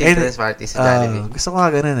 Children's party sa Jollibee. Gusto ko nga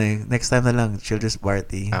ganun eh. Next time na lang, children's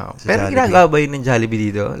party. Pero ginagawa ba yun ng Jollibee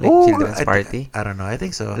dito? Like children's party? I don't know. I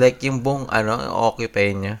think so. Like yung buong,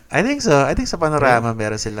 occupy niya? I think so. I think sa Panorama,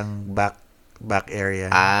 meron silang back area.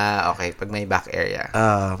 Okay. Pag may back area.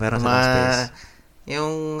 Meron silang space.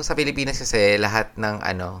 Yung sa Pilipinas kasi, lahat ng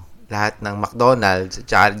McDonald's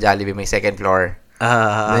at Jollibee may second floor.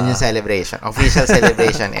 Doon yung celebration. Official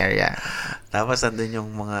celebration area. Tapos nandun yung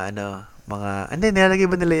mga nilalagay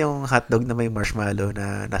ba nila yung hotdog na may marshmallow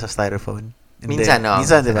na nasa styrofoam? Minsan, no?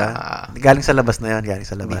 Minsan, di ba? Galing sa labas na yun.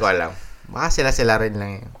 Hindi ko alam. Baka sila rin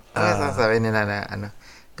lang yun. Sasabi nila na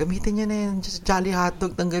gamitin nyo na yun. Just Jolly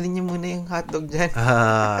hotdog. Tanggalin nyo muna yung hotdog dyan.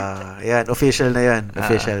 Yan. Official na yun.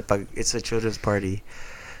 Official. Pag it's a children's party.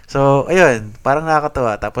 So, ayun, parang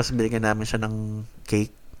nakakatawa. Tapos, binigyan namin siya ng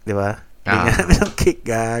cake, di ba? Binigyan namin ng cake,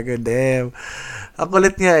 gago, damn. Ang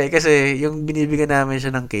kulit nga eh, kasi yung binibigyan namin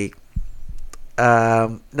siya ng cake,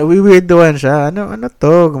 nawi-weirdoan siya. Ano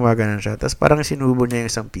to? Gumaganon siya. Tapos, parang sinubo niya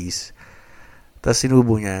yung isang piece. Tapos,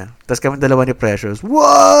 sinubo niya. Tapos, kami dalawa ni Precious,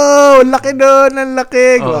 wow! Laki doon! Ang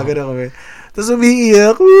laki! Gumaganon kami. Tapos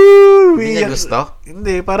umiiyak. Hindi niya gusto?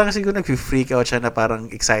 Hindi, parang siguro nag-freak out siya na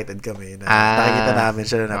parang excited kami na nakikita namin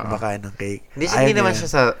siya na kumakain ng cake.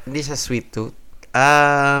 Hindi siya sweet tooth?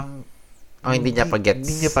 Hindi niya pa-gets?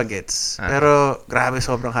 Hindi niya pa-gets. Pero grabe,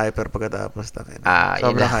 sobrang hyper pagkatapos.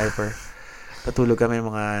 Sobrang hyper. Natulog kami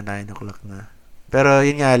mga 9 o'clock na. Pero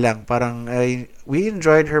yun nga lang, parang we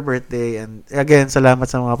enjoyed her birthday and again, salamat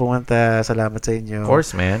sa mga pumunta, salamat sa inyo. Of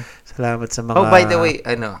course, man. Salamat sa mga... by the way,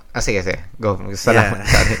 sige, go. Salamat.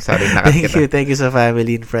 Yeah. Sorry, nakat kita. Thank you sa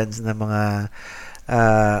family and friends na mga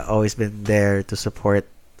always been there to support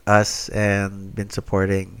us and been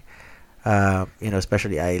supporting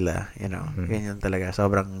especially Isla, Ganyan talaga.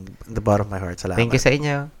 Sobrang the bottom of my heart. Salamat. Thank you sa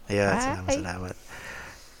inyo. Ayun, salamat.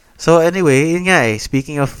 So anyway, yun nga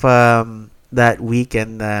speaking of that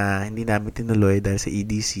weekend na hindi namin tinuloy dahil sa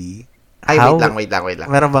EDC. Wait lang.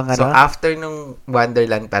 Meron bang So, after nung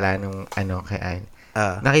Wonderland pala, nung kay Anne,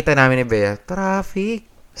 nakita namin ni Bea, traffic.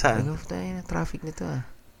 Saan? Traffic nito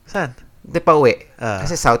Saan? Hindi pa uwi.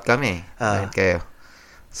 Kasi south kami. Kayo.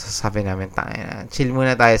 So, sabi namin, chill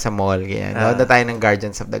muna tayo sa mall. Ganyan. Nood na tayo ng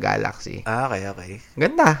Guardians of the Galaxy. Okay.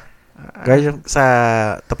 Ganda. Guardians sa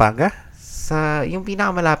Topanga? Yung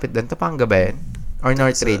pinakamalapit doon, Topanga ba yun? Or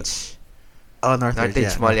Northridge?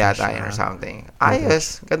 Northridge Mall yata yun or something.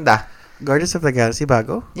 Ayos. Ganda. Guardians of the Galaxy,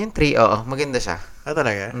 bago? Yung 3, maganda siya.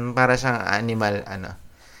 Talaga? Para siyang animal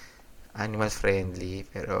friendly,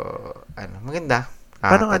 pero, maganda.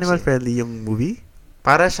 Paano animal friendly yung movie?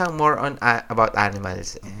 Para siyang more on about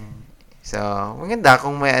animals. So, maganda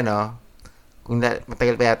kung may kung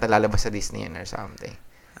matagal pa yata lalabas sa Disney or something.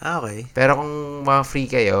 Okay. Pero kung mga free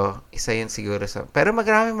kayo, isa yun siguro pero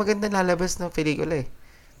maraming magandang lalabas na pelikula eh.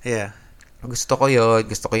 Yeah. Gusto ko yun.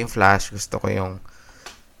 Gusto ko yung Flash. Gusto ko yung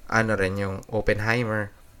yung Oppenheimer.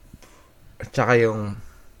 At saka yung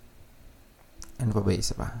ano pa ba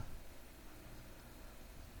isa pa?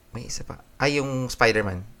 May isa pa. Yung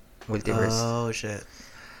Spider-Man. Multiverse. Oh, shit.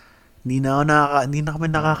 Hindi na kami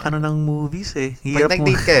nakakano ng movies eh. Hirap. Pag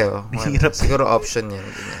nag-date kayo, siguro option yan.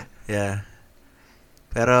 Yeah.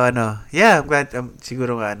 Pero I'm glad,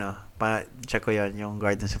 siguro nga check ko yun, yung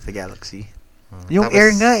Guardians of the Galaxy. Yung tapos,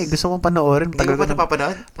 Air nga gusto kong panoorin. Hindi ko pa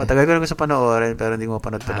napapanood? Matagal ko na gusto panoorin, pero hindi ko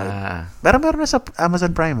mapanood. Pero meron na sa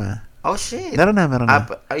Amazon Prime Oh, shit. Meron na.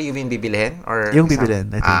 You mean bibilhin? Or yung bibilhin,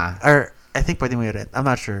 I think. Or, I think pwede mo i-rent. I'm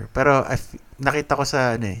not sure. Pero, nakita ko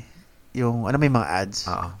sa, yung, may mga ads.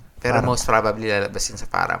 Oo. Pero most probably lalabas yun sa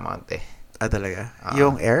Paramount eh. Talaga?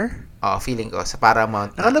 Yung Air? Oo, feeling ko. Sa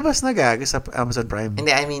Paramount. Nakalabas na gaga sa Amazon Prime. Hindi,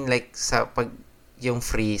 I mean like, yung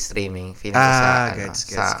free streaming, feeling ko sa,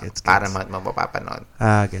 gets. Paramount mo mapapanood.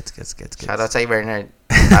 Gets. Shoutout sa Bernard.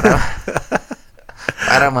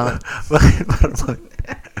 Paramount. Bakit Paramount?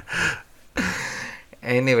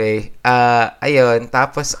 Anyway, ayun.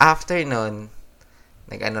 Tapos, after nun,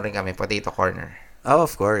 nag-ano rin kami, potato corner. Oh,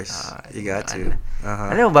 of course. You got to.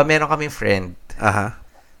 Ano ba, meron kaming friend.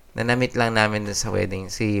 Na na-meet lang namin dun sa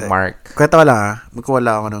wedding, si Mark. Kwenta ko lang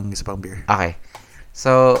magkuwala ako ng isa pang beer. Okay.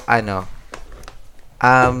 So,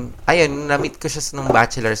 ayun, na-meet ko siya nung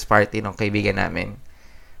bachelor's party nung kaibigan namin.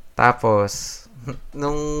 Tapos,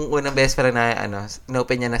 nung unang best friend na,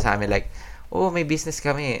 in-open niya na sa amin, like, may business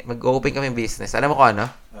kami. Mag-open kami business. Alam mo ko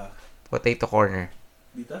Potato Corner.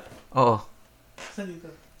 Dito? Oo. Saan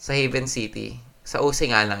dito? Sa Haven City. Sa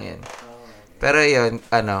OC nga lang yun. Okay. Pero yun,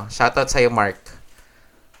 shoutout sa'yo, Mark.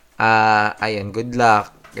 Ayun, good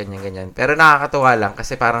luck. Ganyan. Pero nakakatuwa lang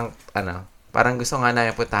kasi parang gusto nga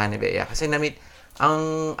namin puntahan ni Bea. Kasi na-meet,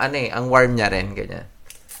 ang warm niya rin, ganyan.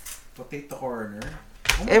 Potato Corner?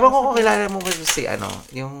 Ewan ko kung kilala mo ba si,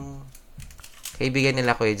 yung kaibigan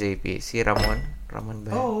nila Kuya JP, si Ramon. Ramon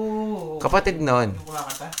ba? Oo. Kapatid nun.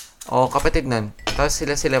 Oo, kapatid nun. Tapos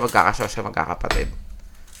sila magkakasosya, magkakapatid.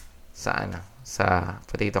 Sa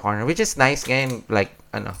Potato Corner. Which is nice ngayon, like,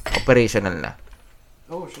 operational na.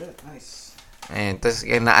 Oh, shit. Nice. Ayun. Tapos,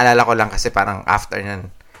 naalala ko lang kasi parang after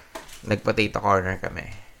nun, nag-Potato Corner kami.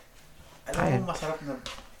 Alam mo masarap na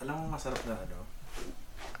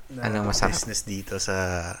Anong masarap? Business dito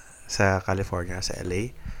sa California, sa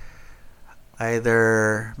LA. Either,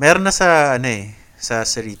 meron na sa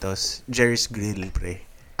Cerritos, Jerry's Grill, pre.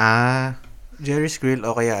 Jerry's Grill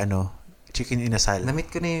o kaya Chicken Inasal.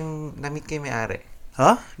 Namit ko yung may-ari.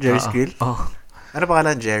 Jerry's Grill? Oo. Ano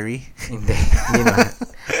pangalan? Jerry? Hindi naman.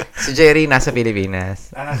 Si Jerry nasa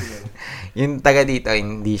Pilipinas. Yung taga dito,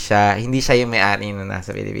 hindi siya yung may-ari na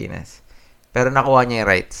nasa Pilipinas. Pero nakuha niya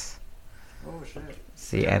yung rights. Oh, shit.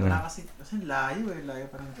 Kasi layo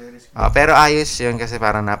parang Jerry's Grill. Pero ayos yun kasi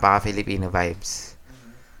parang napaka-Filipino vibes.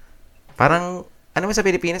 Parang, mo sa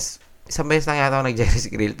Pilipinas, isang beses lang yata ako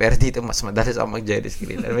nag-Jerry's Grill, pero dito mas madalas ako mag-Jerry's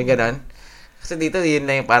Grill. Alam mo yung ganun? Kasi dito, yun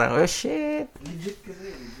lang yung parang, oh shit. Legit.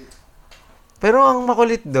 Pero ang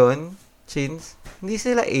makulit doon, Chins, hindi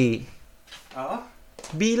sila A. Oo?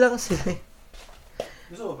 B lang sila.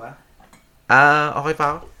 Gusto mo ba? Okay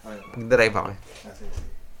pa ako? Mag-drive ako.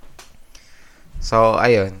 So,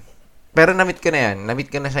 ayun. Pero na-meet ko na yan. Na-meet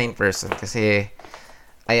ko na siya in person kasi,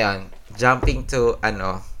 ayun, jumping to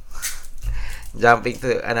another,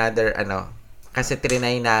 kasi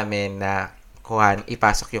trinay namin na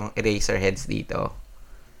ipasok yung Eraserheads dito.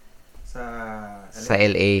 Sa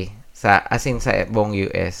LA. Sa buong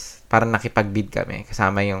US. Parang nakipag-bid kami.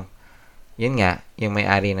 Kasama yung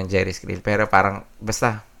may-ari ng Jerry's Grill. Pero parang,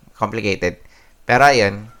 basta, complicated. Pero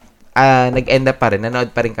ayun, nag-end up pa rin. Nanood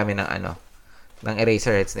pa rin kami ng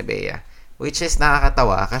Eraserheads ni Bea. Which is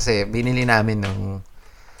nakakatawa kasi binili namin nung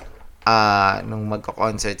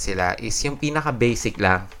magko-concert sila is yung pinaka-basic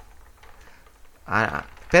lang.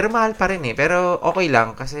 Pero mahal pa rin eh. Pero okay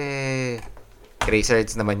lang kasi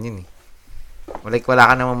Eraserheads naman yun eh. Like, wala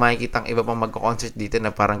ka naman makikitang iba pang magko-concert dito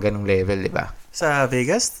na parang ganung level, di ba? Sa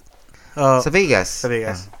Vegas? Sa Vegas.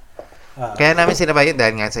 Kaya namin sinabayan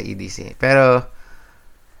dahil nga sa EDC. Pero,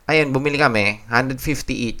 ayun, bumili kami. 150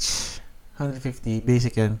 each. 150,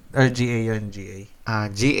 basic yan. Or GA yun, GA.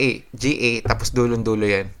 GA, tapos dulon-dulo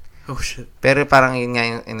yan. Oh, shit. Pero parang yun nga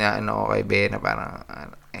yung inaano ko kay Ben na parang,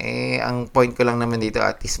 ang point ko lang naman dito,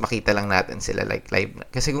 at least makita lang natin sila like live.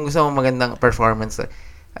 Kasi kung gusto mo magandang performance,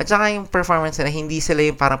 at saka yung performance na hindi sila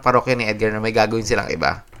yung parang parokya ni Edgar na may gagawin silang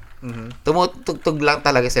iba. Mm-hmm. Tumutugtog lang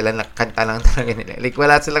talaga sila, nakanta lang talaga nila. Like,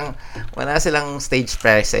 wala silang stage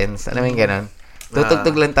presence. Alam mo yung ganun?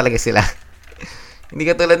 Tutugtog lang talaga sila. Hindi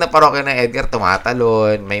katulad na parokya ng Edgar,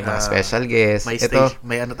 tumatalon, may mga special guests. May stage,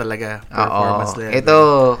 may talaga, performance lang. Ito,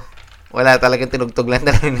 wala talagang tinugtog lang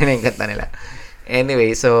talaga nila yung kanta nila.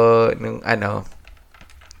 Anyway, so,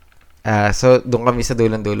 so, doon kami sa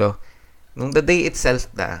dulo-dulo. Nung the day itself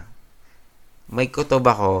na, may kutob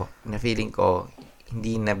ako na feeling ko,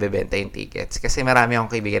 hindi nabebenta yung tickets. Kasi marami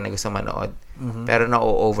akong kaibigan na gusto manood. Mm-hmm. Pero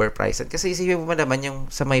na-overpriced. Kasi isipin mo naman yung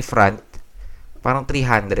sa may front, parang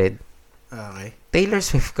 300. Okay. Taylor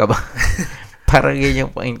Swift ka ba? Parang yun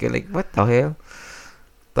yung point ko. Like, what the hell?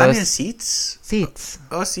 Tapos, seats? Seats.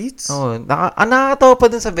 Oh, seats? Oo. Nakakatawa pa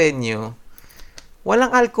dun sa venue.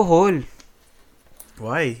 walang alcohol.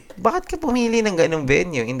 Why? Bakit ka pumili ng ganung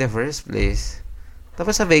venue in the first place?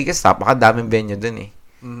 Tapos sa Vegas, napakadaming venue dun eh.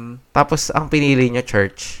 Mm-hmm. Tapos, ang pinili nyo,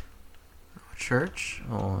 church. Church?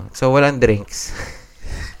 Oo. So, walang drinks.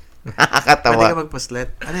 Nakakatawa. Pwede ka magpuslet?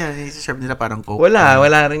 Ano yan? I-serve nila parang coke? Wala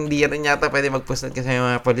rin. Hindi rin yata pwede magpuslet kasi may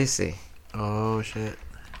mga polis eh. Oh, shit.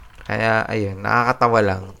 Kaya, ayun, nakakatawa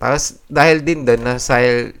lang. Tapos, dahil din doon,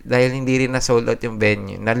 dahil hindi rin na-sold out yung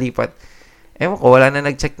venue, nalipat, ewan ko, wala na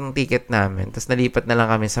nag-check ng ticket namin. Tapos, nalipat na lang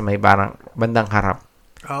kami sa may bandang harap.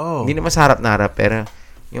 Oh. Hindi naman sa harap na harap, pero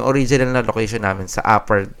yung original na location namin sa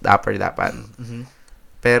upper dapat. Mm-hmm.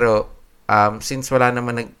 Pero, since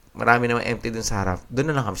marami naman empty dun sa harap,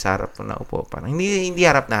 dun na lang kami sa harap na upo. Parang, hindi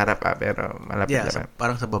harap na harap pero malapit lang.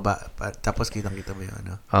 Parang sa baba. Tapos kitang-kita mo yung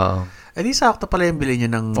ano. Oo. Di sakto pala yung bilhin nyo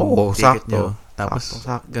ng ticket nyo. Tapos,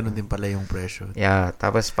 sakto. Ganun din pala yung presyo. Yeah,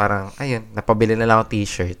 tapos parang, ayun, napabili na lang ako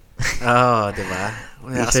t-shirt. Oo, diba?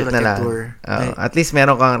 T-shirt na lang. At least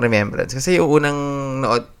meron kang remembrance. Kasi yung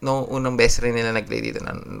unang best friend nila nag-play dito,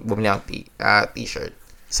 bumili ako t-shirt.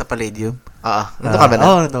 Sa Palladium? Nandun ka ba na?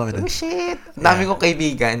 Oo, nandun kami. Oh, shit! Ang dami kong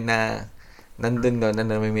kaibigan na nandun doon, na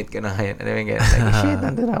namimit ko na ngayon. Alam mo yung gano'n? Like, shit,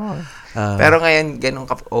 nandun ako. Pero ngayon, ganun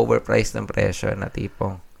overpriced ng presyo na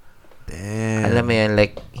tipong. Damn. Alam mo yun,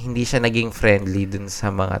 like, hindi siya naging friendly dun sa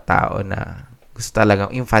mga tao na gusto talaga,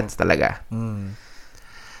 yung fans talaga. Mm.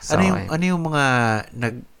 So, ano yung mga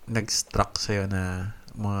nag-struck sa'yo na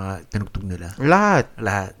mga tinugtog nila? Lahat.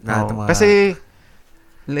 Kasi,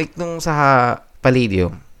 like, nung sa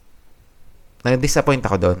Palladium, na-disappoint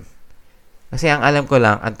ako doon. Kasi ang alam ko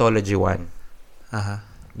lang, Anthology 1. Aha.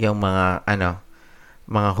 Yung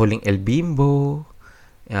mga huling El Bimbo,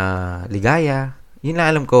 Ligaya, yun lang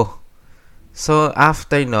alam ko. So,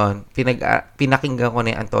 after nun, pinakinggan ko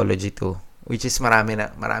na yung Anthology 2, which is marami na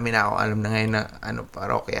ako alam na ngayon na,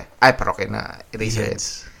 parokya na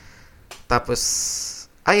Eraserheads. Tapos,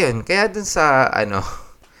 ayun, kaya dun sa,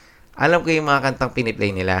 alam ko yung mga kantang piniplay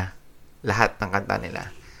nila. Lahat ng kanta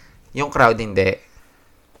nila. Yung crowd, hindi.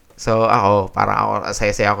 So, parang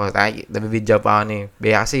saya-saya ako. Nabibidyo pa ako ni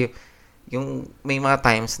Bea. Kasi, yung may mga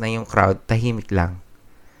times na yung crowd, tahimik lang.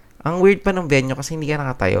 Ang weird pa ng venue kasi hindi ka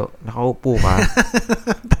nakatayo. Nakaupo ka.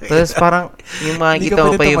 Tapos, parang, yung makikita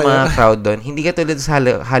mo pa yung mga crowd doon, hindi ka tulad sa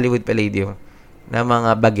Hollywood Palladium na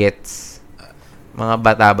mga bagets, mga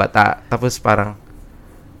bata-bata. Tapos, parang,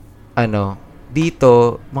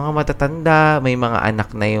 dito, mga matatanda, may mga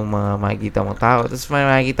anak na yung mga makikita mong tao. Tapos may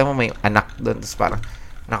makikita mo, may anak doon. Tapos parang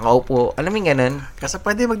nakaupo. Alam mo yung ganun? Kasi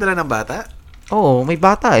pwede magdala ng bata? Oo, may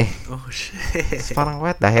bata eh. Oh, shit. Tapos parang,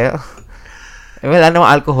 what the hell? Wala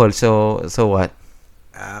namang alcohol, so what?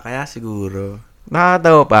 Kaya siguro.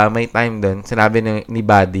 Nakakatawa pa, may time doon. Sinabi ni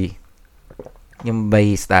Buddy, yung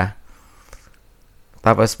bahista.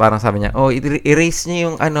 Tapos parang sabi niya, erase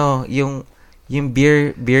niyo yung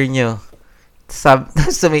beer nyo.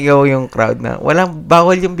 Tapos sumigaw yung crowd na,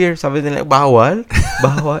 bawal yung beer. Sabi nila, bawal?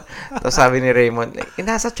 Bawal. Tapos sabi ni Raymond,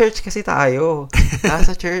 nasa church kasi tayo.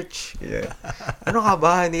 Nasa church. Yeah. Ano ka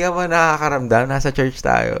ba? Hindi ka ba nakakaramdam? Nasa church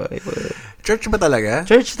tayo. Church ba talaga?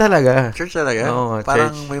 Church talaga. Church talaga? Oo,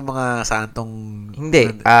 parang church. May mga santong...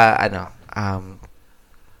 Hindi.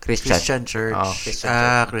 Christian. Christian church. Oh, Christian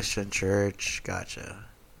church. Christian church. Gotcha.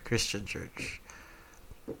 Christian church.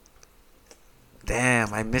 Damn,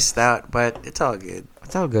 I missed out, but it's all good.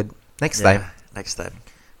 It's all good. Next time. Next time.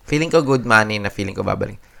 Feeling ko good money na feeling ko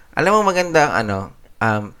babalik. Alam mo maganda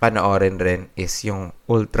panoorin rin is yung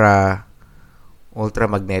ultra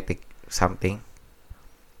magnetic something.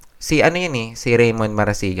 Si Raymond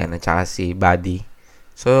Marasigan at saka si Buddy.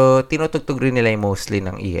 So, tinutugtog rin nila yung mostly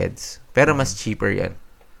ng Eheads. Pero mas cheaper yan.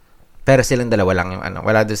 Pero silang dalawa lang yung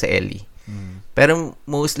wala doon sa Ellie. Pero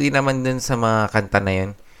mostly naman dun sa mga kanta na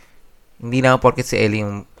yun, hindi na porket si Ellie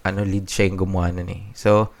yung lead siya yung gumawa nun eh.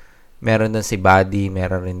 So, meron doon si Buddy,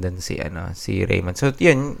 meron rin doon si Raymond. So,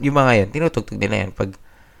 yun, yung mga yun, tinutugtog nila yan pag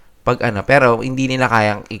pero hindi nila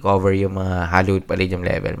kayang i-cover yung mga Hollywood Palladium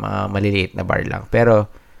level, mga maliliit na bar lang. Pero,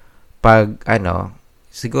 pag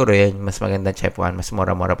siguro yan, mas magandang Chef One, mas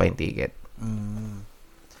mura-mura pa yung ticket.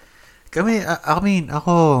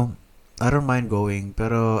 Ako, I don't mind going,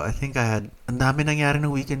 pero I think ang dami nangyari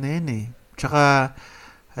ng weekend na yun eh. Tsaka,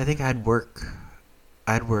 I think I had work,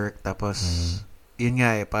 tapos, yun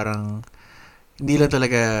nga eh, parang, hindi lang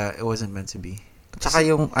talaga, it wasn't meant to be. Tsaka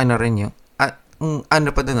yung rin yung,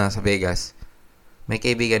 pa doon sa Vegas, may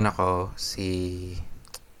kaibigan ako,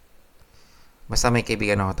 may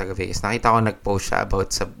kaibigan ako taga Vegas. Nakita ko nag-post siya about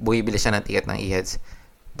bumibili siya ng ticket ng Eheads.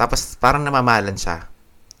 Tapos, parang namamahalan siya.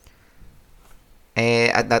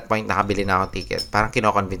 At that point, nakabili na ako ticket. Parang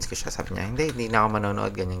kino-convince ko siya. Sabi niya, hindi na ako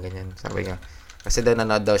manonood, ganyan-ganyan. Sabi niya, Kasi daw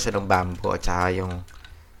nanood daw siya ng Bamboo at saka yung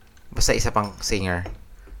basta isa pang singer.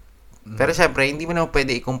 Pero syempre, hindi mo naman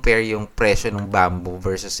pwede i-compare yung presyo ng Bamboo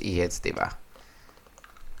versus Eheads, di ba?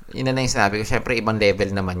 Yun na yung sinabi ko. Syempre, ibang level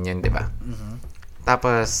naman yun, di ba?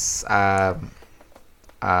 Tapos,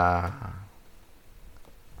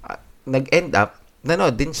 nag-end up,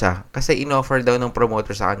 nanood din siya kasi in-offer daw ng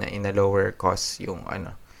promoter sa kanya in a lower cost yung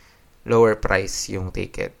lower price yung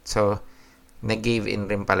ticket. So, nag-gave in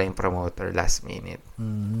rin pala yung promoter last minute.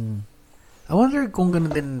 I wonder kung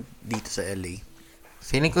ganun din dito sa LA.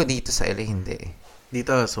 Feeling ko dito sa LA hindi.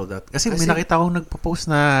 Dito sold out. Kasi may nakita akong nagpo-post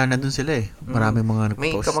na nandun sila eh. Maraming mga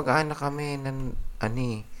nagpo-post. May kamag-anak kami ng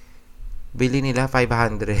bili nila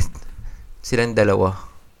 500. Silang dalawa.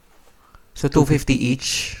 So, 250 each.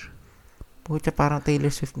 Pucha, parang Taylor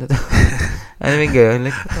Swift na to. Ano may gayon?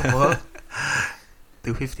 Like, what?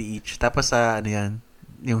 250 each. Tapos ano yan,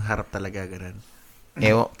 yung harap talaga, ganun.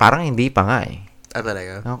 Parang hindi pa nga eh.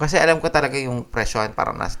 Talaga? No, kasi alam ko talaga yung presyohan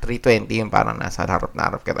parang nasa 320, yung parang nasa harap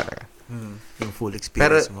na harap ka talaga. Yung full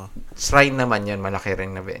experience mo. Pero, Shrine naman yun, malaki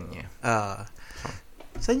rin na venue.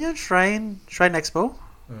 Saan yun? Shrine Expo?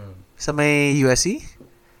 Sa may USC?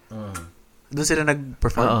 Doon sila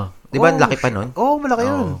nag-perform? Oo. Di ba laki pa nun? Oo, malaki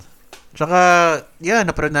yun. Tsaka,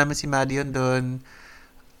 naparoon namin si Madion doon.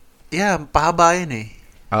 Pahaba yun eh.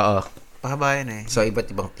 Oo. Pahaba yun eh. So,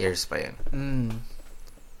 iba't ibang tiers pa yun.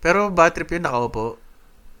 Pero bad trip yun, nakaupo.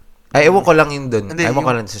 Ay, ewan ko lang yun doon. Ewan ko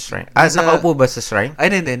lang sa Shrine. Nakaupo ba sa Shrine? Ay,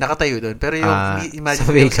 hindi. Nakatayo doon. Pero yung, imagine sa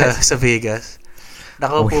Vegas. Sa Vegas.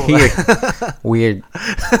 Nakaupo Weird.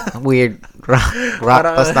 Weird. Rock.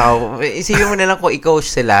 Tapos nakaupo. Isipin mo na lang kung i-coach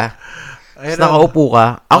sila. Tapos nakaupo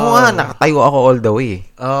ka. Ako nga, nakatayo ako all the way.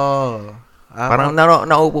 Parang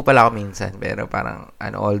naupo pala ako minsan. Pero parang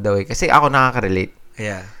all the way. Kasi ako nakaka-relate.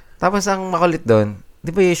 Yeah. Tapos ang makulit doon, di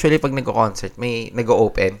ba usually pag nagko-concert, may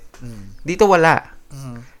nag-open? Dito wala.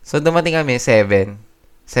 So dumating kami, 7.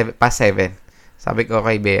 Past 7. Sabi ko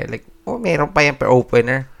kay Bea, like, meron pa yan per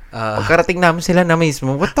opener. Pagkarating namin sila na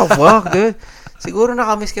mismo, what the fuck, dude? Siguro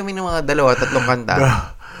nakamiss kami ng mga 2-3 kanta.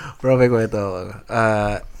 Bro, may kwento ako.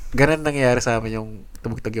 Ganun nangyayari sa amin yung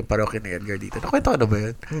tumugtog yung parokya ni Edgar dito. Nakwento ko na ba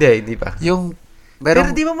yun? Hindi pa.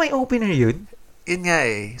 Pero di ba may opener yun? Yun nga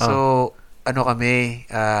eh. So, kami,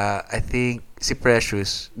 I think, si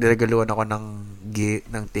Precious, niregaluhan ako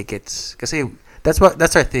ng tickets. Kasi,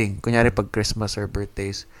 that's our thing. Kunyari, pag Christmas or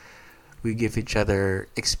birthdays, we give each other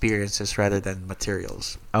experiences rather than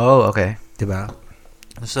materials. Oh, okay. Diba?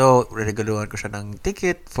 So, niregaluhan ko siya ng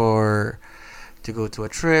ticket to go to a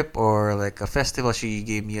trip or like a festival. She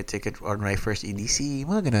gave me a ticket on my first EDC.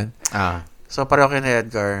 Mga ganun. So, parokya ni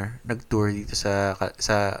Edgar, nag-tour dito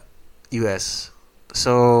sa US.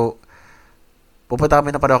 So, pupunta kami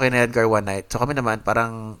ng parokya ni Edgar one night. So, kami naman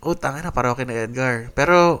parang, tangin na, parokya ni Edgar.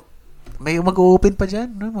 Pero, may mag-open pa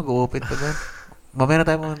dyan. No? Mag-open pa dyan. Mamaya na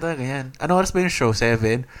tayo pumunta, ganyan. Anong oras ba yung show?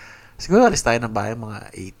 7? Siguro alis tayo ng bahay mga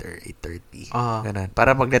 8 or 8:30. Ganun.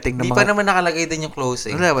 Para pagdating ng Di pa naman nakalagay din yung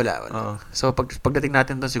closing. Wala. So, pagdating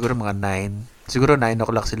natin doon, siguro mga 9. Siguro 9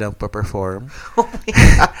 o'clock sila perform. Oh my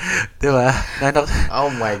God. Diba? 9 o'clock. Oh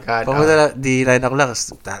my God. Papunta di 9 o'clock,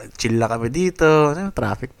 chill lang kami dito.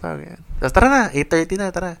 Traffic pa. Ganyan. Tapos tara na, 8:30 na,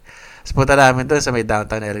 tara. Tapos punta namin doon sa may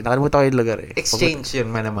downtown area. Nakalimutan ko yung lugar eh. Exchange yun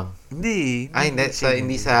manamang. Hindi.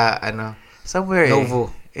 Hindi sa somewhere Novo.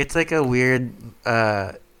 It's like a weird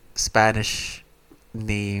Spanish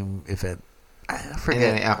name event. I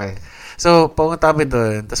forget. Okay. So, pumunta kami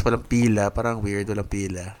doon, tapos walang pila, parang weird, walang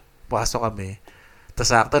pila. Pasok kami.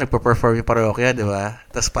 Tapos sakto, nagpa-perform yung parokya, di ba?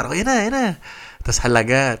 Tapos parang, yun na. Tapos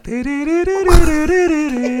halaga. Tapos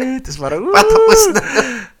parang, patapos na.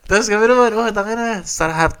 Tapos kami naman, tangin na.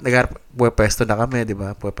 Sarap. Pwesto na kami, di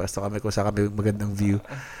ba? Pwesto kami kung saan kami magandang view.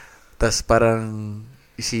 Tapos parang,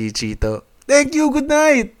 si Chito, thank you, good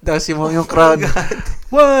night. Tapos yung crowd,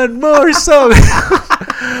 one more song.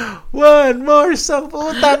 One more song.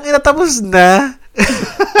 Putang ina, tapos na.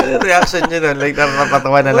 Reaction nyo nun? Like,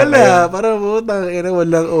 napapatawa na lang. Wala. Parang putang ina,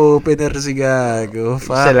 walang opener si Gago.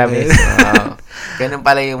 Fuck. Sila mismo. Ganun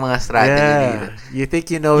pala yung mga strategy dito. You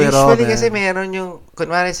think you know it all, usually kasi meron yung,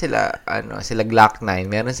 kunwari sila Glock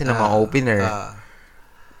 9, meron silang mga opener.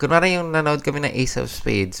 Kunwari yung nanood kami ng Ace of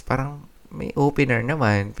Spades, parang may opener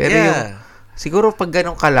naman. Pero yung, siguro pag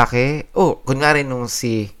ganun kalaki, kunwari nung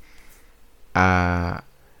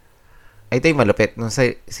ito yung malupit, nung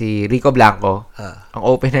si Rico Blanco, ang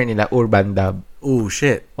opener nila, Urban Dub. Oh,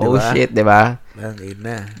 shit. Diba? Oh, shit, diba? Na.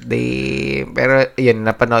 Pero, yun,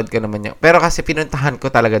 napanood ko naman yun. Pero kasi pinuntahan ko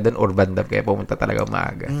talaga doon Urban Dub, kaya pumunta talaga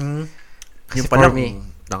umaga. Kasi yung pala,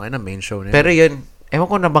 main show na yun. Pero yun, ewan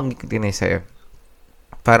ko nabanggit ko din sa'yo.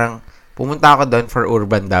 Parang, pumunta ako doon for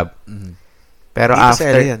Urban Dub. Pero dito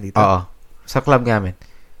after, sa LA yan, dito? Oo. Sa club namin.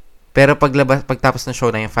 Pero pagtapos ng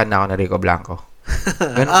show na yung fan na ako na Rico Blanco.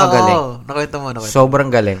 Ganun kagaling. Nakwento mo. Sobrang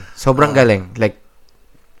galing. Sobrang galing. Like,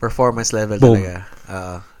 performance level boom. talaga.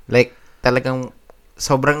 Like, talagang,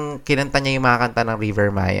 sobrang kinanta niya yung mga kanta ng River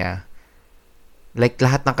Maya. Like,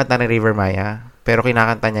 lahat ng kanta ng River Maya, pero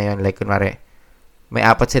kinakanta niya yun. Like, kunwari, may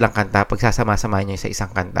 4 silang kanta, pagsasama-sama niya sa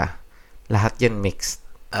isang kanta. Lahat yun mixed.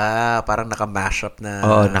 Parang naka-mash up na.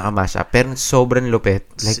 Oo, naka-mash up. Pero sobrang lupit.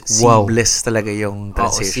 Like, wow. Seamless talaga yung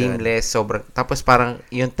transition. Seamless. Sobrang. Tapos parang,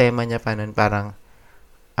 yung tema niya pa nun, parang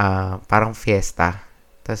fiesta.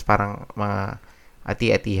 Tapos parang mga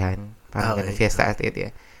ati-atihan. Parang ganun, fiesta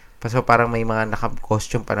ati-atihan. So parang may mga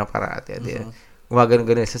naka-costume pa na parang ati-atihan.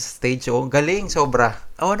 Gumagano-gano sa stage. Galing, sobra.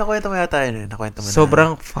 Nakwento mo yata yun.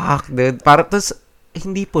 Sobrang fuck, dude. Parang, tapos,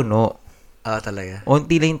 hindi puno. Talaga.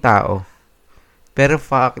 Unti lang yung tao. Pero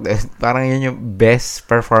fuck, dude. Parang yun yung best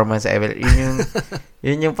performance ever.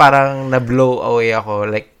 Yun yung parang na-blow away ako.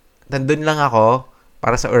 Like, nandun lang ako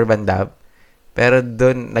para sa Urban Dub. Pero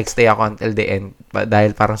dun, nagstay ako until the end.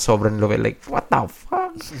 Dahil parang sobrang low. Like, what the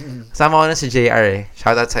fuck? Kasama ko na si JR eh.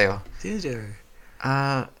 Shoutout sa'yo. Sino JR?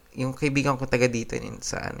 Yung kaibigan ko taga dito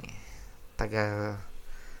sa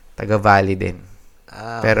taga Valley din.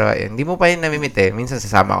 Pero ayun, hindi mo pa yun namimit eh. Minsan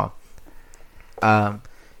sasama ko.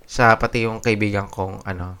 Siya pati yung kaibigan kong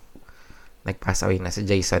nag-pass away na si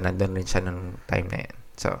Jason. Nandun rin siya nung time na yan.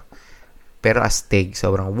 So, pero astig,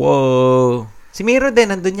 sobrang wow. Si Miro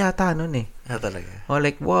din, nandun yata nun eh. Talaga.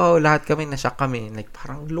 Like, wow, lahat kami, na-shock kami. Like,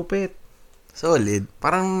 parang lupit. Solid.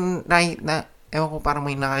 Parang, ewan ko, parang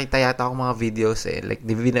may nakakita yata akong mga videos eh. Like,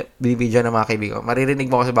 video ng mga kaibigan ko. Maririnig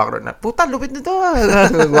mo ako sa background na, puta, lupit nito.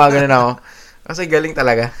 Gumagano na ako. Kasi galing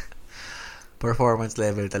talaga. Performance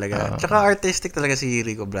level talaga. Tsaka artistic talaga si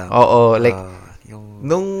Rico Blanco. Oo, like,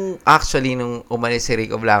 nung umalis si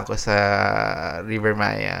Rico Blanco sa River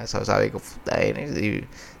Maya, so sabi ko,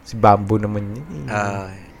 si Bamboo naman yun.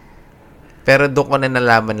 Pero doon ko na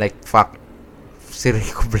nalaman, like, fuck, si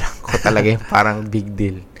Rico Blanco talaga yung parang big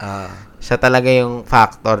deal. Siya talaga yung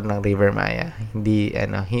factor ng River Maya. Hindi,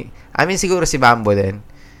 I mean, siguro si Bamboo din.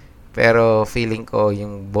 Pero feeling ko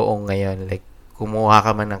yung buong ngayon, like, kumuha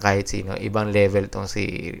ka man ng kahit sino, ibang level tong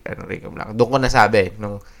si Rico Blanco. Doon ko nasabi,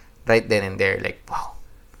 nung right then and there, like, wow.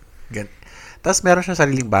 Tapos meron siyang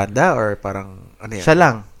sariling banda or parang, ano yan? Siya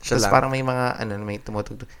lang. Tapos parang may mga, may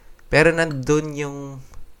tumutugtog. Pero nandun yung,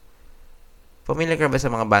 familiar ka ba sa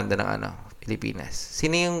mga banda ng Pilipinas?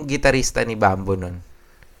 Sino yung gitarista ni Bamboo nun?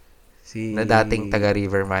 Na dating taga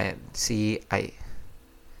River Maya.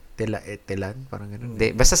 Telan? Parang ganun.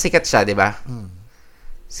 Hindi. Basta sikat siya, di ba?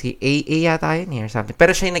 Si AA yata yun or something.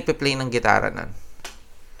 Pero siya yung nagpe-play ng gitara nun.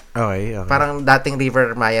 Okay. Parang dating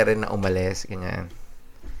River Maya rin na umalis. Ganyan.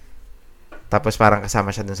 Tapos parang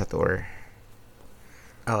kasama siya dun sa tour.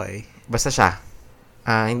 Okay. Basta siya.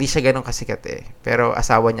 Hindi siya ganun kasikat eh. Pero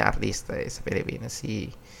asawa niya artista eh, sa Pilipinas. Si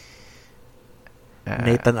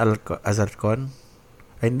Nathan Azarcon?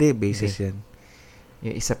 Hindi, basis yan.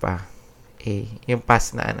 Yung isa pa. Yung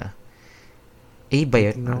past na A ba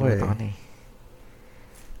yun?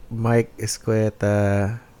 Mike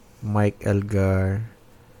Escueta, Mike Elgar,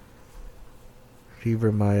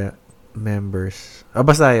 River Maya members.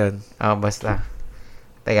 Basta yun. Basta.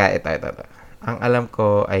 Teka, ito. Ang alam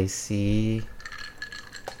ko ay si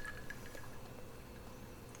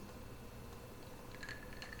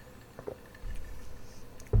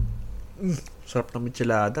sarap ng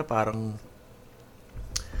michelada. Parang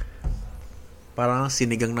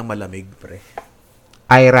sinigang ng malamig, pre.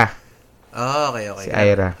 Ira. Okay. Si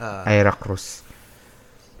Ira. Ira Cruz.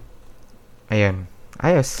 Ayun.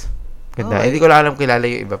 Ayos. Ganda. Hindi ko lang alam kilala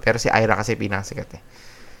yung iba. Pero si Ira kasi pinakasikat eh.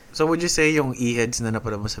 So, would you say yung Eheads na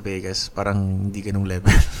napala mo sa Vegas, parang hindi ganung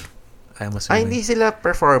level? Hindi sila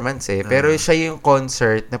performance eh. Pero siya yung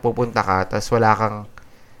concert na pupunta ka, tapos wala kang,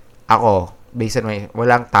 based on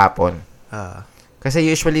walang tapon. Kasi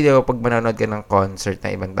usually, diba, pag manonood ka ng concert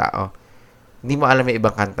na ibang tao, hindi mo alam yung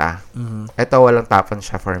ibang kanta. Ito, walang tapon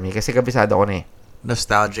siya for me. Kasi kabisado ko na eh.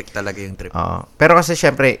 Nostalgic talaga yung trip. Pero kasi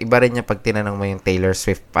syempre, iba rin yung pag tinanong mo yung Taylor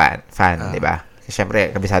Swift fan, di ba? Kasi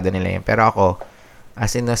syempre, kabisado nila yun. Pero ako,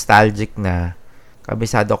 as in nostalgic na,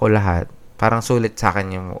 kabisado ko lahat. Parang sulit sa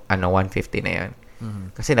akin yung 150 na yun.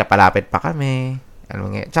 Kasi napalapit pa kami.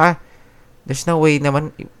 Tsaka, there's no way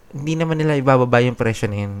naman, hindi naman nila ibababa yung presyo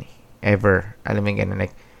na yun ever. Alam mo yung ganun,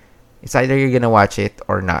 like, it's either you're gonna watch it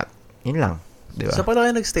or not. Yun lang. Diba? So, paano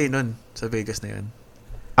kayo nag-stay nun sa Vegas na yun?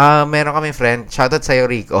 Meron kaming friend. Shoutout sa'yo,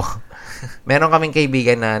 Rico. Meron kaming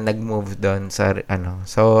kaibigan na nag-move doon sa,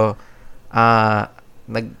 So,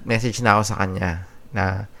 nag-message na ako sa kanya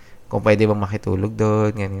na kung pwede bang makitulog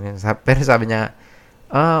doon, ganyan. Pero sabi niya,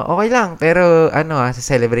 okay lang, pero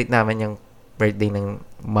sa-celebrate namin yung birthday ng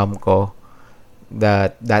mom ko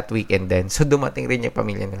that weekend din. So, dumating rin yung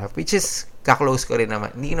pamilya nila, which is, ka-close ko rin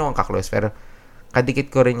naman. Hindi naman ka-close, pero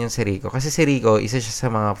kadikit ko rin yung si Rico. Kasi si Rico, isa siya sa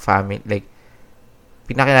mga family, like,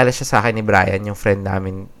 pinakilala siya sa akin ni Brian, yung friend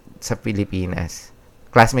namin sa Pilipinas.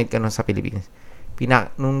 Classmate ka nun sa Pilipinas.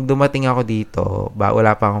 Nung dumating ako dito,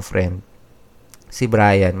 wala pa akong friend, si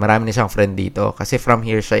Brian, marami na siyang friend dito, kasi from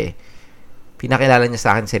here siya eh. Pinakilala niya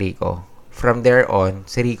sa akin si Rico. From there on,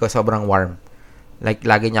 si Rico sobrang warm. Like,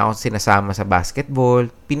 lagi niya akong sinasama sa basketball.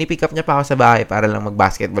 Pinipick up niya pa ako sa bahay para lang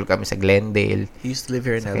mag-basketball kami sa Glendale. He used to live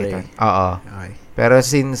here in LA. Oo. Okay. Pero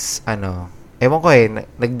since, ewan ko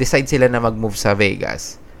nag-decide sila na mag-move sa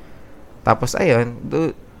Vegas. Tapos, ayun,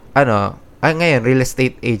 ngayon, real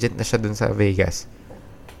estate agent na siya dun sa Vegas.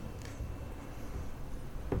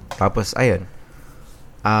 Tapos, ayun,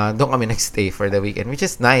 doon kami nag-stay for the weekend, which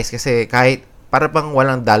is nice kasi kahit, para bang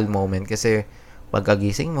walang dull moment kasi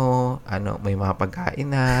pagkagising mo, may mga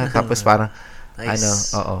pagkain na, tapos parang,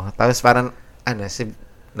 nice. Tapos parang,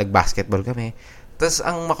 nag-basketball kami. Tapos,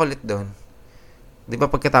 ang makulit doon, di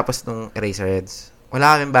ba pagkatapos nung Eraserheads,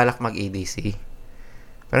 wala kaming balak mag-EDC.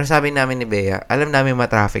 Pero sabi namin ni Bea, alam namin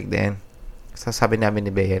ma-traffic din. So, sabi namin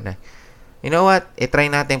ni Bea na, you know what,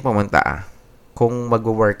 try natin pumunta kung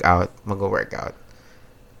mag-workout.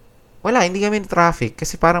 Wala, hindi kami traffic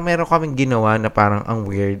kasi parang meron kaming ginawa na parang ang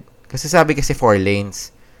weird. Kasi sabi kasi 4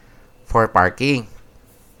 lanes for parking.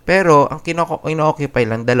 Pero, ang ino-occupy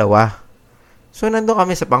lang 2. So, nandun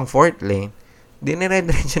kami sa pang 4th lane.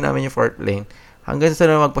 Dinire-diretso namin yung 4th lane. Hanggang sa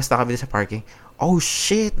na magpasta kami sa parking. Oh,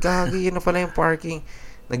 shit, gagi, yun na pala yung parking.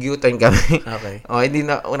 Nag-U-turn kami. Okay. Hindi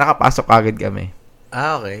na, nakapasok agad kami.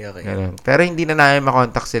 Okay. Ganun. Pero hindi na namin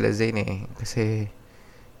makontak sila, Zane eh. Kasi,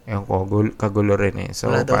 ewan ko, kagulo rin eh. So,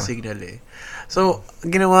 wala daw signal eh. So,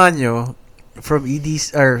 ginawa nyo, from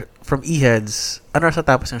Eheads, ano sa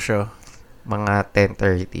tapos ng show? Mga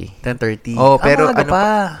 10:30. 10:30? Pero maaga pa.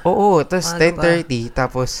 Oo, tapos 10:30,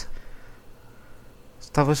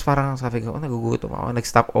 tapos parang sabi ko, nagugutom ako.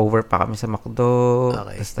 Nag-stop over pa kami sa McDo.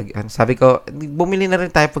 Okay. Tapos sabi ko, bumili na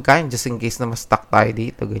rin tayo pagkain just in case na ma-stuck tayo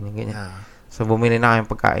dito, ganyan. So, bumili na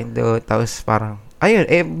kayong pagkain doon. Tapos parang, ayun,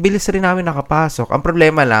 bilis rin namin nakapasok. Ang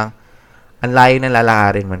problema lang, ang layo na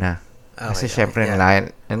lalakarin mo na. Kasi syempre,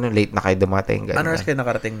 late na kayo dumating. Ano oras kayo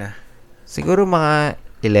nakarating na? Siguro mga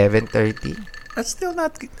 11:30. That's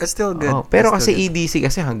still good. Pero kasi good. EDC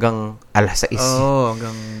kasi hanggang alas 6.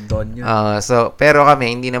 Hanggang dawn yun. So, pero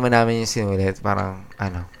kami, hindi naman namin yung sinulit. Parang,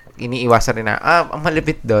 iniiwasan rin na, ang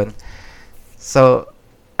malapit doon. So,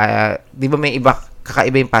 di ba may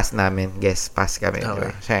kakaiba yung pass namin? Guest pass kami. Okay.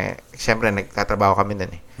 Diba? Siyempre, nagtatrabaho kami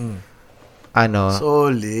doon eh.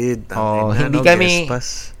 Solid. Hindi kami,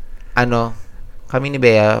 kami ni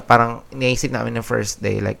Bea, parang iniisip namin ng first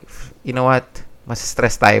day, like, you know what, mas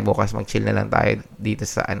stress tayo bukas, mag-chill na lang tayo dito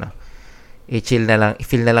sa i-chill na lang,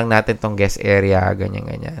 i-fill na lang natin tong guest area, ganyan.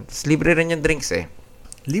 Tapos libre rin yung drinks eh.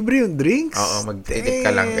 Libre yung drinks? Oo, mag-tip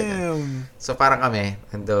ka lang, ganyan. So parang kami,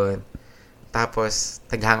 andun. Tapos,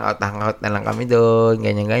 hangout na lang kami doon,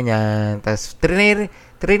 ganyan. Tapos,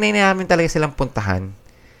 trinay namin talaga silang puntahan.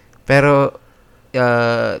 Pero,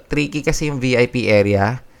 tricky kasi yung VIP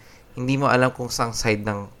area. Hindi mo alam kung saan side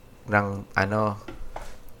ng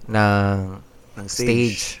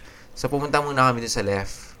stage. So, pumunta muna kami doon sa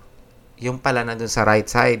left. Yung pala nandun sa right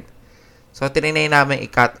side. So, trinay namin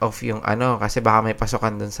i-cut off yung kasi baka may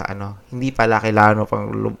pasukan doon sa Hindi pala, kailangan mo pang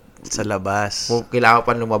sa labas. Kailangan mo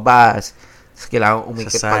pang lumabas. Tapos, kailangan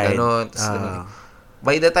umikot pa gano'n.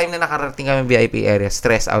 By the time na nakarating kami VIP area,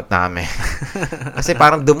 stress out na kami. Kasi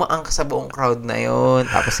parang dumaan ka sa buong crowd na yun.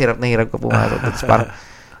 Tapos, hirap na hirap ko pumasok. Tapos, parang,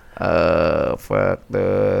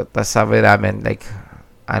 tapos sabi namin, like,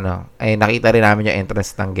 nakita rin namin yung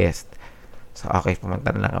entrance ng guest. So, okay,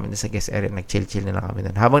 pumunta na lang kami sa guest area. Nag-chill na lang kami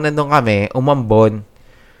doon. Habang nandun kami, umambon.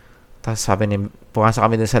 Tapos pumasok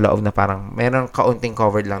kami doon sa loob na parang, meron kaunting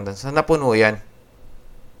covered lang doon. So, napuno yan.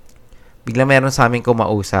 Bigla meron sa amin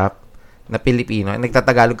kumausap na Pilipino.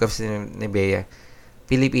 Nagtatagalog kasi ni Bea.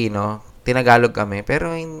 Pilipino, tinagalog kami.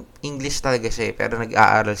 Pero English talaga siya eh. Pero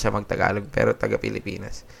nag-aaral siya magtagalog. Pero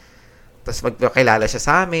taga-Pilipinas. Tapos magpakilala siya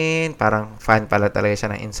sa amin. Parang fan pala talaga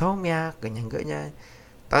siya ng Insomniac. Ganyan.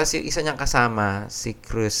 Tapos yung isa niyang kasama, si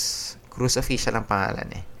Cruz. Cruz official ang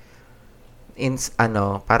pangalan eh.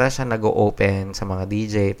 Para siya nag-o-open sa mga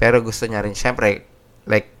DJ. Pero gusto niya rin, syempre,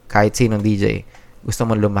 like kahit sinong DJ, gusto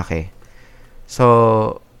mong lumaki.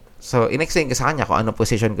 So in-explain ko sa kanya kung ano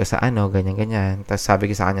position ko sa ganyan. Tapos sabi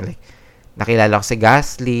ko sa kanya, like, nakilala ko si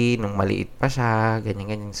Gasly nung maliit pa siya,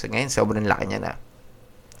 ganyan. So ngayon, sobrang laki niya na.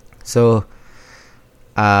 So,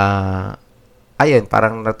 ayun,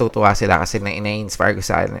 parang natutuwa sila kasi ina-inspire ko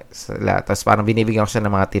sila. Tapos parang binibigyan ko siya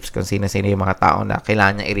ng mga tips kung sino-sino yung mga tao na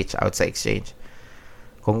kailangan niya i-reach out sa exchange.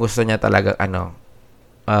 Kung gusto niya talaga,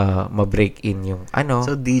 ma-break in yung,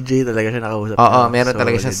 So, DJ talaga siya nakausap. Oo, meron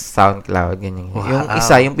talaga siya sa SoundCloud. Ganyan. Wow. Yung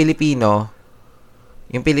isa, yung Pilipino,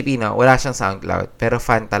 wala siyang SoundCloud, pero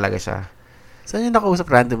fan talaga siya. Saan niya nakausap?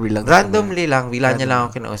 Randomly lang? Randomly lang. Bila niya lang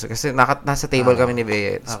ako kinausap. Kasi nasa table kami ni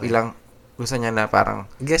Bea. Okay. Bilang gusto niya na parang...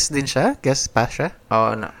 Guest din siya? Guest pass siya?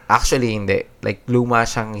 Oo. Actually, hindi. Like, luma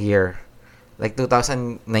siyang year. Like,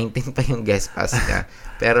 2019 pa yung guest pass niya.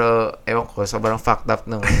 Pero, ewan ko, sobrang fucked up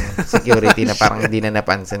ng security na parang hindi na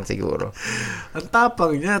napansin siguro. Ang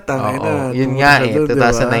tapang niya, tangay na. Yun nga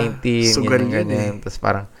 2019. Sugal yun ganyan. Tapos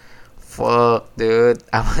parang, fuck, dude.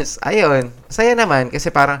 Ayun. Masaya naman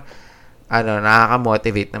kasi parang,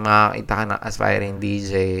 nakaka-motivate na makakita ka ng aspiring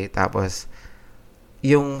DJ. Tapos,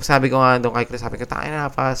 yung sabi ko nga doon kay Chris, sabi ko,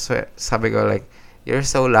 sabi ko like, you're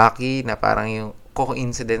so lucky na parang yung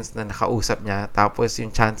coincidence na nakausap niya. Tapos,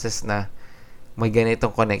 yung chances na may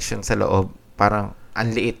ganitong connection sa loob, parang ang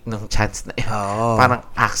liit ng chance na yun. Oh. Parang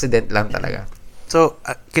accident lang talaga. So,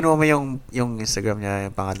 kinuha mo yung Instagram niya,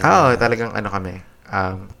 yung pangalan? Oo, talagang kami.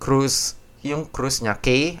 Cruise, yung cruise niya,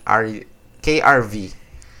 KRV.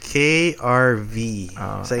 KRV.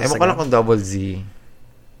 Sa Instagram. Ewan ko lang kung double Z.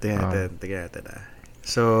 Tingnan natin.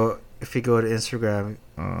 So, if you go to Instagram,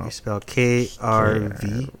 you spell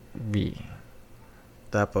KRV.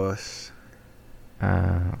 Tapos,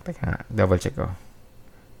 teka, double check ko.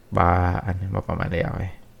 Mapamali ako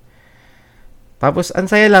eh. Tapos, ang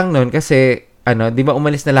saya lang nun kasi, di ba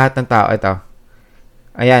umalis na lahat ng tao? Ito.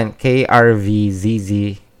 Ayan,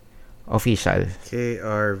 KRVZZ official.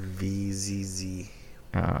 KRVZZ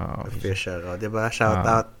official. Di ba? Shout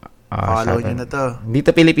out. Follow nyo na to. Hindi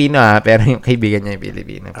to Pilipino pero yung kaibigan niya yung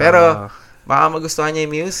Pilipino. Pero, baka magustuhan niya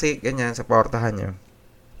yung music, ganyan, supportahan niyo.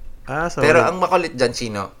 Pero ang makulit dyan,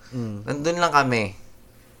 Chino, nandun lang kami.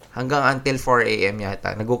 Hanggang until 4 a.m.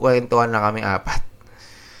 yata. Nagkukwentuhan lang kami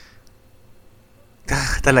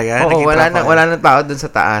 4. Talaga? Oo, wala na tao dun sa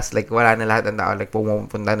taas. Like, wala na lahat ng tao. Like,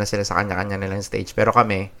 pumupunta na sila sa kanya-kanya nilang stage. Pero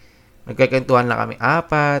kami, nagkikwentuhan lang kami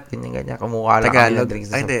 4, ganyan-ganyan. Kumuha lang kami ng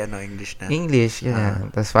drinks. English na. English,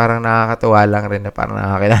 yan. Tapos parang nakakatuwa lang rin na parang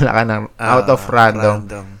nakakilala ka ng out of random.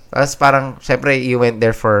 Tapos parang, syempre, you went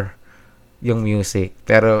there for yung music.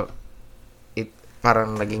 Pero,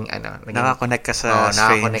 parang naging nakakonect ka sa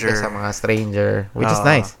stranger. Nakakonect ka sa mga stranger, which is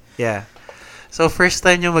nice. Yeah. So, first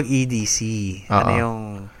time nyo mag-EDC. Ano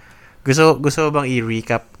yung... Gusto bang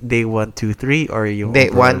i-recap day 1, 2, 3 or yung...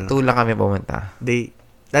 Day 1, 2 lang kami pumunta. Day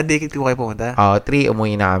 2 kayo pumunta? 3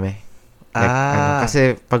 umuwi na kami. Like,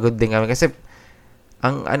 kasi pagod din kami. Kasi,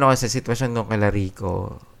 ang kasi sitwasyon nung kay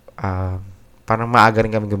Rico, parang maaga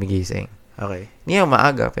rin kami gumigising. Okay. Hindi yung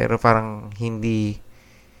maaga, pero parang hindi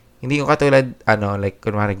yung katulad, like,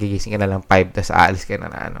 kunwari gigising ka na lang 5, tapos aalis ka na.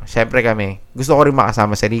 Syempre kami, gusto ko rin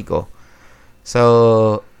makasama si Rico.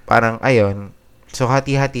 So, parang, ayun. So,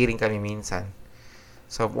 hati-hati rin kami minsan.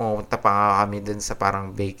 So, pumunta pa kami dun sa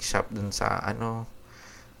parang bake shop dun sa,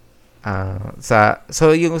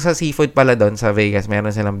 so, yung sa seafood pala dun sa Vegas,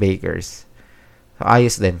 meron silang bakers. So,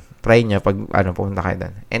 ayos din. Try nyo pag, pumunta kayo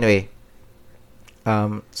dun. Anyway,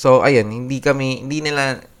 so, ayun,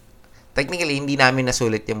 technically, hindi namin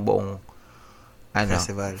nasulit yung buong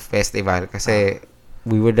festival. Kasi,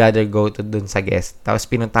 we would rather go to dun sa guest. Tapos,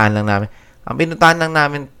 pinuntahan lang namin. Ang pinuntahan lang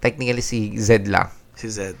namin, technically, si Zed lang. Si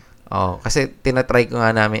Zed. Oo. Kasi, tinatry ko nga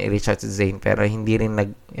namin i-reach out si Zane. Pero, hindi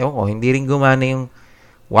rin gumana yung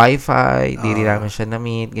wifi. Hindi rin namin siya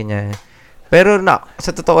na-meet, ganyan. Pero,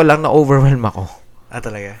 sa totoo lang, na-overwhelm ako.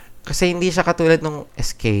 Talaga? Kasi, hindi siya katulad nung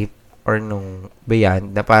Escape or nung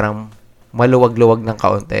Beyond na parang maluwag-luwag ng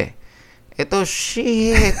kaunti. Ito,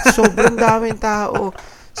 shit! Sobrang daming tao.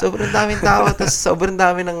 Tapos sobrang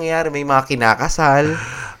daming nangyayari. May mga kinakasal.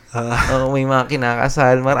 May mga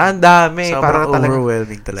kinakasal. Ang dami. Sobrang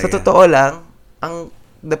overwhelming talaga. Sa totoo lang, ang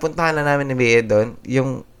napuntahan na namin ni Bea doon,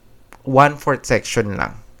 yung 1/4 section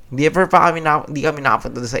lang. Hindi kami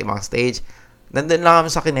nakapunta doon sa ibang stage. Nandun lang kami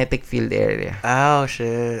sa kinetic field area. Oh,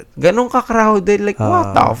 shit. Ganun ka-crowded. Like,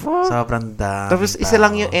 what the fuck? Sobrang dami. Tapos, isa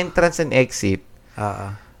lang yung entrance and exit.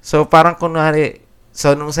 So, parang kunwari,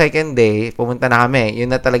 nung second day, pumunta na kami. Yun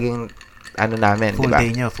na talagang, namin, full diba? Day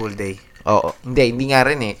nyo, full day. Oo. Hindi nga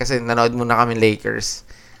rin eh. Kasi nanood muna kami Lakers.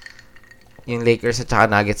 Yung Lakers at saka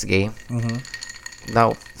Nuggets game. Mm-hmm.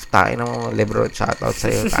 Now, tayo ng Lebron, shoutout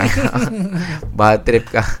sa'yo. Bad trip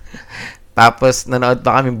ka. Tapos, nanood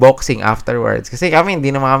pa kami boxing afterwards. Kasi hindi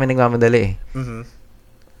naman kami nagmamadali eh. Mm-hmm.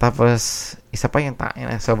 Tapos, isa pa yung tayo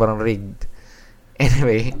na sobrang rigged.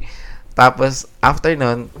 Anyway, tapos, after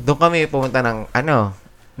nun, doon kami pumunta ng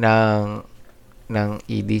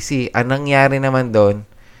EDC. Ang nangyari naman doon,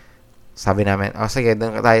 sabi namin, sige,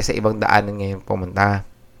 doon tayo sa ibang daanan ngayon pumunta.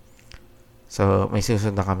 So, may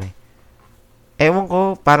susunod kami. Ewan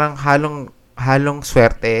ko, parang halong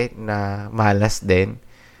swerte na malas din.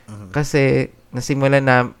 Kasi, nasimula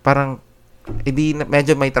na, parang,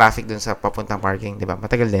 medyo may traffic doon sa papuntang parking, di ba?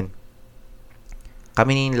 Matagal din.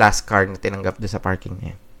 Kami ni yung last car na tinanggap doon sa parking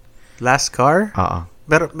niya. Last car? Oo.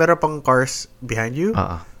 Meron pang cars behind you?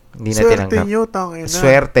 Oo. Hindi na Swerte tinanggap. nyo, tangina.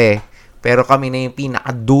 Swerte. Pero kami na yung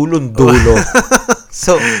pinakadulon-dulo.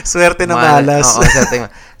 So, swerte na malas. Oo,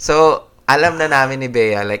 swerte. So, alam na namin ni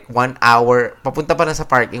Bea, like, 1 hour, papunta pa na sa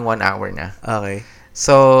parking, 1 hour na. Okay.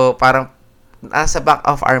 So, parang, nasa back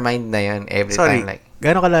of our mind na yun every time. Like,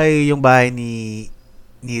 gano'n kalayo yung bahay ni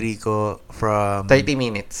Rico from... 30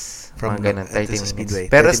 minutes. From ganun, 30 minutes. Speedway.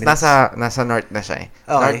 Pero 30 minutes. nasa north na siya eh.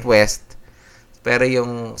 Okay. Northwest. Pero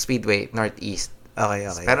yung Speedway, northeast. Okay.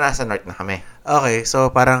 Pero nasa north na kami. Okay,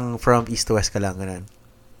 so parang from east to west ka lang, ganun.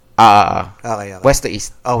 Okay. West to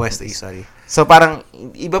east. Oh, west to east, sorry. So, parang,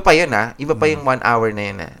 iba pa yun Iba pa yung 1 hour na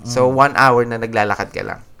yun So, 1 hour na naglalakad ka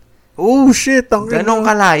lang. Oh, shit. Ganun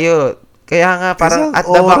kalayo. Kaya nga, parang at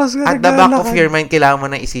the back of your mind, kailangan mo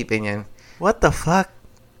na isipin yan. What the fuck?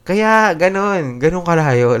 Kaya, ganun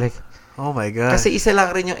kalayo. Like, oh my God. Kasi isa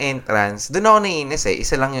lang rin yung entrance. Doon ako naiinis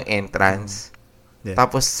Isa lang yung entrance. Yeah.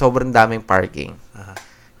 Tapos, sobrang daming parking. Uh-huh.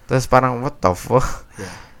 Tapos, parang, what the fuck?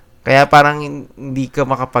 Yeah. Kaya parang hindi ka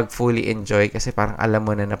makapag-fully enjoy kasi parang alam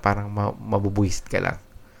mo na parang mabubuisit ka lang.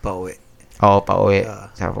 Pauwi. Oo, pauwi.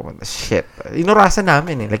 Sabi ko, shit. Inurasan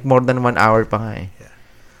namin Like more than 1 hour pa nga Yeah.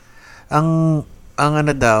 Ang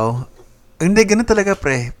ano daw, hindi, ganun talaga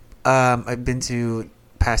pre. I've been to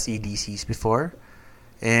past EDCs before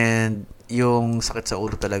and yung sakit sa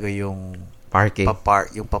ulo talaga yung parking.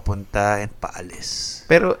 Yung papunta and paalis.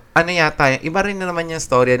 Pero ano yata, iba rin na naman yung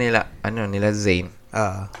storya nila Zane.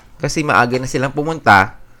 Kasi maaga na silang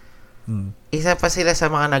pumunta. Isa pa sila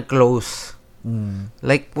sa mga nag-close.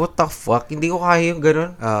 Like, what the fuck? Hindi ko kaya yung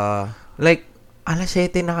ganun. Like, alas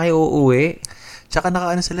 7 na kayo uuwi. Tsaka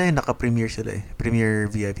naka-premiere sila Premier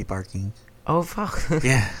VIP parking. Oh, fuck.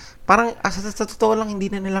 Yeah. Parang, sa totoo lang,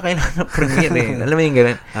 hindi na nila kailangan ng premiere Alam mo yung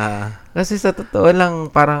ganun? Kasi sa totoo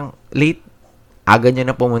lang, parang late, aga nyo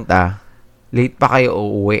na pumunta, late pa kayo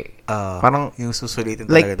uuwi. Parang, yung susulitin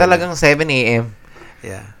talaga. Like, talagang 7 a.m.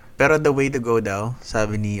 Yeah. Pero the way to go daw,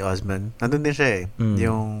 sabi ni Osman, nandun din siya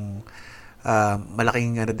Yung,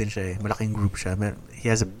 malaking din siya malaking group siya. He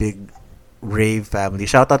has a big rave family.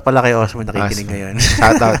 Shoutout pala kay Osman, nakikinig ngayon.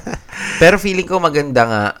 Shoutout. Pero feeling ko maganda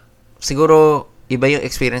nga, siguro, iba yung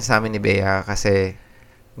experience namin ni Bea kasi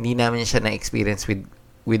hindi namin siya na-experience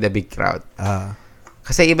with a big crowd.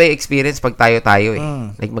 Kasi iba yung experience pag tayo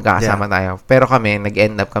Like, magkakasama tayo. Pero kami,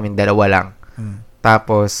 nag-end up kami dalawa lang.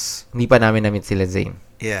 Tapos, hindi pa namin na-meet sila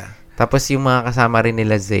Zane. Yeah. Tapos, yung mga kasama rin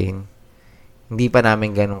nila Zane, hindi pa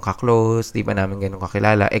namin ganun ka-close, hindi pa namin ganun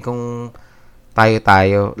kakilala. Kung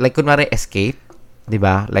tayo, like, kunwari, escape, di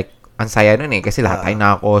ba? Like, ang saya nun kasi lahat tayo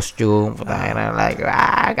naka-costume, like,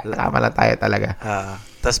 kasama lang tayo talaga.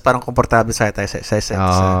 Tapos, parang komportable tayo sa set.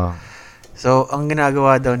 So, ang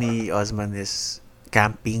ginagawa daw ni Osman is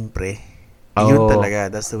camping, pre. Yun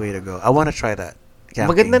talaga. That's the way to go. I wanna try that. Camping.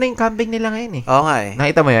 Maganda na yung camping nila ngayon Oo nga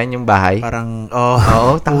Nakita mo yan, yung bahay? Parang,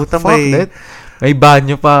 may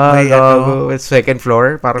banyo pa, second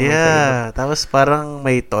floor. Parang tapos parang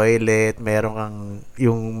may toilet, meron kang,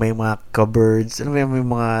 yung may mga cupboards, may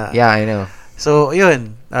mga... Yeah, I know. So,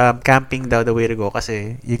 yun, camping daw the way to go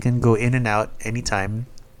kasi you can go in and out anytime.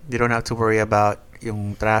 You don't have to worry about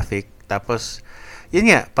yung traffic. Tapos, yun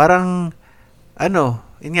nga, parang,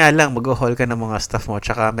 yun nga lang, mag-haul ka ng mga stuff mo.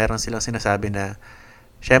 Tsaka meron silang sinasabi na,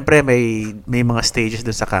 syempre, may mga stages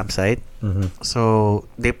dun sa campsite. So,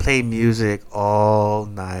 they play music all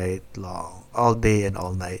night long. All day and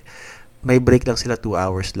all night. May break lang sila 2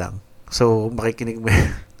 hours lang. So, makikinig mo.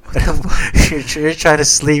 You're trying to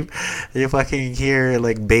sleep. You fucking hear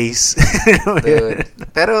like bass. Dude.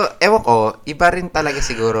 Pero, ewan ko, iba rin talaga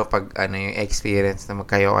siguro pag yung experience na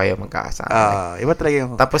kayo magkakasama. Iba talaga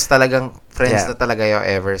yung... Tapos talagang friends na talaga yung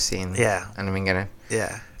ever seen. Yeah. Ganun?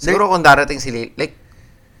 Yeah. Siguro kung darating sila, like,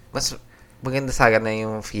 mas maganda sa akin na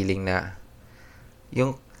yung feeling na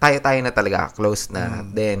yung tayo na talaga, close na,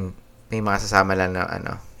 then may mga sasama lang na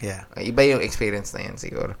Yeah. Iba yung experience na yan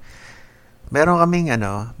siguro. Meron kaming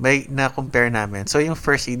may na-compare namin. So, yung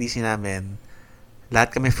first EDC namin,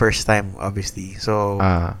 lahat kami first time, obviously. So,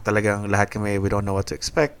 talagang lahat kami, we don't know what to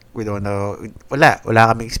expect. We don't know, wala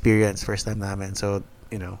kami experience first time namin. So,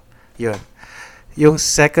 yun. Yung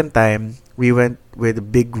second time, we went with a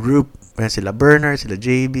big group. Sila Bernard, sila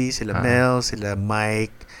JB, sila Mel, sila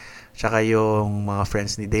Mike, tsaka yung mga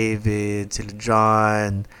friends ni David, sila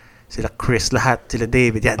John, sila Chris, lahat, sila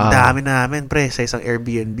David. Yan, dami namin, pre. Sa isang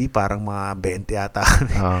Airbnb, parang mga 20 yata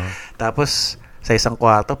kami. Tapos, sa isang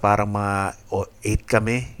kwarto, parang mga 8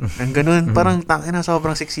 kami. Ang ganun, parang tangina,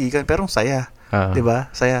 sobrang siksikan, pero saya.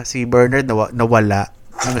 Diba? Saya. Si Bernard nawala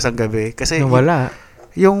ng isang gabi. Kasi nawala?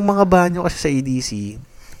 Yung mga banyo kasi sa EDC,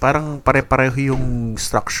 parang pare-pareho yung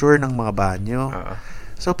structure ng mga banyo.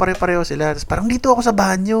 So, pare-pareho sila. Tapos parang dito ako sa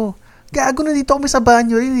banyo. Gago na dito kami sa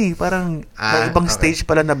banyo rin eh. Parang may ibang stage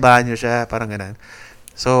pala na banyo siya. Parang ganun.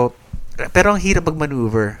 So, pero ang hirap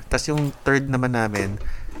mag-maneuver. Tapos yung third naman namin,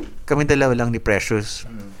 kami dalawa lang ni Precious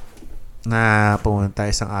na pumunta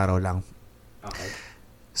isang araw lang. Okay.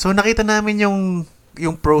 So, nakita namin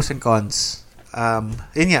yung pros and cons.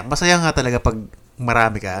 Yun nga, masaya nga talaga pag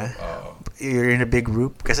marami ka. You're in a big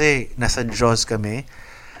group kasi nasa Jaws kami.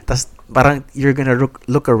 Tapos parang you're gonna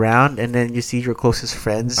look around and then you see your closest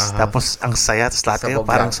friends. Tapos ang saya. Tapos lahat kayo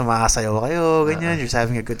parang sumasayaw kayo. Ganyan. You're just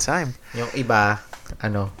having a good time. Yung iba,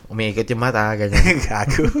 umiikot yung mata. Ganyan.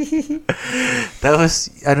 Gago. Tapos,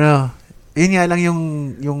 yun nga lang yung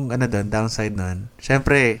doon, downside nun.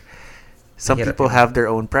 Siyempre, some people have their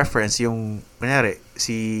own preference. Yung, kunyari,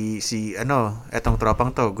 etong tropang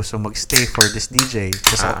to, gusto mag-stay for this DJ.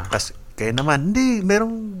 Tapos, kaya naman, hindi,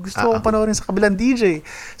 merong gusto akong panoorin sa kabilang DJ.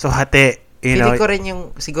 So, hati, Feeling ko rin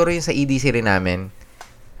siguro yung sa EDC rin namin,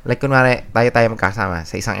 like, kunwari, tayo magkasama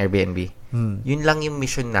sa isang Airbnb. Yun lang yung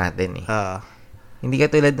mission natin eh. Hindi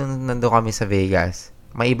katulad nung nandun kami sa Vegas,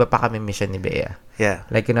 may iba pa kami mission ni Bea. Yeah.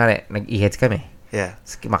 Like, kunwari, nag-Eheads kami. Yeah.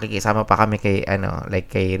 Makikisama pa kami kay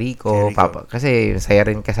kay Rico. Papa, kasi saya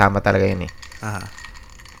rin kasama talaga yun eh.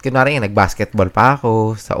 Kunwari nag-basketball pa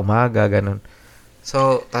ako sa umaga, ganun.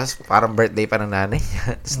 So, tapos parang birthday pa ng nanay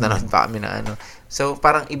niya. Tapos nanood pa kami na So,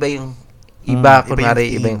 parang iba yung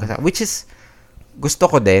kunwari, iba yung kasama. Which is, gusto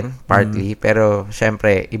ko din, partly. Pero,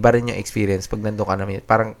 syempre, iba rin yung experience pag nandun ka namin.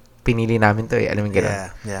 Parang, pinili namin to eh. Alam mo yung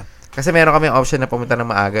ganun. Yeah. Kasi meron kami option na pumunta ng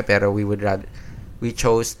maaga, pero we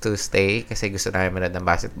chose to stay kasi gusto namin manood ng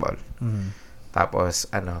basketball. Tapos,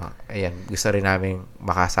 ayan, gusto rin namin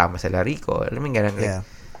makasama sila Rico. Alam mo yung ganun.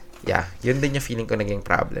 Yeah, yun din yung feeling ko naging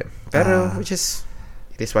problem. Pero, which is,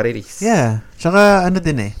 it is what it is. Yeah. Tsaka,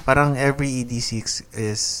 din eh, parang every EDC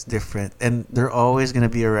is different. And they're always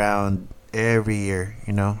gonna be around every year,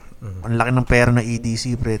 you know? Ang laki ng pera ng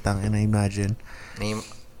EDC, pre, imagine.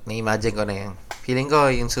 Na-imagine ko na yun. Feeling ko,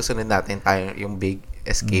 yung susunod natin tayo, yung big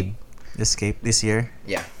escape. Escape this year?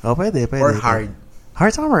 Yeah. Oh, pwede. Or hard.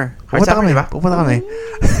 Hard summer. Pupunta kami, diba? Pupunta kami.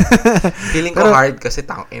 Feeling ko hard kasi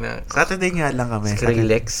tangina. Saturday nga lang kami.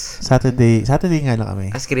 Skrillex. Saturday nga lang kami.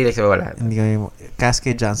 Skrillex ba wala? Hindi kami,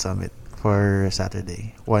 Cascade John Summit for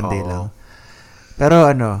Saturday. One day lang. Pero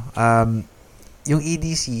yung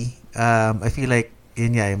EDC, I feel like,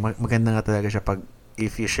 yun nga, maganda nga talaga siya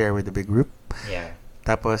if you share with a big group. Yeah.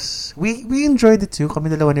 Tapos, we enjoyed it too. Kami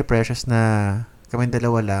dalawa ni Precious kami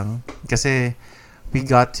dalawa lang. Kasi, we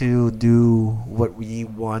got to do what we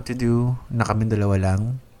want to do na kami dalawa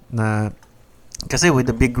lang. Kasi with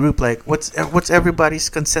the big group, like, what's everybody's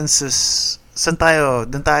consensus? Saan tayo?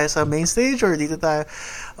 Doon tayo sa main stage or dito tayo?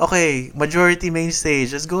 Okay, majority main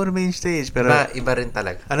stage. Let's go to main stage. Pero, iba rin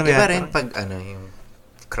talaga. Iba rin pag yung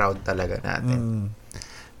crowd talaga natin.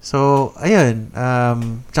 So, ayun.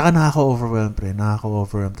 Tsaka nakaka-overwhelm, pre.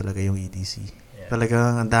 Nakaka-overwhelm talaga yung EDC. Yeah.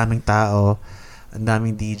 Talagang ang daming tao, ang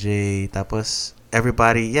daming DJ, tapos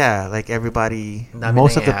everybody,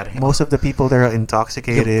 most of the people there are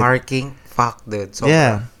intoxicated. Yung parking, fuck, dude. So,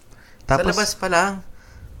 yeah. Tapos, sa labas pa lang,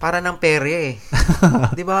 para ng perye eh.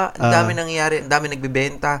 Di ba? Ang dami nangyayari, ang dami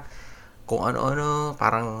nagbebenta. Kung ano-ano,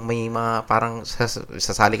 parang parang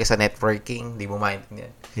sasali ka sa networking, di mo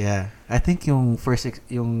maintindihan. Yeah. I think yung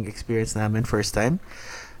experience namin, first time,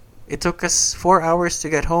 it took us 4 hours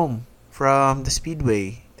to get home from the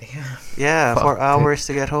Speedway. Damn. Yeah, 4 hours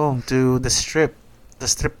to get home to the Strip. The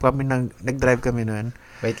Strip kami, nag-drive kami nun.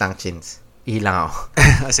 Wait lang, Chins. Ihilang ako.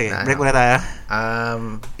 Sige, break muna tayo.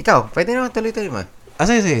 Ikaw, pwede naman tuloy-tuloy mo.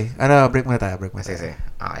 Sige. Break muna tayo. Sige.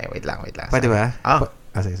 Okay, wait lang. Pwede ba?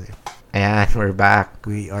 Sige. Ayan, we're back.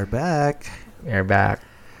 We are back.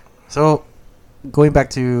 So, going back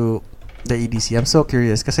to the EDC, I'm so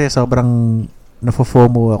curious kasi sobrang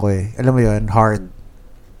nafo-FOMO ako eh. Alam mo yun, hard.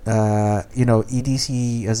 EDC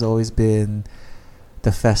has always been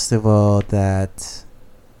the festival that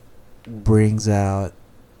brings out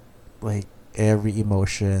like every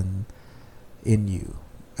emotion in you.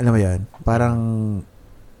 Alam mo yun, parang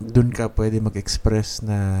dun ka pwede mag-express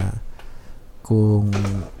na kung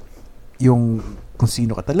kung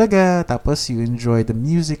sino ka talaga, tapos you enjoy the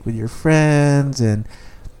music with your friends, and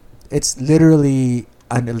it's literally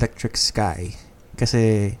an electric sky.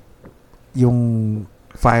 Kasi yung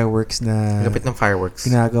fireworks na Lapit ng fireworks.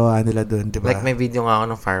 ginagawa nila doon, di ba? Like, may video nga ako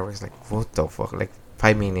ng fireworks. Like, what the fuck? Like,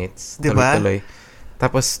 5 minutes. Diba? Tuloy-tuloy.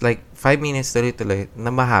 Tapos, like, 5 minutes tuloy-tuloy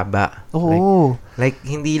na mahaba. Oo. Like,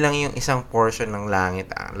 hindi lang yung isang portion ng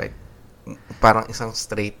langit. Like, parang isang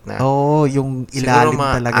straight na. Oo, yung ilalim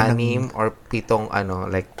talaga ng 6 or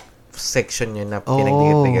 7 like, section yun na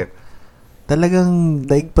pinagdikit-dikit. Talagang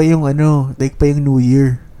daig pa yung New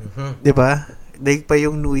Year. Mm-hmm. Di ba? Daig pa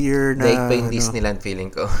yung New Year na... Daig pa yung Disneyland feeling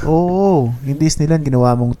ko. Oo. Yung Disneyland,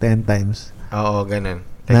 ginawa mong 10 times. Oo, ganun.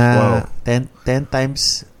 Like, na wow. 10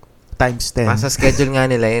 times 10. Nasa schedule nga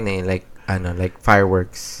nila yun eh. Like, like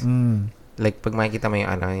fireworks. Mm. Like, pag makikita mo yung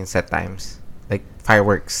yung set times. Like,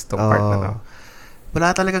 fireworks tong part na to.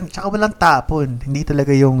 Wala talagang, tsaka walang tapon. Hindi talaga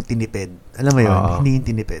yung tinipid. Alam mo yun? Hindi yung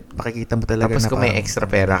tinipid. Makikita mo talaga. Tapos na kung may extra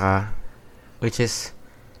pera ka, which is,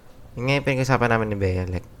 yung ngayon pinag-usapan namin ni Bea,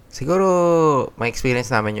 like, siguro, ma-experience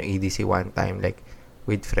namin yung EDC one time, like,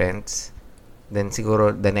 with friends. Then, siguro,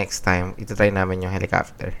 the next time, ito-try namin yung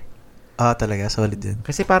helicopter. Talaga, solid din.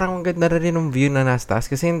 Kasi parang ang ganda rin yung view na nasa taas.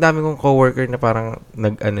 Kasi yung dami kong coworker na parang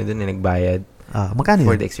nagbayad. Magkano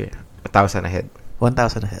for yun? the experience. 1,000 a head. 1,000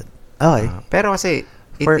 a head. Okay. Pero kasi,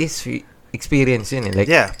 it is experience yun eh.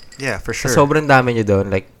 Like, yeah, for sure. Sa sobrang dami nyo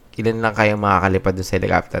doon, like, ilan lang kayong makakalipad doon sa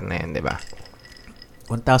helicopter na yan, di ba?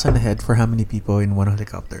 1,000 a head for how many people in one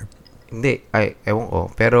helicopter? Hindi. Ewan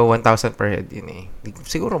ko. Pero 1,000 per head yun eh.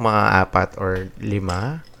 Siguro mga 4 or 5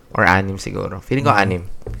 or 6 siguro. Feeling ko 6.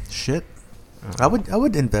 Shit. I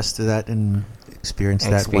would invest to that and experience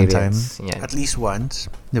that one time. Yan. At least once.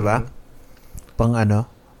 Di ba? Pang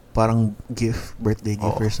parang birthday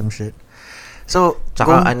gift or some shit. So,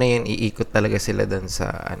 tsaka yun, iikot talaga sila doon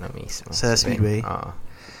sa mismo. Sa Speedway?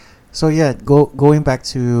 So, yeah, going back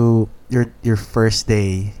to your first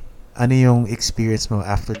day, ano yung experience mo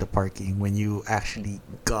after the parking when you actually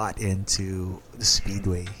got into the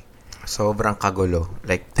Speedway? Sobrang kagulo.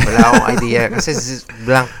 Like, wala akong idea. Kasi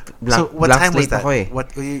blank so, what blank time was slate that? ako eh. What,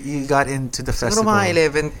 you got into the festival? Siguro mga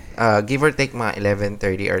 11, give or take mga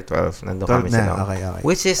 11:30 or 12. Nandun kami sa Okay.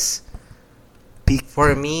 Which is, peak.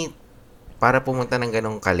 For me, para pumunta ng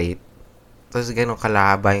ganong kalate, tapos ganong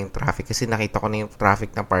kalahaba yung traffic. Kasi nakita ko na yung traffic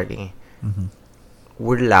ng parking eh. Mm-hmm.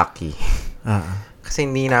 We're lucky. Kasi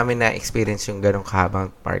hindi namin na-experience yung ganong kahabang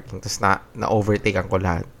parking. Tapos na-overtakean ko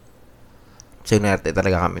lahat. So, narte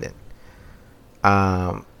talaga kami din.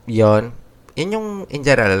 Yun yung in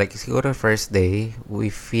general, like, siguro first day, we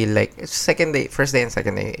feel like, first day and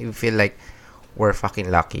second day, we feel like we're fucking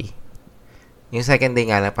lucky. Yung second day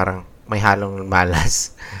nga na parang may halong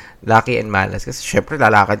malas. Lucky and malas. Kasi syempre,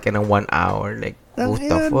 lalakad ka ng 1 hour. Like, what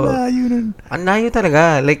the fuck? Ang layo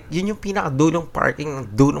talaga. Like, yun yung pinakadulong parking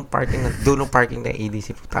ng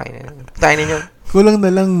EDC. Tayo na yun. Kulang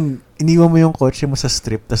na lang, iniwan mo yung kotse mo sa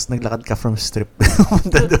strip, tapos naglakad ka from strip.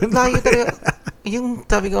 Layo talaga. Yung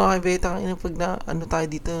sabi ko kay Beta, pag tayo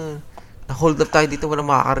dito, na-hold up tayo dito, walang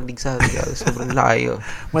makakarinig sa atin. Sobrang layo.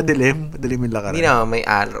 Madilim yung lakaran. Hindi na,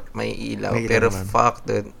 may ilaw. Pero fuck,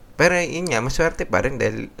 dude. Pero yun nga, maswerte pa rin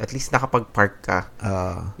dahil at least nakapag-park ka.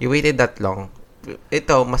 You waited that long.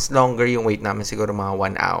 Ito, mas longer yung wait namin, siguro mga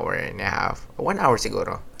 1 hour and a half. 1 hour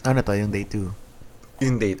siguro. Ano to, yung day 2?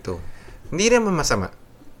 Yung day 2. Hindi naman masama.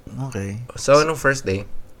 Okay. So, nung first day,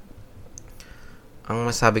 ang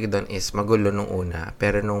masabi ko doon is magulo nung una.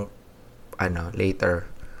 Pero nung, later,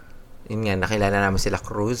 yun nga, nakilala namin sila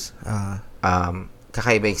Cruz.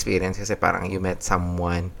 Kakaiba experience kasi parang you met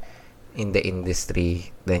someone in the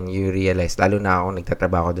industry, then you realize, lalo na ako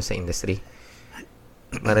nagtatrabaho doon sa industry,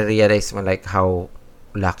 marirealize mo like how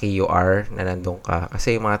lucky you are na nandun ka.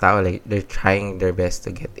 Kasi yung mga tao, like, they're trying their best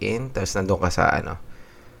to get in, tapos nandun ka sa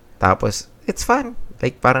tapos, it's fun.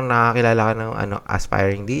 Like, parang nakakilala ka ng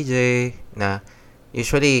aspiring DJ na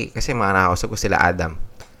usually, kasi mga nakausap ko sila Adam,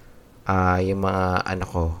 yung mga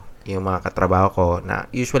yung mga katrabaho ko na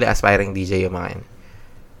usually aspiring DJ yung mga yun.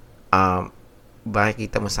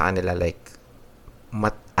 Makikita mo sa kanila like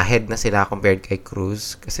ahead na sila compared kay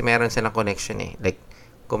Cruz kasi meron silang connection eh. Like,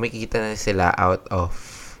 kumikita na sila out of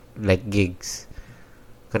like gigs.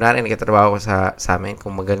 Kunwari, nagkatrabaho ko sa amin,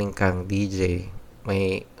 kung magaling kang DJ,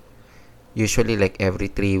 may usually like every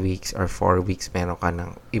 3 weeks or 4 weeks meron ka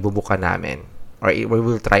ng ibubuka namin. Or we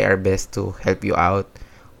will try our best to help you out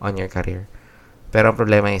on your career. Pero ang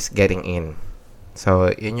problema is getting in. So,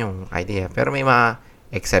 yun yung idea. Pero may mga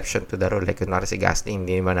exception to the rule. Like, kunwari si Gasly,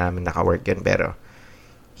 hindi naman namin naka-work yun. Pero,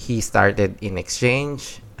 he started in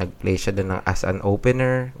exchange. Nag-play siya doon as an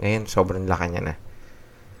opener. Ngayon, sobrang laka niya na.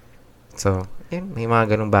 So, yun, may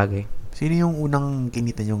mga ganung bagay. Sino yung unang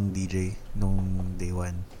kinita yung DJ nung day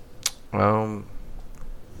one?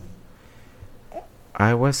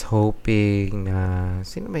 I was hoping na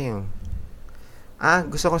sino ba yung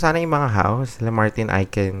gusto ko sana yung mga house la Martin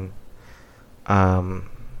Icon.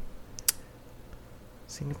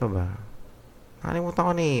 Sino pa ba? Nakalimutan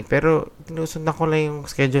ko na eh. Pero tinusundan ko lang yung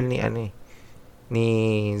schedule ni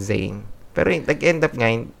Zane. Pero nag-end up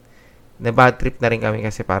nga na bad trip na rin kami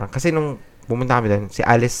kasi nung pumunta kami doon, si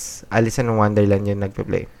Alice ng Wonderland yung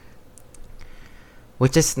nagpe-play.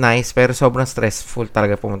 Which is nice, pero sobrang stressful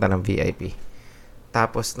talaga pumunta ng VIP.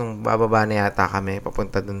 Tapos, nung bababa na yata kami,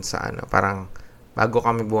 papunta doon sa parang, bago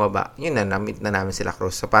kami bumaba, yun na, na-meet na namin sila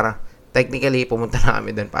Cruz. So, parang, technically, pumunta na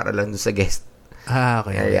kami doon para lang doon sa guest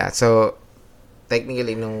okay. area. So,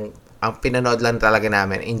 technically, ang pinanood lang talaga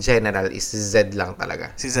namin, in general, is si Z lang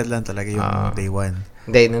talaga. Si Z lang talaga yung day 1.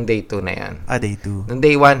 Hindi, nung day 2 na yan. Day 2. Nung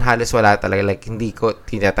day 1, halos wala talaga. Like, hindi ko,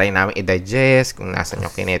 tinatry namin i-digest kung nasan yung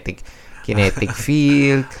kinetic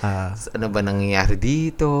field. Ano ba nangyayari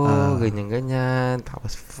dito? Ganyan-ganyan.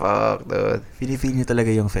 Tapos, fuck, dude. Feel nyo talaga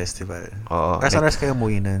yung festival. Oo. Oras kayo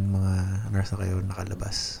umuwi nun? Mga oras na kayo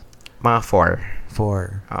nakalabas? Mga 4.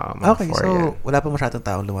 4. Okay, 4, so yan. Wala pa masyadong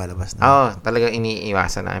taong lumalabas na. Oo, talagang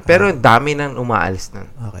iniiwasan namin. Pero dami nang umaalis nun.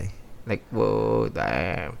 Okay. Like, whoa,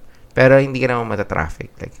 damn. Pero hindi ka naman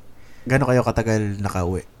matatraffic. Like, gano'n kayo katagal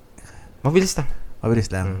nakauwi? Mabilis lang. Mabilis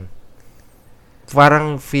lang?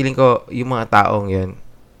 Parang feeling ko, yung mga taong yun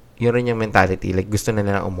rin yung mentality. Like, gusto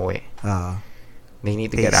nila na umuwi. They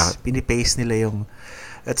need to get out. Pinipace nila yung,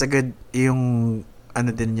 that's a good, yung,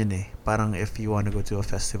 din yun eh. Parang if you wanna go to a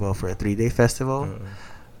festival for a 3-day festival,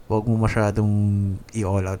 wag mo masyadong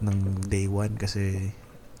i-all out ng day 1 kasi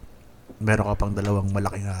meron ka pang 2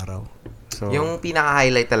 malaking araw. So, yung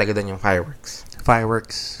pinaka-highlight talaga doon yung fireworks.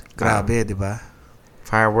 Grabe, di ba?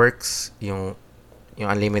 Fireworks, yung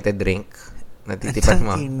unlimited drink. Natitipan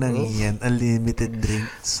mo. Yan, unlimited drink.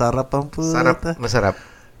 Sarap ang puta. Masarap.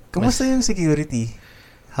 Kumusta yung security?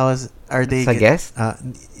 Are they... Sa guest?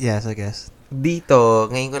 Yeah, sa guest. Dito,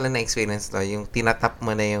 ngayon ko lang na-experience to, yung tinatap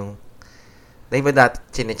mo na yung... Diba dati,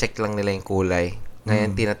 chinecheck lang nila yung kulay.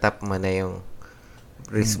 Ngayon, tinatap mo na yung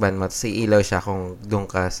wristband mo. Tapos ilaw siya kung doon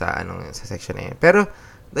ka sa section na yun. Pero,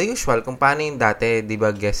 the usual, kung paano yung dati, di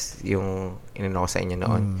ba guess yung inano ko sa inyo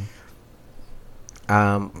noon,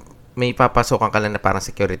 may papasokan ka lang na parang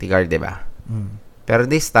security guard, di ba? Pero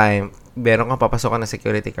this time, meron kang papasokan na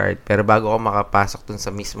security guard, pero bago ka makapasok dun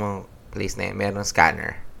sa mismong place na yun, meron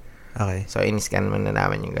scanner. Okay. So, in-scan mo na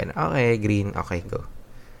naman yung gano'n. Okay, green. Okay, go.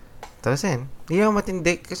 Tapos yan, hindi ako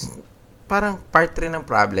matindi. Kasi parang part rin ng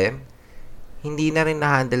problem, hindi na rin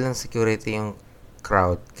na-handle ng security yung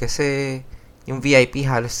crowd. Kasi yung VIP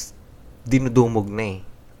halos dinudumog na eh.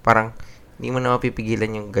 Parang hindi mo na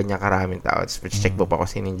mapipigilan yung ganyan karaming tao. Tapos check mo pa kung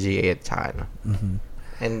sino yung GA at saka ano.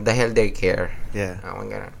 And the hell they care. Yeah.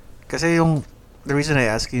 Ganun. Kasi the reason I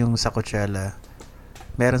ask yung sa Coachella,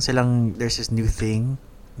 there's this new thing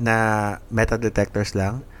na metal detectors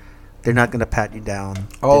lang. They're not gonna pat you down.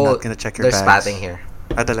 They're not gonna check your bags. There's patting here.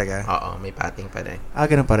 Talaga? Oo, may patting pa rin.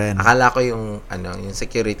 Ganun pa rin. Akala ko yung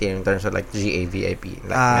security in terms of like GA, VIP.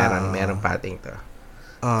 Like, meron patting to.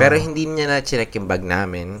 Pero hindi niya na-check yung bag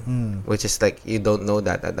namin, which is like, you don't know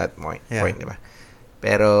that at that point, di ba?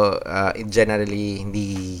 Pero, generally, hindi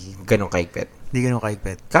ganun kahigpit.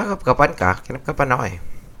 Kinapkapan ako eh.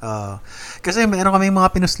 Kasi meron kami mga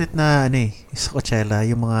pinuslit na, sa Coachella,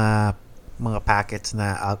 yung mga packets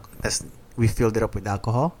na we filled it up with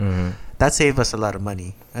alcohol. That saved us a lot of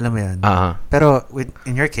money. Alam mo yan? Pero,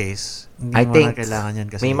 in your case, hindi mo na kailangan yan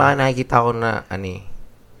kasi... May mga nakikita ko na,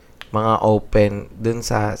 mga open, dun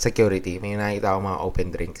sa security, may nakikita ko mga open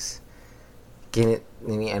drinks.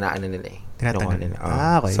 Ano nila eh. Tinatanggal.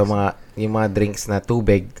 Okay. So, yung mga drinks na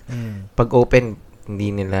tubig, pag open, hindi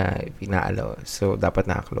nila pinaalaw. So, dapat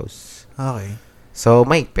na-close. Okay. So,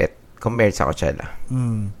 mahigpit compared sa Coachella.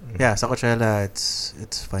 Yeah, sa Coachella,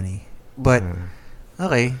 it's funny. But,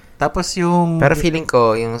 okay. Tapos yung... Pero feeling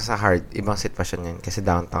ko, yung sa Hard, ibang sitwasyon yan. Kasi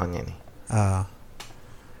downtown yan eh.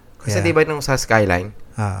 Kasi diba nung sa Skyline,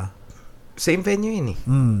 same venue yun eh.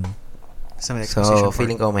 So,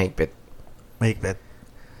 feeling ko mahigpit.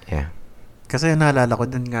 Yeah. Kasi naalala ko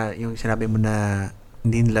dun nga, yung sinabi mo na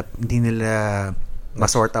hindi nila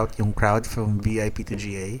ma-sort out yung crowd from VIP to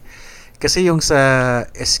GA. Kasi yung sa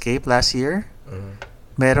Escape last year,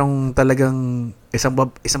 merong talagang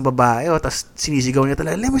isang babae, tapos sinisigaw niya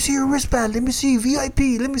talaga, let me see your wristband, let me see,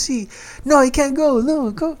 VIP, let me see. No, you can't go,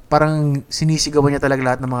 no, go. Parang sinisigaw niya talaga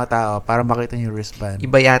lahat ng mga tao para makita niyo yung wristband.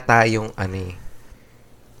 Iba yata yung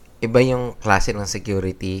iba yung klase ng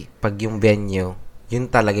security pag yung venue yun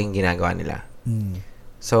talagang ginagawa nila.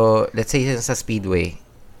 So, let's say sa Speedway,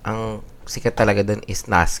 ang sikat talaga doon is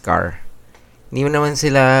NASCAR. Hindi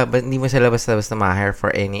mo sila basta-basta ma-hire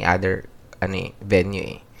for any other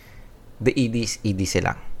venue eh. The EDC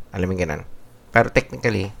lang. Alam mo ganun. Pero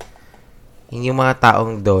technically, yung mga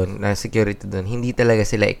taong doon, na security doon, hindi talaga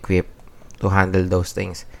sila equipped to handle those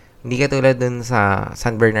things. Hindi katulad doon sa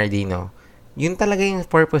San Bernardino, yun talaga yung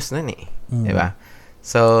purpose nun eh. Diba?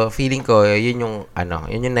 So, feeling ko, yun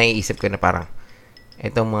yung naiisip ko na parang,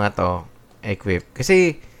 itong mga to, equipped.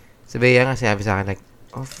 Kasi, sabi nga, sinabi sa akin, like,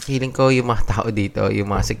 feeling ko yung mga tao dito,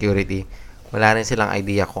 yung mga security, wala rin silang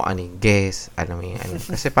idea kung ano yung guess,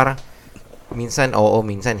 Kasi parang, minsan oo,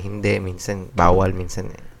 minsan hindi, minsan bawal,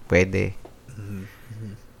 minsan pwede.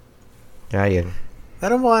 Kaya yun.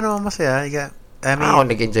 Pero mukha naman masaya. Ako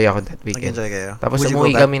nag-enjoy ako that weekend. Nag-enjoy kayo? Tapos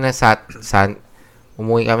umuwi kami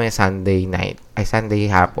na Sunday night. Ay, Sunday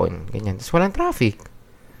hapon. Ganyan. Tapos walang traffic.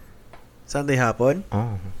 Sunday hapon?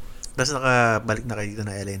 Oo. Tapos nakabalik na kayo dito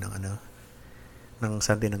na LA ng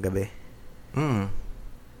Sunday ng gabi?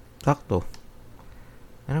 Sakto.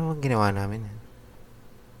 Ano bang ginawa namin?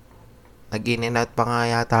 Nag-in and out pa nga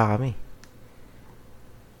yata kami.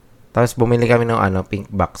 Tapos bumili kami ng pink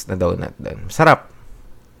box na donut doon. Sarap.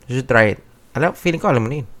 You should try it. Feeling ko alam mo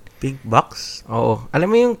na yun. Pink box? Oo.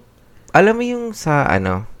 Alam mo yung sa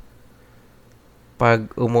pag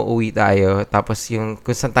umuwi tayo, tapos yung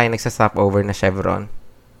kung saan tayo nagsastop over na Chevron,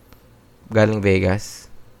 galing Vegas.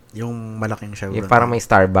 Yung malaking Chevron. Yung parang may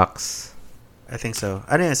Starbucks. I think so.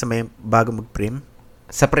 Ano yun? Sa may bago mag-prim?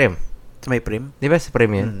 Sa Prim. Sa may prim? Di ba sa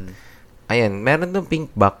Prim yun? Ayan, meron doon pink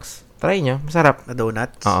box. Try nyo. Masarap. Na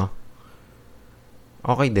donuts? Oo.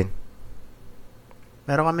 Okay din.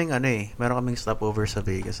 Meron kaming stopover sa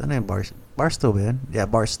Vegas. Ano yung Barstow ba yan? Yeah,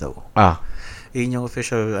 Barstow. Yun yung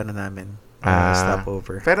official namin.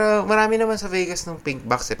 Stopover. Pero marami naman sa Vegas ng pink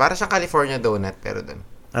box eh. Para siyang California donut pero doon.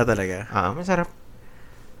 Talaga? Masarap.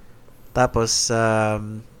 Tapos,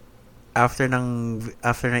 after ng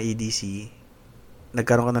EDC,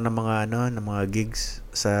 nagkaroon ka na ng mga gigs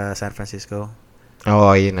sa San Francisco.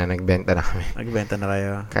 Oo, yun na. Nagbenta na kami. Nagbenta na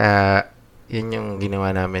kayo. Kaya, yun yung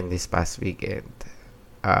ginawa namin this past weekend.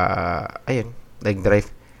 Ayun. Nag-drive.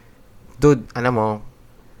 Dude, alam mo,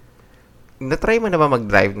 na-try mo na ba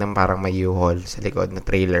mag-drive ng parang may U-Haul sa likod na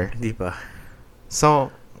trailer? Hindi pa.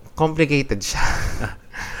 So, complicated siya.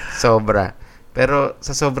 Sobra. Pero,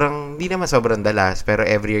 hindi naman sobrang dalas, pero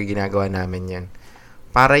every year ginagawa namin yan.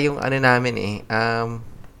 Para yung namin ang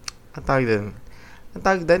tawag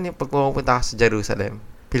doon, yung pag pumunta ka sa Jerusalem,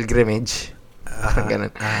 pilgrimage. Parang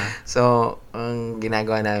ganun. So, ang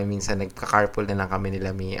ginagawa namin minsan, nagka-carpool na lang kami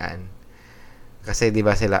nila Mian. Kasi, di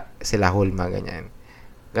ba sila Hulma, ganyan.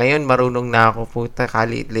 Ngayon, marunong na ako, puta,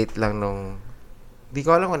 late lang nung, di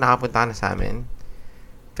ko alam kung nakapunta ka na sa amin.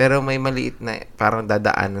 Pero may maliit na, parang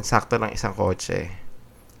dadaan, sakto ng isang kotse.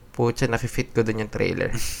 Puta, nafe-fit ko doon yung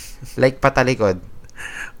trailer. Like, patalikod.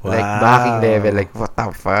 Wow. Like, backing level. Like, what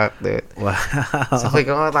the fuck, dude? Wow. So,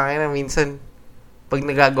 kung tangin na, minsan, pag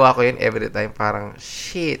nagagawa ko yun every time, parang,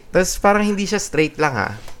 shit. Tapos, parang hindi siya straight lang,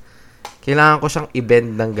 ha? Kailangan ko siyang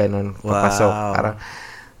i-bend ng ganun. Papasok. Wow. Parang,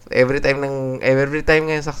 every time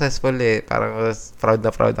ngayon successful parang proud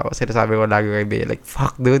ako. Sinasabi ko lagi kay Bea, like,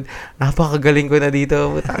 fuck, dude. Napakagaling ko na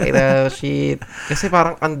dito. Putang ina, shit. Kasi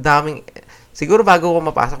parang ang daming, siguro bago ko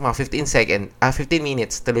mapasok, mga 15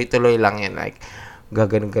 minutes, tuloy-tuloy lang yan. Like,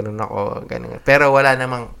 gaganon ako, ganun. Pero wala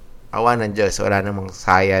namang, awa ng Diyos, wala namang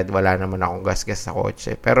sayad, wala naman akong gas-gas sa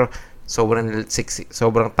kotse. Pero,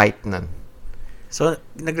 sobrang tight nun. So,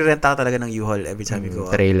 nagre-renta ka talaga ng U-Haul every time you go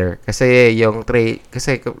out? Trailer. Kasi,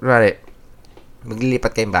 kunwari,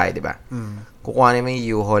 maglilipat kayong bahay, di ba? Kukuha naman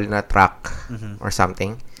yung U-Haul na truck or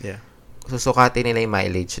something. Yeah. Susukatin nila yung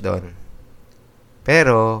mileage doon.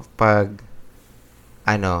 Pero, pag,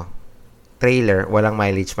 trailer, walang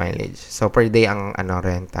mileage. So, per day ang,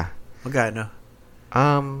 renta. Magkano?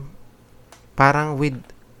 Parang with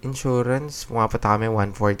insurance, umabot kami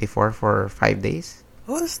 144 for 5 days.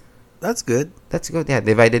 Oh, that's good. That's good, yeah.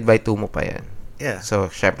 Divided by 2 mo pa yan. Yeah. So,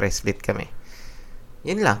 syempre, split kami.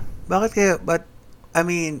 Yun lang. Bakit kayo, but, I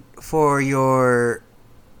mean, for your,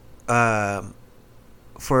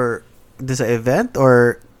 for, dun sa event,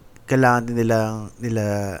 or kailangan din nila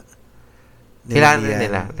kailangan din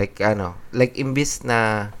nila. Like, imbis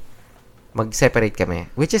na mag-separate kami.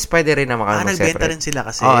 Which is, pwede rin naman kami mag-separate. Nagbenta rin sila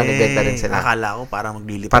kasi. Oo, nagbenta rin sila. Akala ko parang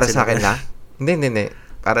maglilipat para sila. Para sa akin na? Hindi.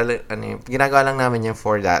 Para, ginagawa lang namin yung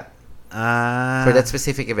for that. For that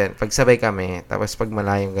specific event. Pag sabay kami, tapos pag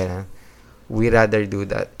malayong ganun, we rather do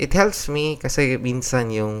that. It helps me kasi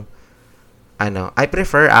minsan yung, I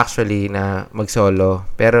prefer actually na mag-solo.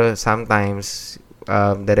 Pero sometimes,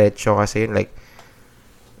 diretso kasi yun, like,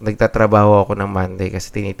 nagtatrabaho ako ng Monday kasi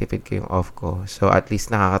tinitipid ko yung off ko. So, at least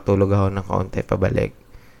nakakatulog ako ng kaunti pabalik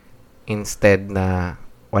instead na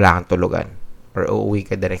wala kang tulugan or uuwi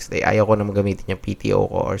ka the next day. Ayaw ko na magamitin yung PTO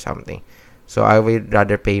ko or something. So, I would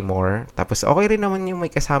rather pay more. Tapos, okay rin naman yung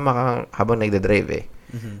may kasama ka habang nagda-drive eh.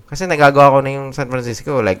 Kasi nagagawa ko na yung San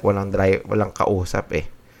Francisco, like, walang kausap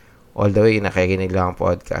eh. All the way, nakikinig lang ang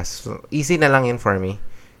podcast. So, easy na lang yun for me.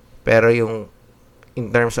 Pero yung,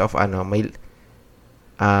 in terms of, may,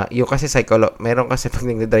 yung kasi meron kasi pag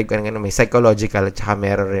nagda-drive ka ng may psychological at saka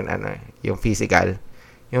meron rin, yung physical.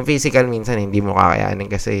 Yung physical, minsan, hindi mo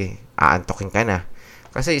kakayanin kasi aantokin ka na.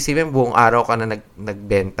 Kasi isipin, buong araw ka na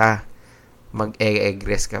nagbenta. Mag-egg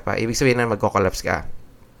rest ka pa. Ibig sabihin na magko-collapse ka.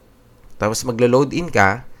 Tapos maglo-load in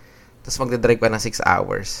ka, tapos magdadrive ka ng 6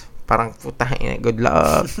 hours. Parang, putang, good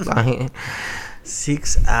luck. 6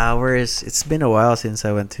 hours. It's been a while since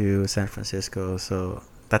I went to San Francisco, so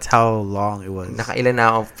that's how long it was. Nakailan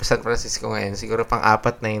na ako sa San Francisco ngayon. Siguro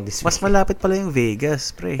pang-4 na yung this week. Mas malapit pala yung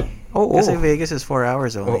Vegas, pre. Oo. Kasi Vegas is 4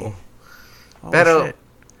 hours only. Pero, shit.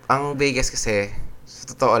 Ang Vegas kasi, sa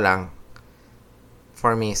totoo lang,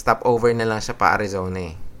 for me, stopover na lang siya pa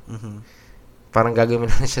Arizona eh. Parang gagawin mo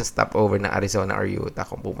na siya stopover na Arizona or Utah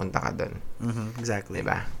kung pupunta ka doon. Exactly.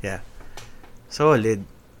 Diba? Yeah. Solid.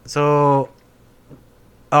 So,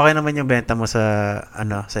 okay naman yung benta mo sa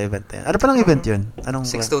sa event na yan. Ano palang event yun?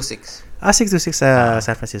 626. 626 sa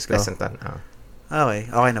San Francisco. Pleasanton. Okay.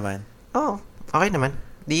 Okay naman. Okay naman.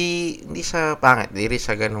 Hindi siya pangit. Hindi rin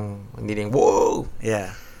siya ganung, hindi rin, wow!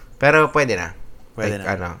 Yeah. Pero pwede na. Pwede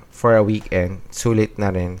like, na. For a weekend, sulit na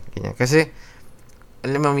rin. Ganyan. Kasi,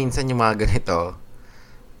 alam mo, minsan yung mga ganito,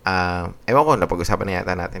 ewan ko, napag-usapan na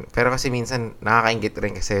yata natin. Pero kasi minsan, nakakaingit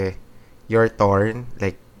rin kasi you're torn,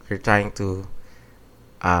 like, you're trying to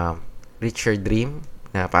reach your dream,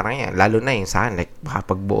 na parang yan, lalo na yung sa akin, like,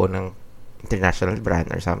 baka pagbuo ng international brand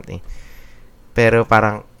or something. Pero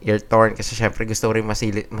parang, you're torn kasi syempre gusto ko rin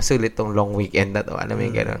masulit tong long weekend na to. Alam mo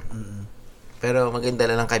yung gano'n. Pero maganda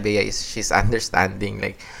na lang kay Bea is she's understanding,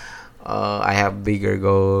 like, I have bigger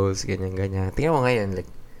goals, ganyan-ganyan. Tingnan mo ngayon, like,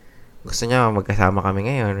 gusto niya magkasama kami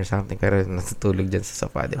ngayon or something, pero natutulog dyan sa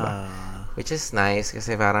sofa, di ba? Which is nice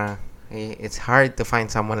kasi parang, it's hard to find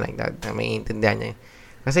someone like that na may intindihan niya.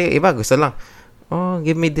 Kasi iba, gusto lang,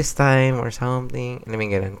 give me this time or something, alam mo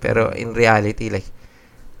yung ganun. Pero in reality, like,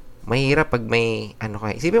 mahirap pag may,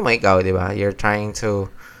 isipin mo ikaw, di ba? You're trying to,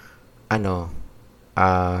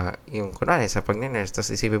 yung kunwari sa pag-nurse,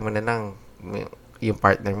 tapos isipin mo na lang, yung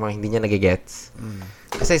partner mo, hindi niya nagigets.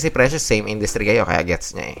 Kasi si Precious, same industry kayo, kaya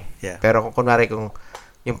gets niya eh. Yeah. Pero kung kunwari, kung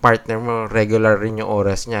yung partner mo, regular rin yung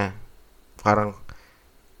oras niya, parang,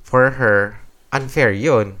 for her, unfair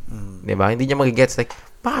yun. Diba? Hindi niya magigets, like,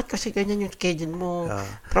 bakit kasi ganyan yung schedule mo?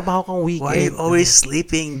 Trabaho kang weekend. Why are you always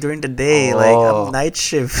sleeping during the day? Like, I'm night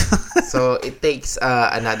shift. So, it takes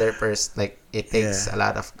another person, like, it takes a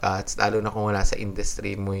lot of guts, lalo na kung wala sa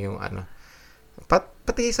industry mo yung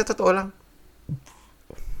pati sa totoo lang,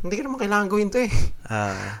 hindi ka naman kailangan gawin to eh.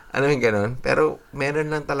 Ano yung ganun? Pero, meron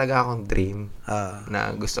lang talaga akong dream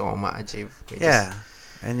na gusto kong ma-achieve.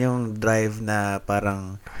 And yung drive na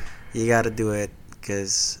parang, you gotta do it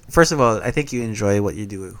because, first of all, I think you enjoy what you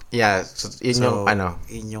do. Yeah. So, yun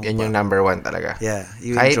yung number one talaga. Yeah.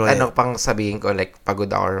 You kahit enjoy it. Pang sabihin ko, like, pagod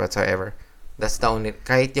ako or whatsoever, that's the only,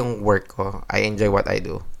 kahit yung work ko, I enjoy what I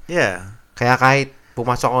do. Yeah. Kaya kahit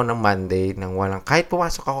pumasok ako ng Monday, kahit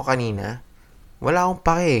pumasok ako kanina, wala akong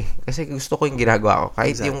pake. Kasi gusto ko yung ginagawa ko.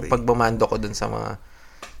 Kahit yung pagbamando ko dun sa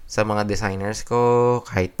mga designers ko,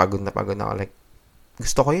 kahit pagod na ako, like,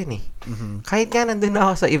 gusto ko yun eh. Kahit nga nandun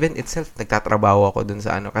ako sa event itself, nagtatrabaho ako dun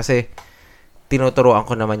sa kasi tinuturuan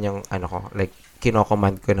ko naman yung like,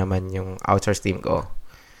 kinocommand ko naman yung outsource team ko.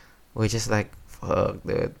 Which is like, fuck,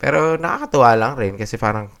 dude. Pero nakakatuwa lang rin kasi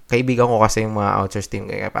parang kaibigan ko kasi yung mga outsource team,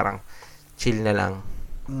 kaya parang chill na lang.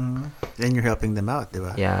 Then you're helping them out,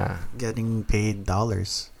 diba? Yeah. Getting paid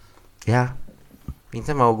dollars. Yeah.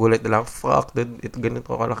 Minsan magugulat na lang, fuck, dude, ito ganito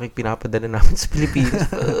kalaki pinapadala namin sa Pilipinas.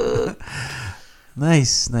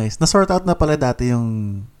 Nice. Na-sort out na pala dati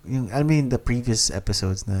yung I mean, the previous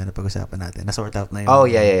episodes na napag-usapan natin. Na-sort out na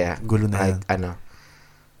yung yeah. gulo na like, yun.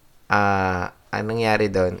 Ang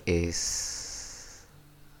nangyari doon is,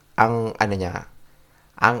 ang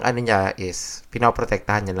ano niya is,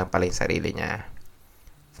 pinoprotektahan niya lang pala yung sarili niya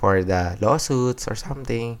for the lawsuits or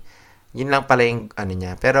something. Yun lang pala yung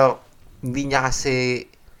niya. Pero, hindi niya kasi,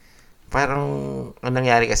 parang, ang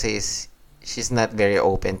nangyari kasi is, she's not very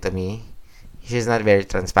open to me. She's not very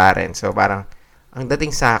transparent. So, parang, ang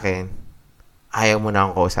dating sa akin, ayaw mo na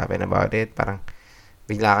akong kausapin about it. Parang,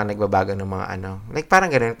 bigla ka nagbabago ng mga like parang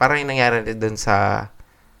ganun, parang yung nangyari doon sa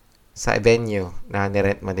venue na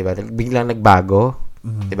nirent mo, di ba? Biglang nagbago,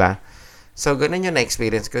 di ba? So, ganun yung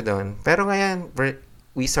na-experience ko doon. Pero ngayon,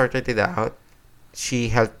 we sorted it out. She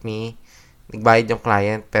helped me. Nagbayad yung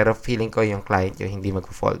client, pero feeling ko yung client yung hindi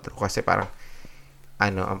mag-fall through. Kasi parang,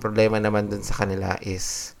 ang problema naman doon sa kanila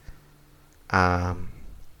is,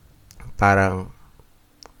 parang,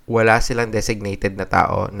 wala silang designated na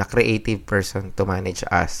tao na creative person to manage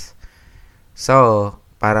us. So,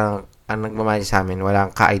 parang, ang nagmamanage sa amin,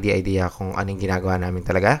 walang ka-idea kung anong ginagawa namin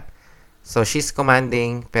talaga. So, she's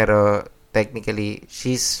commanding, pero technically,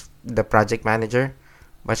 she's the project manager,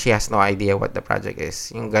 but she has no idea what the project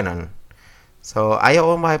is. Yung ganon. So, ayaw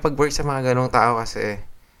ko makipag-work sa mga ganong tao kasi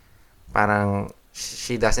parang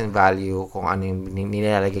she doesn't value kung ano yung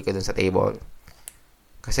nilalagay ko dun sa table.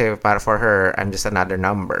 Kasi for her, I'm just another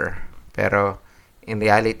number. Pero, in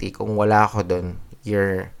reality, kung wala ako dun,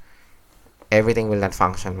 everything will not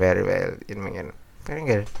function very well. Yun. Parang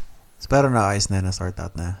gano'n. Pero na-ayos na, na-sort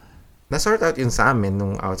out na. Na-sort out yun sa amin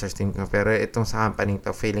nung outsource team ko. Pero itong sa company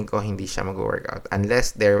to, feeling ko hindi siya mag-work out.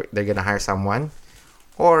 Unless they're gonna hire someone.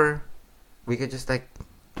 Or, we could just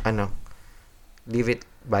leave it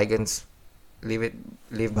bygones. Leave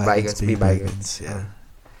bygones be bygones. Yeah.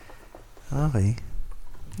 Okay.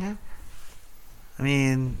 Yeah. I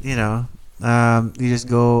mean, you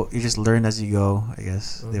just learn as you go, I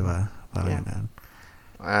guess. Mm-hmm. Di ba? Parang yan.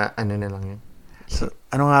 Ano na lang yun. So,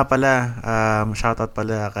 ano nga pala, shoutout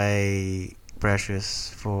pala kay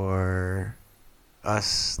Precious for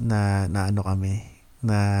us na ano kami.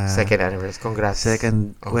 Na second anniversary. Congrats.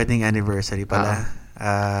 Second wedding anniversary pala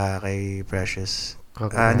kay Precious.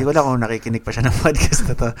 Hindi ko lang kung nakikinig pa siya ng podcast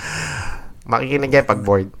na to. Makikinig yan pag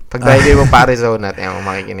bored. Pag dahil mo pa Arizona, tayo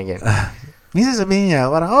makikinig yan. Minsan sabihin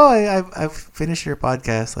niya, parang, I've finished your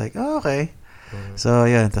podcast. Like, okay. So,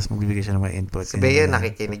 yun. Tapos magbibigay siya ng mga input. Sabi yan,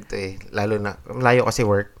 nakikinig to eh. Lalo na, malayo kasi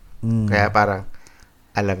work. Kaya parang,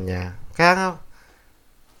 alam niya. Kaya nga,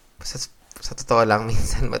 sa totoo lang,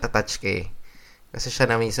 minsan matatouch ka eh. Kasi siya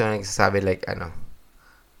na mismo nagsasabi like,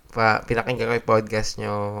 pinakinggan ko yung podcast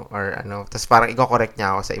nyo, or tapos parang i-correct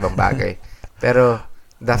niya ako sa ibang bagay. Pero,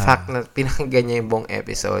 the fact na pinakinggan niya yung buong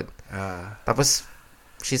episode. Tapos,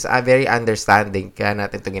 she's very understanding, kaya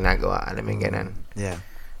natin ito ginagawa. Alam mo yung ganun. Yeah.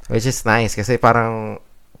 Which is nice kasi parang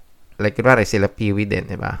like kunwari sila Peewee din,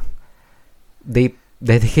 di ba? They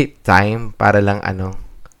dedicate time para lang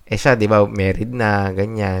siya, di ba, married na,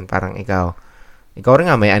 ganyan, parang ikaw rin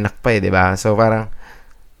nga may anak pa di ba? So parang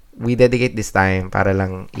we dedicate this time para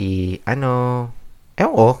lang ginagawa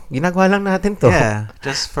lang natin to. Yeah,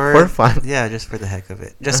 just for fun. Yeah, just for the heck of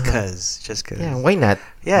it. Just cause. Yeah, why not?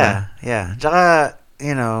 Yeah. Tsaka,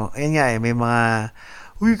 yun nga may mga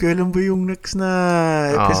kailan ba yung next na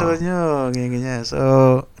episode nyo? Ganyan.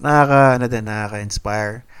 So,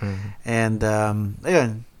 nakaka-inspire. Mm-hmm. And,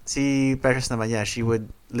 ayun, si Precious naman, she would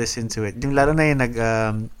listen to it. Yung lalo na yung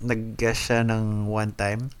nag-guest siya ng one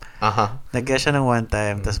time. Nag-guest siya ng one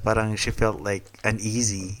time, tapos parang she felt like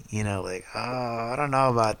uneasy. Like, I don't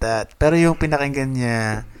know about that. Pero yung pinakinggan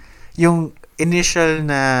niya, yung initial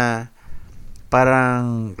na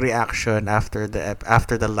parang reaction after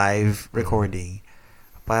the live recording,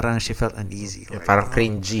 parang she felt uneasy. Like, parang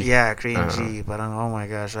cringy. Yeah, cringy. Parang, oh my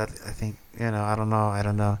gosh, I think, I don't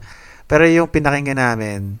know. Pero yung pinakinggan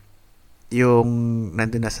namin, yung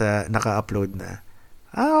nandun na sa, naka-upload na,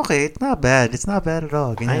 okay, it's not bad at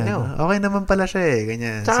all. Ganyan. I know. Okay naman pala siya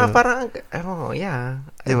ganyan. Tsaka parang, yeah.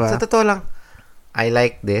 Diba? Sa totoo lang, I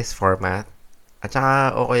like this format. At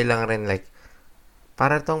saka, okay lang rin, like,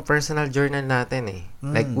 para tong personal journal natin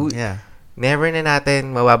Like, never na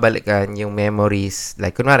natin mababalikan yung memories.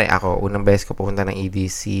 Like, kunwari ako, unang beses ko pupunta ng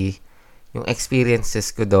EDC, yung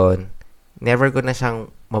experiences ko doon, never ko na siyang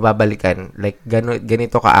mababalikan. Like,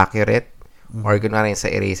 ganito ka-accurate. Or kunwari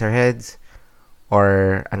sa Eraserheads.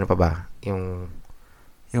 Or, ano pa ba? Yung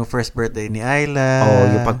first birthday ni Isla.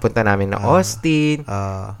 Yung pagpunta namin na Austin.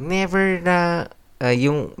 Never na,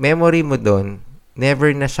 yung memory mo doon,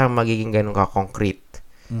 never na siyang magiging ganun ka-concrete.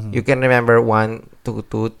 You can remember 1, 2,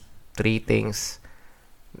 3 things.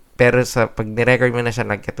 Pero pag nirecord mo na siya,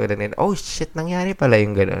 nagkatulad nila, shit, nangyari pala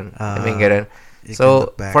yung ganun. Ganun.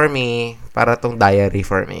 So, for me, para tong diary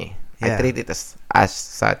for me. I treat it as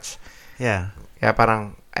such. Yeah. Kaya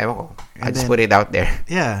parang, ewan ko, I just put it out there.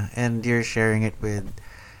 Yeah, and you're sharing it with,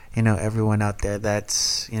 everyone out there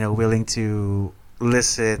that's, willing to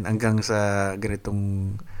listen hanggang sa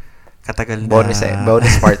ganitong katagal na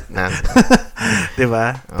bonus part na.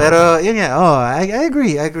 Diba? Pero yun nga, I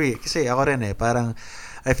agree. Kasi ako rin parang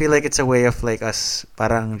I feel like it's a way of like us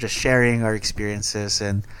parang just sharing our experiences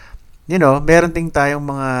and meron ding tayong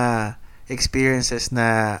mga experiences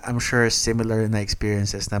na I'm sure similar na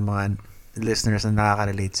experiences na mga listeners na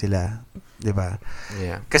nakaka-relate sila, 'di ba?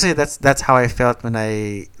 Yeah. Kasi that's how I felt when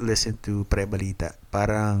I listened to Prebalita.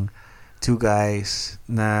 Parang two guys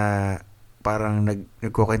na parang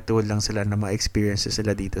nagkukwentuhan lang sila ng mga experiences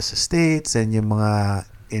sila dito sa States and yung mga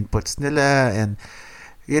inputs nila, and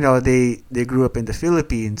they grew up in the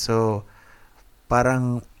Philippines, so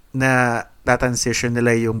parang na-transition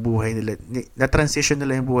nila yung buhay nila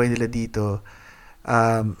dito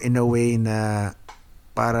in a way na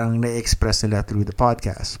parang na-express nila through the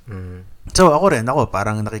podcast. So ako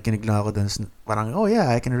parang nakikinig lang ako dun, parang oh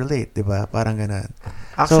yeah, I can relate, diba? Parang ganun.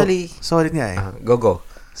 Actually, so solid nga eh. Go.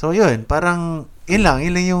 So yun, parang yun lang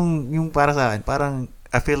yung para sa akin. Parang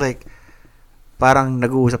I feel like parang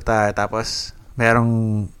nag-uusap tayo tapos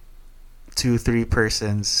merong 2-3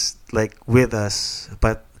 persons like with us,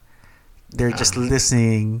 but they're just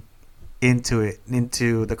listening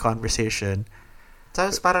into the conversation.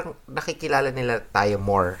 Tapos parang nakikilala nila tayo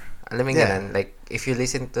more. Alam mo ganun? Like, if you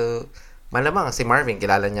listen to, malamang si Marvin,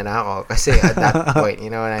 kilala niya na ako. Kasi at that point, you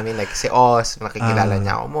know what I mean? Like, si Oz, nakikilala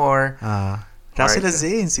niya ako more. Tsaka sila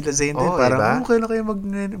Zane din. Parang, okay na kayo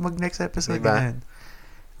mag-next episode. Diba?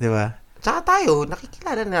 Diba? Tsaka tayo,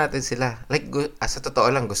 nakikilala natin sila. Like, sa totoo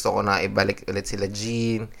lang, gusto ko na ibalik ulit sila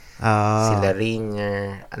Jean, sila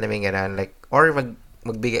Rainier, alam mo ganun. Like, or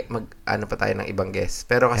ano pa tayo ng ibang guest.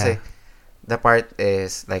 Pero kasi, the part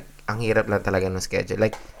is, like, ang hirap lang talaga ng schedule.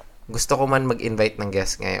 Like, gusto ko man mag-invite ng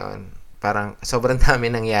guest ngayon. Parang, sobrang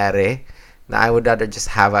dami nangyari na I would rather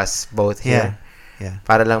just have us both here. Yeah.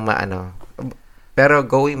 Para lang maano. Pero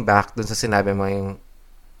going back dun sa sinabi mo, yung,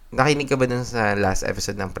 nakinig ka ba dun sa last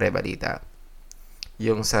episode ng Prebalita?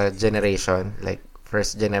 Yung sa generation, like,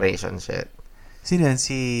 first generation shit. Sino yan?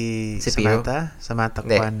 Si Samantha? Samantha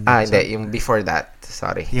Kwan? Hindi. Yung before that.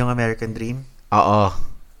 Sorry. Yung American Dream? Oo.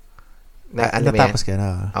 Natapos ka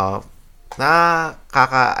na. Oo.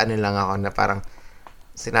 Nakaka-ano lang ako na parang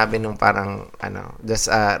sinabi nung parang just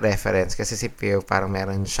a reference kasi si Pio parang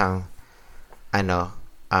meron siyang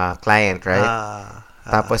client, right?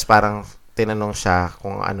 Tapos parang tinanong siya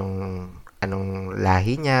kung anong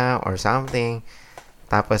lahi niya or something.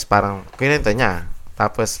 Tapos parang kwento niya.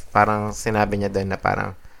 Tapos parang sinabi niya doon na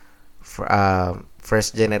parang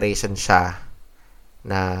first generation siya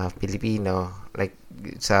na Pilipino, like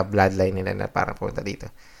sa bloodline nila na parang punta dito.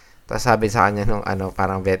 Tapos sabi sa kanya nung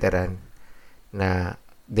parang veteran na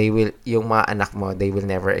yung mga anak mo, they will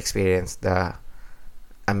never experience the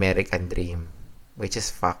American dream, which is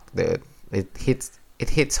fuck, dude. It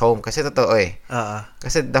hits home kasi totoo eh.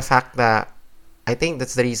 Kasi the fact that I think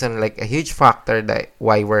that's the reason, like a huge factor that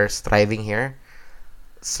why we're striving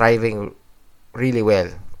really well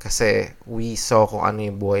kasi we saw kung ano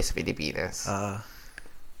yung buhay sa Pilipinas.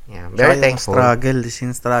 Yeah, very thankful.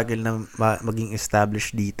 Struggle na maging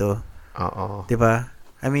established dito. Oo. 'Di ba?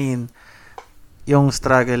 I mean, yung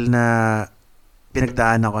struggle na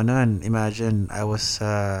pinagdaanan ko noon, imagine I was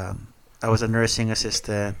a nursing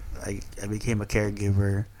assistant. I became a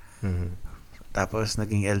caregiver. Tapos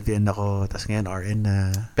naging LVN ako, tapos ngayon RN na.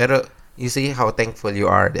 Pero you see how thankful you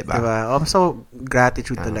are, 'di ba? Diba? I'm so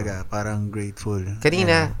gratitude talaga, parang grateful.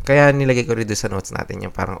 Kanina, kaya nilagay ko rin doon sa notes natin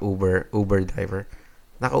yung parang Uber driver.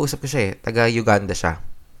 Nakausap ko siya eh, taga Uganda siya.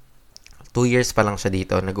 2 years pa lang siya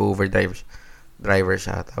dito, nag-Uber driver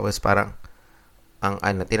siya. Tapos parang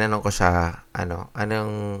tinanong ko siya,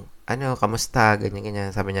 kamusta,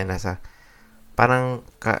 ganyan. Sabi niya parang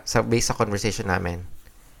sa base sa conversation namin,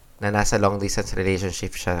 na nasa long distance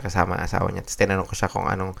relationship siya kasama ang asawa niya. Tapos tinanong ko siya kung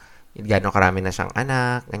gano'ng karami na siyang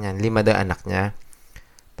anak, ganyan. 5 daw anak niya.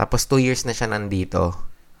 Tapos 2 years na siya nandito.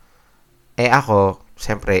 Ako,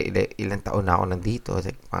 siyempre, ilang taon na ako nandito.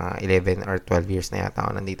 Like, mga 11 or 12 years na yata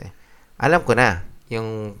ako nandito. Alam ko na,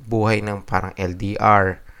 yung buhay ng parang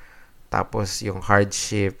LDR. Tapos, yung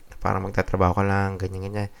hardship, parang magtatrabaho ko lang,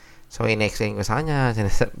 ganyan. So, in-explain ko sa kanya.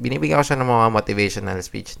 Binibigyan ko siya ng mga motivational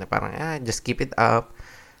speech na parang, just keep it up.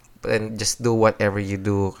 And just do whatever you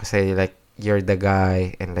do. Kasi, like, you're the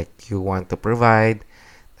guy and, like, you want to provide.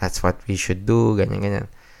 That's what we should do, ganyan.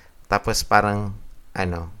 Tapos, parang,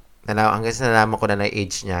 hanggang sa nalaman ko na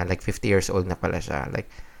age niya, like 50 years old na pala siya. Like,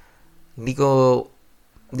 hindi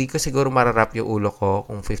ko siguro mararap yung ulo ko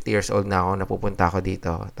kung 50 years old na ako, napupunta ako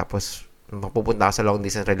dito. Tapos, mapupunta ako sa long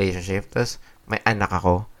distance relationship. Tapos, may anak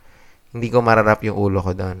ako. Hindi ko mararap yung ulo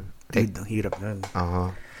ko doon. Like, ang hirap nun.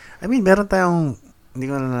 I mean, meron tayong, hindi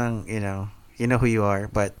ko na lang, you know who you are,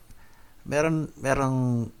 but, merong,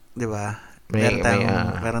 di ba?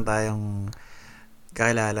 Meron tayong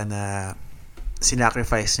kakilala na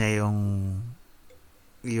sinacrifice niya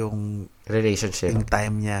yung relationship, yung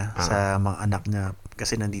time niya sa mga anak niya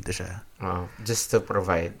kasi nandito siya. Just to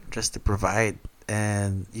provide.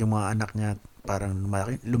 And yung mga anak niya parang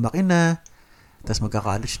lumaki na, tapos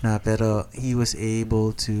magka-college na, pero he was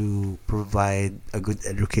able to provide a good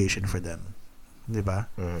education for them. Diba?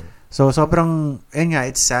 So, sobrang, nga,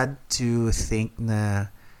 it's sad to think na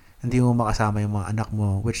hindi mo makasama yung mga anak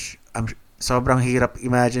mo, which sobrang hirap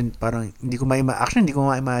imagine, parang hindi ko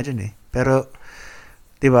ma-imagine eh. Pero,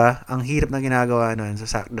 diba, ang hirap na ginagawa nun,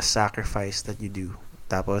 the sacrifice that you do.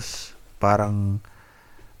 Tapos, parang,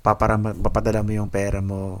 papadala mo yung pera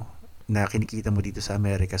mo na kinikita mo dito sa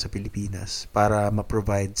Amerika, sa Pilipinas, para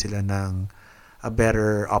ma-provide sila ng a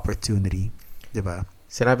better opportunity. Diba?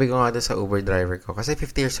 Sinabi ko nga doon sa Uber driver ko, kasi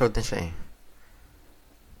 50 years old na siya eh.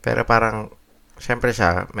 Pero parang, syempre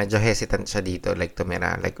siya, medyo hesitant siya dito, like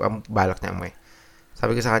tumira, like balak niya umuwi.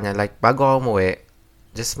 Sabi ko sa kanya, like, bago ako umuwi,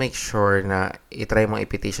 just make sure na itry mong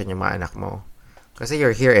i-petition yung mga anak mo. Kasi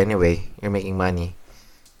you're here anyway, you're making money.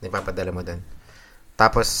 Ipapadala mo doon.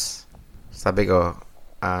 Tapos, sabi ko,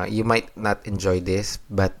 you might not enjoy this,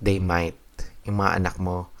 but they might, yung mga anak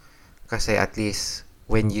mo. Kasi at least,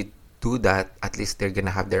 when you do that, at least they're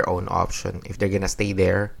gonna have their own option. If they're gonna stay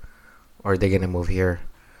there, or they're gonna move here.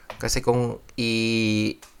 Kasi kung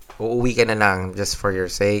uuwi ka na lang just for your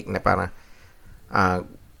sake, na parang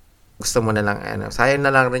gusto mo na lang, sayang na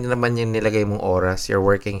lang rin naman yung nilagay mong oras. You're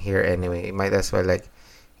working here anyway. Might as well like,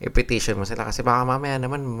 i-petition mo sila. Kasi baka mamaya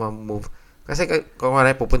naman move. Kasi kung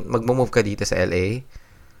mag-move ka dito sa LA,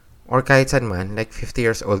 or kahit saan man, like 50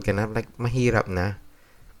 years old ka na, like mahirap na.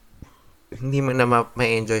 Hindi mo na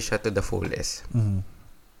ma-enjoy siya to the fullest.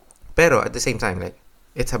 Pero at the same time, like,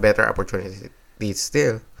 it's a better opportunity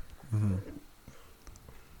still.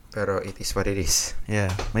 Pero it is what it is. Yeah,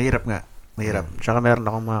 mahirap nga. Mahirap. Tsaka meron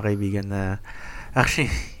akong mga kaibigan na, actually,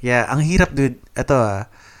 yeah, ang hirap, dude. Ito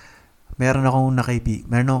meron akong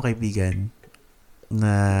kaibigan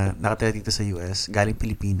na nakatira dito sa US, galing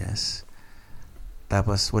Pilipinas.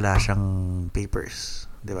 Tapos wala siyang papers,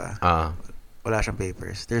 'di ba? Wala siyang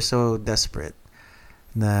papers. They're so desperate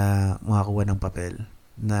na makakuha ng papel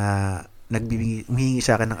na humihingi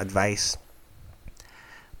sa akin ng advice.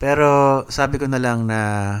 Pero sabi ko na lang na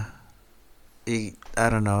I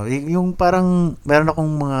don't know, yung parang meron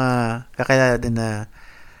akong mga kakilala din na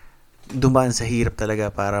dumaan sa hirap talaga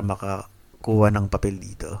para makakuha ng papel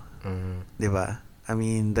dito. 'Di ba? I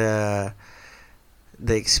mean, the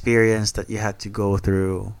experience that you had to go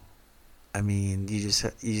through, I mean, you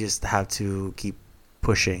just have to keep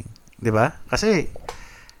pushing, 'di ba? Kasi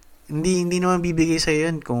hindi naman bibigay sa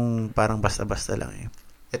 'yan kung parang basta-basta lang eh.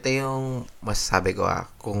 Ito yung masasabi ko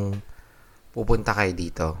kung pupunta kayo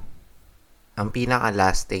dito, ang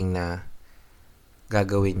pinaka-lasting na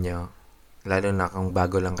gagawin nyo, lalo na kung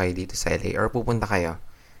bago lang kayo dito sa LA or pupunta kayo,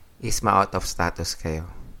 is ma-out of status kayo.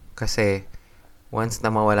 Kasi once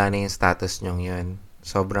na mawala na yung status nyo yun,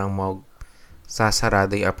 sobrang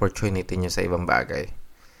sasarado yung opportunity nyo sa ibang bagay.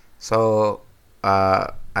 So,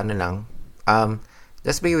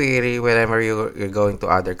 just be wary whenever you're going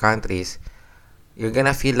to other countries. You're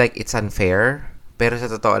gonna feel like it's unfair, pero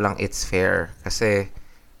sa totoo lang, it's fair. Kasi,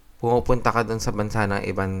 pumupunta ka dun sa bansa ng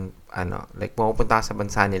ibang, pumupunta ka sa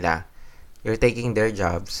bansa nila, you're taking their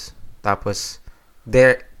jobs, tapos,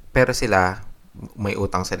 pero sila, may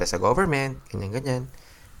utang sila sa government, ganyan.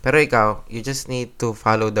 Pero ikaw, you just need to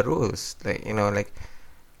follow the rules.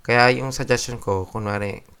 Kaya yung suggestion ko,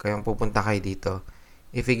 kunwari, kayong pupunta kayo dito,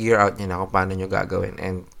 i-figure out nyo na kung paano nyo gagawin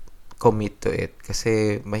and commit to it.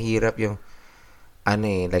 Kasi, mahirap yung,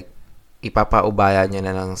 ipapaubaya nyo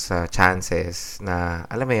na lang sa chances na,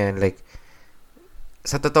 alam mo yun,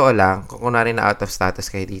 sa totoo lang, kung kunwari na out of status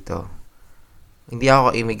kayo dito, hindi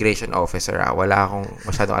ako immigration officer, wala akong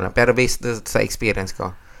masyadong alam. Pero based sa experience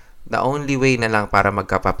ko, the only way na lang para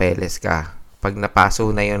magkapapeles ka, pag napaso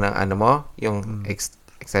na yun ng yung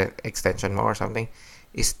extension mo or something,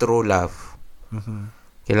 is true love.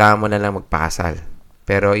 Kailangan mo na lang magpakasal.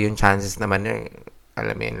 Pero yung chances naman yun,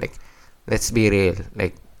 alam mo yun, let's be real,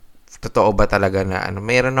 totoo ba talaga na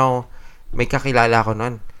may kakilala ko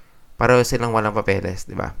nun, pareho silang walang papeles,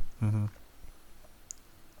 di ba?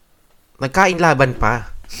 Nagkainlaban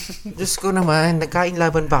pa. Diyos ko naman,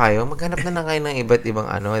 nagkainlaban pa kayo, maghanap na lang kayo ng iba't ibang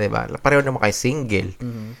di ba? Pareho naman kayo single,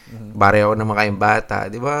 pareho naman kayong bata,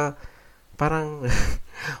 di ba? Parang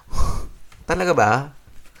talaga ba?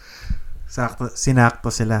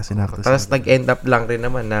 Sinakto sila. Tapos nag-end up lang rin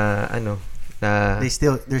naman na they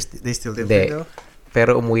still live there though?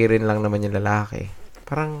 Pero umuwi rin lang naman yung lalaki.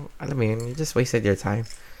 Parang, alam mo yun, you just wasted your time.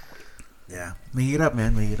 Yeah. Mahirap,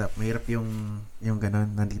 man. Mahirap yung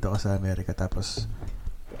ganun. Nandito ka sa Amerika. Tapos,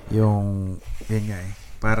 yun nga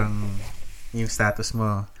parang yung status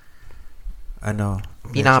mo,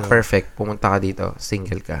 pinaka-perfect, pumunta ka dito,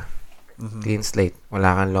 single ka. Mm-hmm. Clean slate.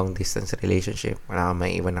 Wala kang long distance relationship. Wala kang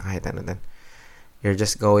maiiwan na kahit ano din. You're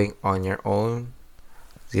just going on your own.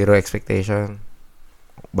 Zero expectation.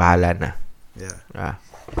 Bahala na. Yeah.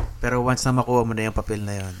 Pero once na makuha mo na yung papel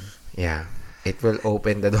na yon, yeah, it will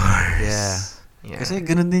open the doors. Yeah. Kasi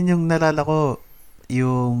ganun din yung nalala ko,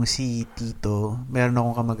 yung si Tito, meron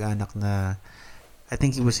akong kamag-anak na, I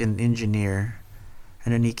think he was an engineer,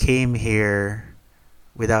 and then he came here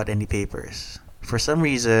without any papers. For some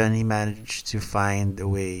reason, he managed to find a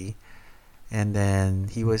way, and then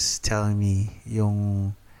he was telling me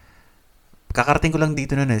yung kakarating ko lang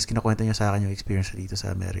dito noon, kinukwento niya sa akin yung experience dito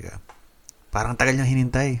sa Amerika. Parang tagal niyang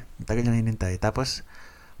hinintay. Tapos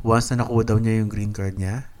once na nakuha daw niya yung green card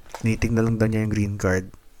niya, tinitignan lang daw niya yung green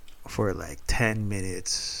card for like 10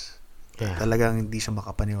 minutes. Yeah. Talagang hindi siya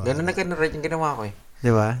makapaniwala. Ganun na rin yung ginawa ko eh.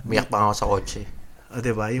 Diba? Umiyak pa ako sa kotse.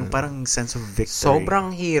 Diba? Yung parang sense of victory.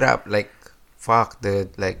 Sobrang hirap. Like, fuck,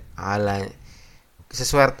 dude. Like, kasi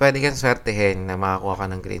pwede kang swertehin na makakuha ka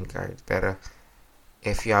ng green card. Pero,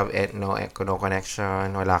 if you have no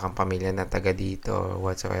connection, wala kang pamilya na taga dito,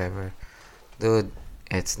 whatsoever, dude,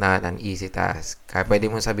 it's not an easy task. Kaya pwede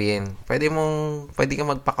mong sabihin, pwede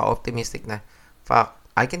kang magpaka-optimistic na, fuck,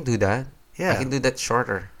 I can do that. Yeah. I can do that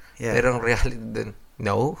shorter. Yeah. Pero ang reality dun,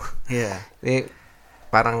 no. Yeah.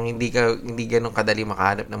 Parang hindi ganun kadali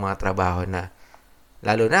makahanap ng mga trabaho na,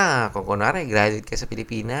 lalo na kung kunwari graduate ka sa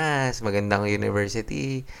Pilipinas, magandang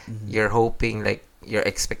university, you're hoping like your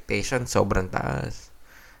expectation sobrang taas.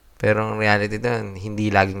 Pero ang reality dun,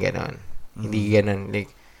 hindi laging ganun. Hindi ganun.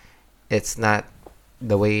 Like, it's not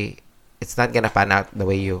gonna pan out the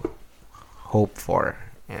way you hope for.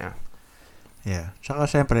 Yeah. Yeah. Tsaka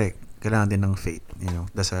syempre, kailangan din ng faith,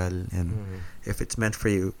 dasal, and if it's meant for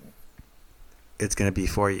you, it's gonna be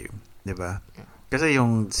for you, diba? Yeah. Kasi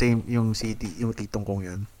yung titong kong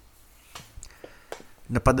yun,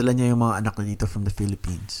 napadala niya yung mga anak na dito from the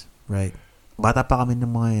Philippines, right? Bata pa kami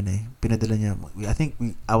ng mga yun pinadala niya.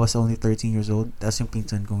 I was only 13 years old. Tapos yung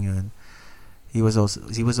pinsan kong yun, he was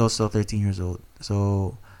also 13 years old.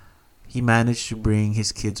 So he managed to bring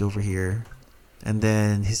his kids over here, and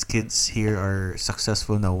then his kids here are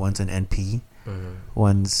successful now. One's an NP,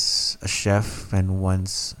 one's a chef, and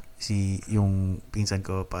one's yung pinsan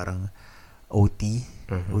ko parang OTA,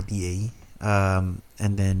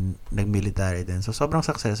 and then nag-military din. So sobrang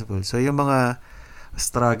successful. So yung mga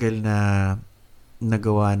struggle na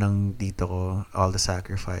nagawa ng dito ko, all the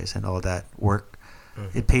sacrifice and all that work,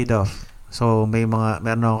 it paid off. So meron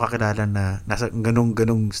akong kakilala na nasa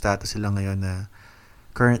ganung status sila ngayon na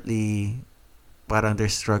currently parang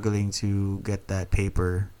they're struggling to get that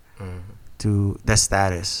paper to the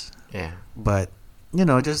status. Yeah. But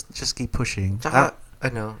just keep pushing. Tsaka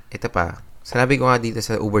ito pa. Sinabi ko nga dito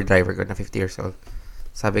sa Uber driver ko na 50 years old.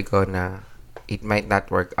 Sabi ko na it might not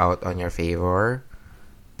work out on your favor,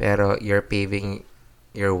 pero you're paving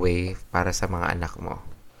your way para sa mga anak mo.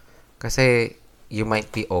 Kasi you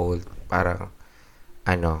might be old, parang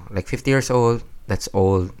like 50 years old, that's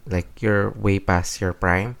old, like you're way past your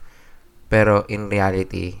prime. Pero in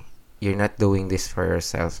reality, you're not doing this for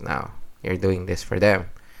yourself now. You're doing this for them.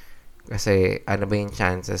 Kasi ano ba yung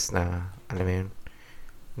chances na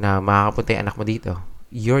na makakapunta yung anak mo dito?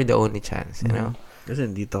 You're the only chance, you know?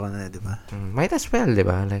 Kasi dito ka na, di ba? Might as well, di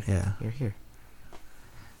ba? Like, yeah. You're here.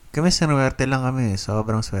 Kami swerte lang kami.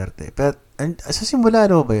 Sobrang swerte. Pero sa simula,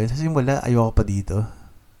 ba yun? Sa simula, ayoko pa dito.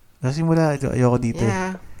 Sa simula, ayoko dito.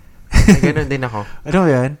 Yeah. Ganun din ako. Ano ba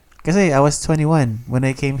yan? Kasi I was 21. When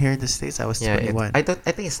I came here to the States, I was 21. I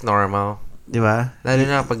think it's normal. Di ba? Lalo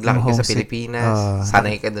na paglaki ka sa Pilipinas,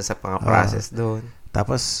 sanay ka dun sa mga process doon.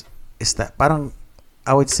 Tapos, parang,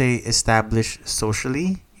 I would say, established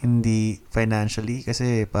socially, hindi financially.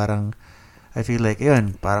 Kasi parang, I feel like,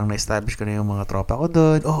 yun, parang na-establish ko na yung mga tropa ko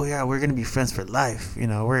doon. Oh yeah, we're gonna be friends for life.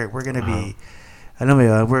 We're gonna be, alam mo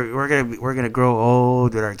yun, we're gonna grow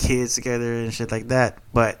old with our kids together and shit like that.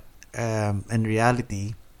 But, in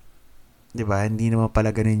reality, di ba, hindi naman pala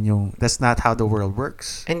ganun yung, that's not how the world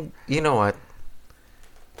works. And you know what?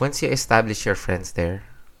 Once you establish your friends there,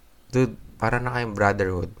 dude, parang na kayong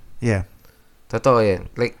brotherhood. Yeah. Totoo yan.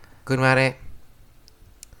 Like, kunwari,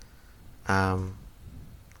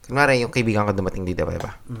 yung kaibigan ko dumating dito,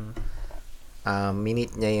 diba?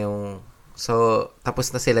 Minute niya yung, so,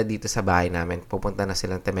 tapos na sila dito sa bahay namin. Pupunta na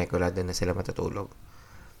silang Temecula, doon na sila matutulog.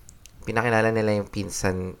 Pinakilala nila yung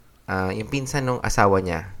pinsan nung asawa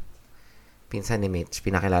niya. Pinsan ni Mitch,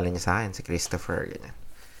 pinakilala niya sa akin, si Christopher, ganyan.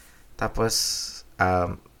 Tapos,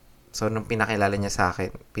 so, nung pinakilala niya sa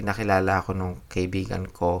akin, pinakilala ako nung kaibigan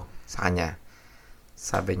ko sa kanya.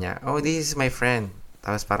 sabi niya, oh, this is my friend.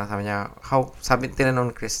 Tapos parang sabi niya, tinanong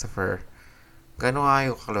ni Christopher, gano'n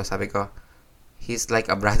kayo close? Sabi ko, he's like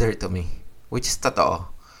a brother to me. Which is totoo.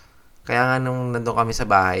 Kaya nga nung nandun kami sa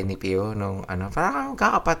bahay ni Pio, parang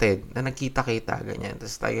kakapatid na nagkita-kita, ganyan.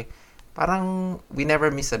 Tapos like, parang we never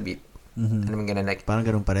miss a beat. Mm-hmm. Alam mo ganun, like, parang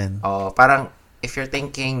ganun pa rin. Oh, parang if you're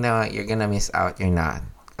thinking na you're gonna miss out, you're not.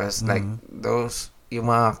 Because like, yung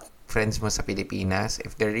mga friends mo sa Pilipinas,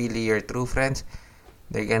 if they're really your true friends,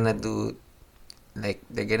 they're gonna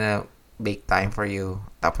make time for you.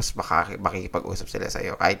 Tapos makikipag-usap sila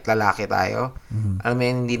sa'yo. Kahit lalaki tayo, alam mo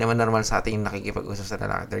yun, hindi naman normal sa atin yung nakikipag-usap sa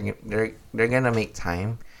lalaki. They're gonna make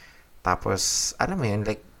time. Tapos, alam mo yun,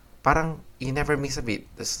 like, parang you never miss a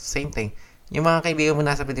beat. The same thing. Yung mga kaibigan mo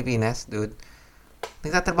nasa Pilipinas, dude,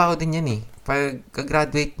 nagtatrabaho din yan eh. Pag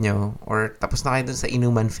graduate nyo, or tapos na kayo dun sa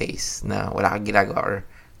inuman phase na wala kang ginagawa, or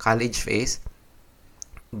college phase,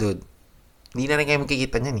 dude, hindi na rin kayo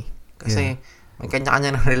magkikita niyan eh. Kasi, may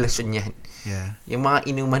kanya-kanya ng relasyon yan. Yeah. Yung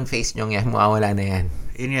mga inuman phase nyo yan, mawawala na yan.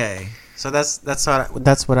 Yun nga eh. So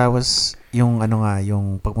that's what I was, yung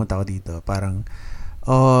pagpunta ko dito, parang,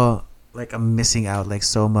 like I'm missing out like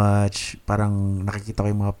so much. Parang nakikita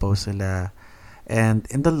ko yung mga posts nila. And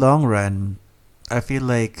in the long run, I feel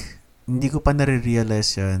like hindi ko pa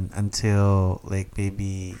nare-realize yun until like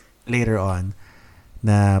maybe later on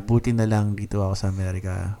na buti na lang dito ako sa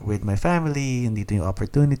Amerika with my family, and dito yung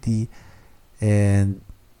opportunity. And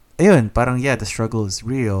ayun, parang the struggle is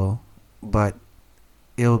real, but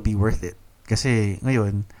it'll be worth it. Kasi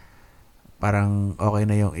ngayon, parang okay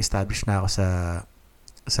na yung established na ako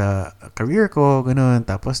sa career ko, ganun.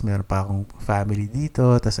 Tapos meron pa akong family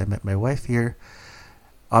dito. Tapos I met my wife here.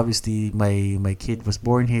 Obviously, my kid was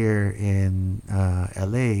born here in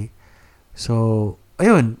LA. So,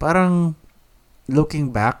 ayun, parang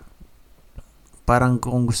looking back, parang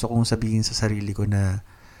kung gusto kong sabihin sa sarili ko na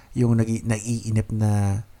yung naiinip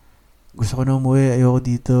na gusto ko na umuwi, ayoko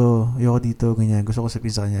dito, ganyan. Gusto ko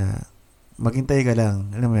sabihin sa kanya, maghintay ka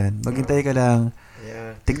lang. Alam mo yan? Maghintay ka lang.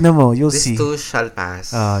 Yeah. Tignan mo, you'll This see. too shall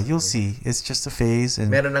pass. You'll see. It's just a phase. And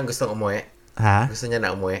meron nang gustong umuwi? Ha? Gusto niya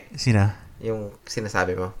na umuwi? Sina? Yung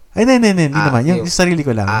sinasabi mo? Ay, hindi naman. Yung sarili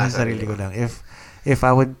ko lang. Sarili ko lang. If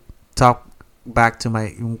I would talk back to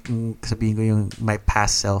yung sabihin ko yung my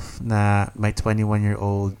past self, na my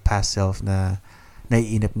 21-year-old past self na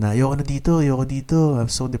naiinip na, ayoko dito, I'm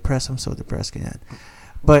so depressed, ganyan.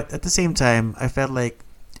 But at the same time, I felt like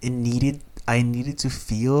I needed to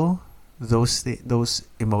feel those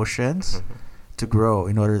emotions to grow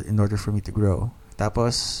in order for me to grow.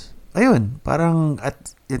 Tapos, ayun, parang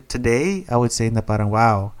today, I would say na parang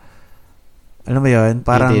wow. Alam mo yun?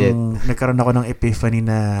 Parang nagkaroon ako ng epiphany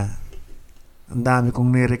na ang dami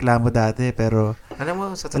kong nireklamo dati, pero alam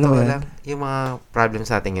mo, sa totoo lang, yung mga problems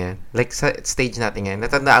natin ngayon, like sa stage natin ngayon,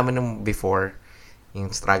 natandaan mo nung before, yung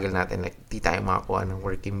struggle natin, like di tayo makakuha ng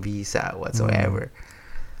working visa, whatsoever.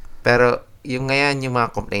 Pero yung ngayon, yung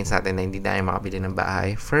mga complaints natin na hindi tayo makabili ng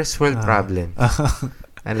bahay, first world problem.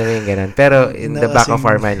 Alam mo yung ganun. Pero in the back of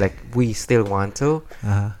our mind, like, we still want to,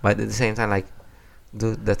 but at the same time, like,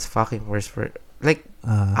 dude, that's fucking worse for, like,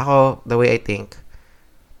 ako, the way I think,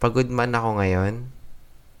 pagod man ako ngayon,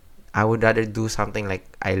 I would rather do something like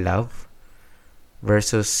I love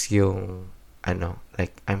versus yung,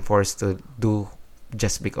 like, I'm forced to do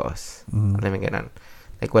just because. Alam mo yung ganun.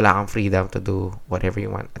 Like, wala kang freedom to do whatever you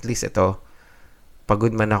want. At least ito, pagod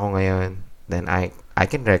man ako ngayon, then I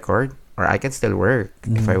can record or I can still work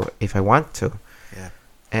if I want to. Yeah.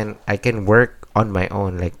 And I can work on my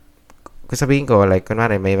own. Like, kung sabihin ko, like,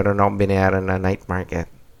 kunwari, mayroon akong binayaran na night market,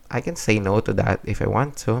 I can say no to that if I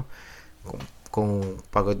want to. Kung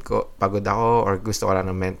pagod ako or gusto ko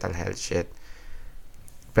lang ng mental health shit.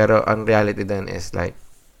 Pero ang reality then is like,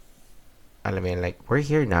 alam mo yun, like, we're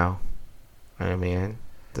here now. Alam mo yun?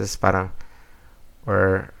 Tapos parang,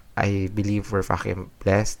 or I believe we're fucking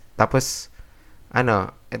blessed. Tapos,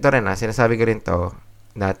 ito rin sinasabi ko rin to,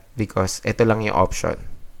 not because ito lang yung option.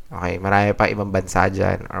 Okay, marami pa ibang bansa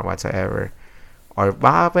dyan or whatsoever. Or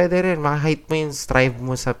baka pwede rin, maka-hate mo yung strive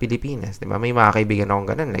mo sa Pilipinas. Diba? May mga kaibigan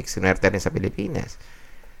akong ganun, like, sinuwerte rin sa Pilipinas.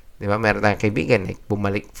 Diba? Meron tayong kaibigan, like,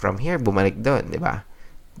 bumalik from here, bumalik doon, diba?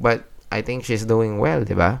 But, I think she's doing well,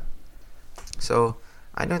 diba? So,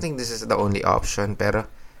 I don't think this is the only option, pero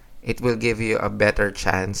it will give you a better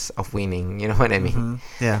chance of winning. You know what I mean?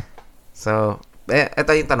 Yeah. So,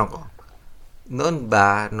 ito yung tanong ko. Noon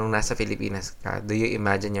ba, nung nasa Pilipinas ka, do you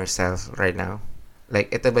imagine yourself right now? Like,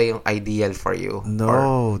 ito ba yung ideal for you?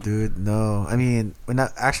 No, dude, no. I mean, when I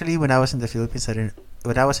was in the Philippines, I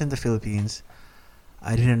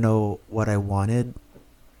didn't know what I wanted.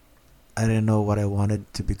 I didn't know what I wanted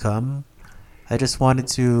to become. I just wanted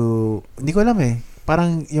to, hindi ko alam eh.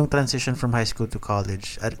 Parang yung transition from high school to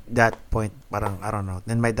college, at that point, parang, I don't know.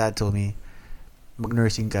 Then my dad told me,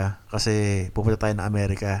 mag-nursing ka kasi pupunta tayo ng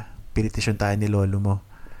Amerika. Pinitisyon tayo ni lolo mo.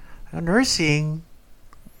 Nursing?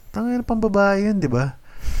 Tangina pang babae yun, di ba?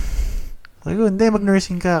 Sabi ko, hindi,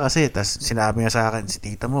 mag-nursing ka kasi. Tapos sinabi nga sa akin, si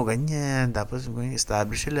tita mo, ganyan. Tapos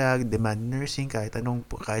establish sila, demand nursing, kahit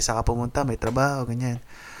saan ka pumunta, may trabaho, ganyan.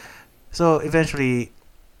 So, eventually,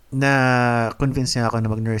 na-convince niya ako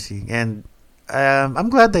na mag-nursing. And I'm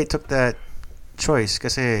glad I took that choice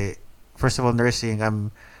kasi, first of all, nursing,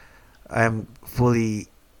 I'm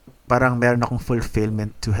fully, parang meron akong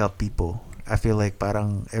fulfillment to help people. I feel like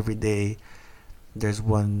parang every day, there's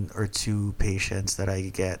one or two patients that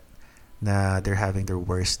I get na they're having their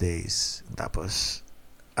worst days. Tapos,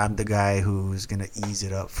 I'm the guy who's gonna ease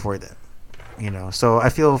it up for them. You know? So,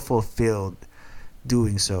 I feel fulfilled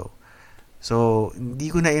doing so. So, hindi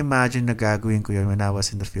ko na-imagine na gagawin ko yun when I was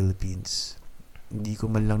in the Philippines. Hindi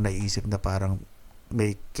ko man lang naisip na parang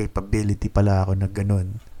may capability pala ako na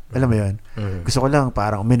ganun. Alam mo yun? Gusto ko lang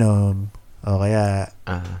parang uminom o kaya,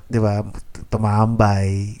 di ba,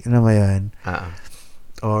 tumambay. Alam mo yun?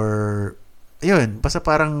 Or, yun, basta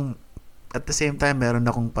parang at the same time, meron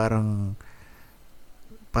akong parang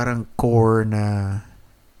core na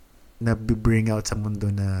bring out sa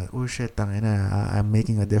mundo na, oh shit, tangina, I'm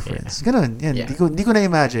making a difference. Yeah. Ganun, yan. Yeah. Di ko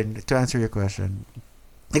na-imagine to answer your question.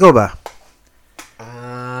 Ikaw ba?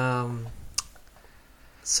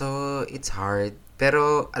 So, it's hard.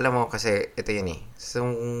 Pero, alam mo kasi, ito yun eh. So,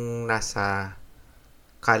 nasa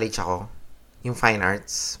college ako, yung fine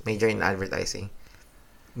arts, major in advertising,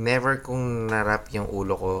 never kong narap yung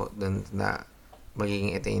ulo ko dun na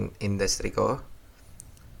magiging ito yung industry ko.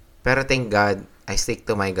 Pero thank God, I stick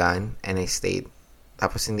to my gun and I stayed.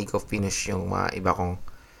 Tapos hindi ko finish yung mga iba kong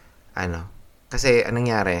Kasi anong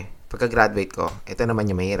nangyari? Pagka-graduate ko, ito naman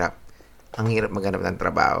yung mahirap. Ang hirap maghanap ng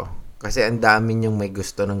trabaho. Kasi ang dami yung may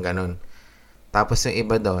gusto ng ganun. Tapos yung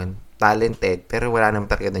iba doon, talented, pero wala naman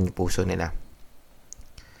talaga doon yung puso nila.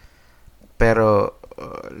 Pero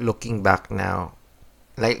looking back now,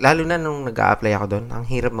 like, lalo na nung nag-a-apply ako doon, ang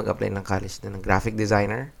hirap mag-apply ng college na ng graphic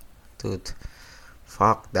designer. Dude,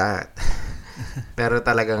 fuck that. Pero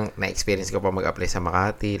talagang na-experience ko pa mag-apply sa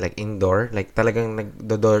Makati, like indoor. Like talagang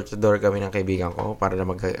nag-door to door kami ng kaibigan ko para na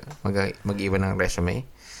mag-iwan ng resume.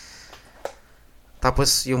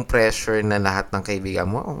 Tapos yung pressure na lahat ng kaibigan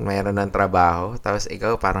mo, mayroon ng trabaho. Tapos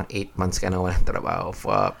ikaw parang 8 months ka na walang trabaho.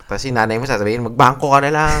 Fuck. Tapos yung nanay mo sasabihin, magbangko ka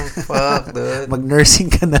na lang. Fuck, dude.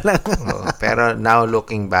 Mag-nursing ka na lang. Pero now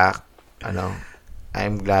looking back,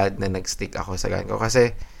 I'm glad na nag-stick ako sa ganun ko.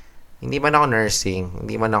 Kasi hindi man ako nursing,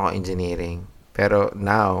 hindi man ako engineering. Pero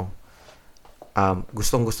now,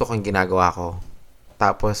 gustong-gusto ko yung ginagawa ko.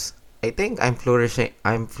 Tapos, I think I'm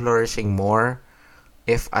flourishing more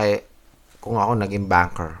kung ako naging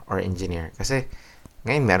banker or engineer. Kasi,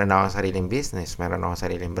 ngayon, meron akong sariling business, meron akong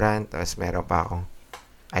sariling brand, tapos meron pa akong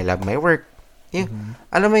I love my work.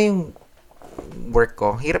 Alam mo yung work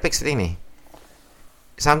ko, hirap explain eh.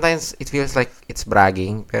 Sometimes, it feels like it's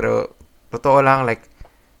bragging, pero totoo lang, like,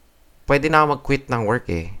 pwede na ako mag-quit ng work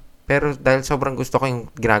eh. Pero dahil sobrang gusto ko yung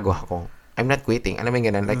ginagawa ko, I'm not quitting. Alam mo yung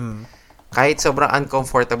ganun, like, kahit sobrang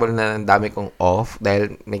uncomfortable na ang dami kong off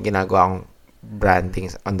dahil may ginagawa akong branding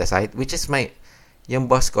on the side, which is yung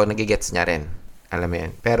boss ko, nagigets niya rin. Alam mo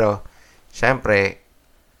yun. Pero, syempre,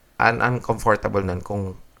 uncomfortable nun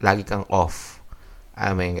kung lagi kang off.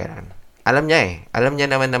 Alam mo yung ganun. Alam niya eh. Alam niya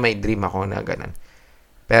naman na may dream ako na ganun.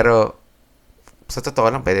 Pero, sa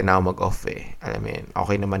totoo lang, pwede na ako mag-off eh. Alam mo yun.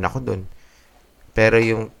 Okay naman ako dun. Pero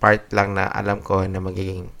yung part lang na alam ko na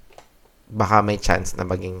magiging, baka may chance na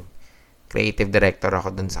maging creative director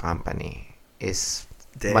ako dun sa company is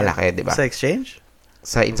malaki, di ba? Sa exchange?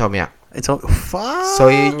 Sa Insomnia. Fuck!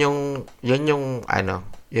 So, yun yung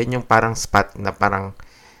parang spot na parang,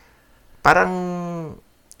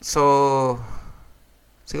 so,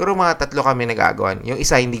 siguro mga 3 kami nag-aagawan. Yung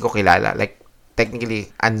isa hindi ko kilala. Like,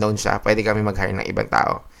 technically, unknown siya. Pwede kami mag-hire ng ibang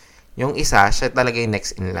tao. Yung isa, siya talaga yung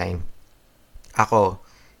next in line. Ako,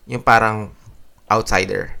 yung parang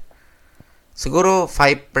outsider. Siguro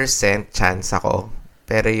 5% chance ako.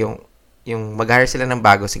 Pero yung mag-hire sila ng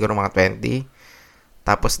bago, siguro mga 20.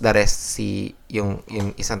 Tapos the rest, yung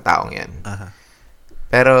isang taong yan.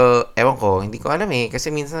 Pero, ewan ko, hindi ko alam eh.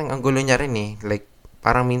 Kasi minsan, ang gulo niya rin eh. Like,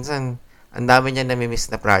 parang minsan, ang dami niya namimiss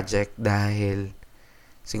na project dahil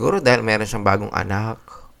meron siyang bagong anak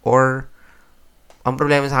or ang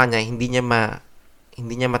problema sa kanya, hindi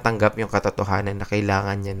niya matanggap yung katotohanan na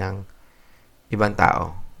kailangan niya ng ibang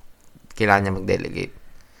tao. Kailangan niya mag-delegate.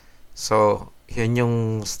 So, yun yung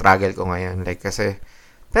struggle ko ngayon. Like, kasi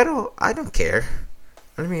Pero, I don't care.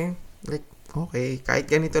 Alam mo yun? Like, okay, kahit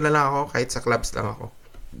ganito na lang ako, kahit sa clubs lang ako,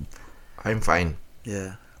 I'm fine.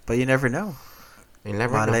 Yeah. But you never know. You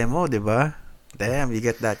never Malay know. mo, di ba? Damn, you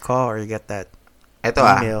get that call or you get that Ito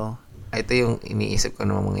email. Ito yung iniisip ko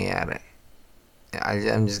naman mangyayari.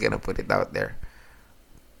 I'm just gonna put it out there.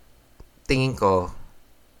 Tingin ko,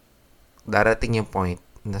 darating yung point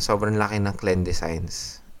na sobrang laki ng Clen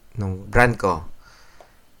Designs nung brand ko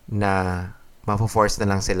na mapo-force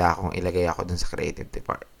na lang sila kung ilagay ako dun sa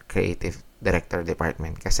creative director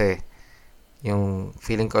department. Kasi yung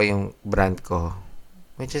feeling ko yung brand ko,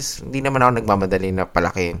 which is hindi naman ako nagmamadali na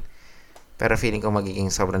palakin, pero feeling ko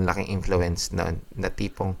magiging sobrang laking influence na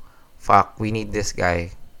tipong fuck, we need this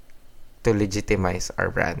guy to legitimize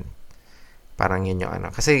our brand. Parang yun yung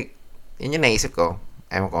kasi yun yung naisip ko.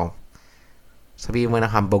 Ewan ko, sabihin mo na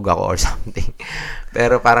hambog ako or something.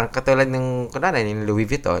 Pero parang katulad ng kunwari yung Louis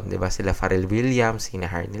Vuitton, di ba? Sila Pharrell Williams,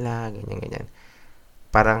 hinahire nila, ganyan.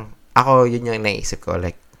 Parang ako, yun yung naisip ko.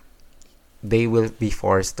 Like, they will be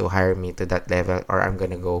forced to hire me to that level or I'm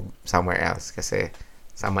gonna go somewhere else kasi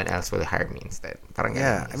someone else will hire me instead. Parang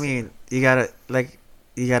yeah, I mean,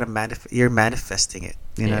 you're manifesting it.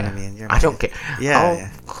 You know what I mean? I don't care.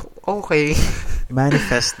 Yeah. Okay.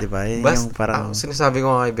 Manifest, di ba? Yung parang... sinasabi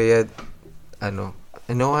ko nga kay Bea,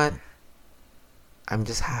 you know what? I'm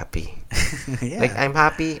just happy. Yeah. Like, I'm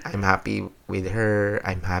happy with her.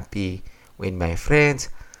 I'm happy with my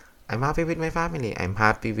friends. I'm happy with my family. I'm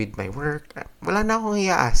happy with my work. Wala na akong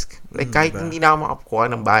i-ask. Like, kahit diba? hindi na ako makakuha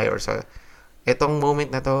ng bahay or so. Etong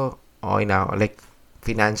moment na to, okay na ako. Like,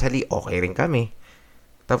 financially, okay rin kami.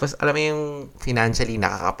 Tapos, alam mo yung financially,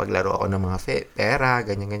 nakakapaglaro ako ng mga pera,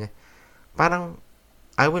 ganyan. Parang,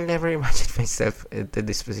 I will never imagine myself into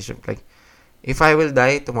this position. Like, if I will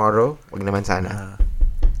die tomorrow, wag naman sana.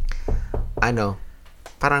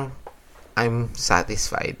 Parang, I'm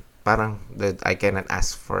satisfied. Parang, dude, I cannot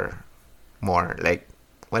ask for more. Like,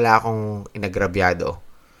 wala akong inagrabyado.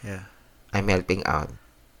 Yeah. I'm helping out.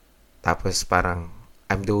 Tapos, parang,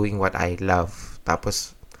 I'm doing what I love.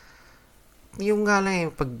 Tapos, yung nga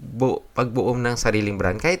lang yung pagbuom ng sariling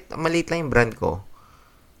brand. Kahit maliit lang yung brand ko,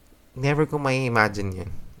 never ko may imagine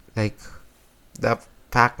yun. Like, the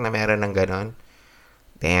fact na meron ng ganon,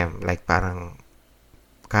 damn, like parang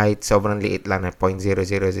kahit sobrang liit lang na 0.00001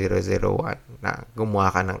 na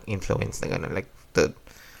gumawa ka ng influence na ganon. Like, dude,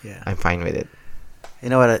 yeah. I'm fine with it.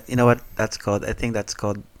 You know what that's called? I think that's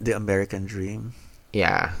called the American dream.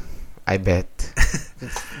 Yeah, I bet.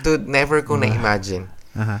 Dude, never ko na-imagine.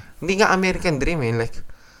 Hindi nga American dream eh. Like,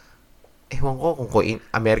 ewan ko kung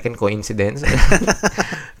American coincidence.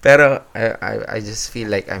 Pero, I just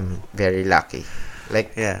feel like I'm very lucky.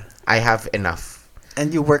 Like, yeah. I have enough.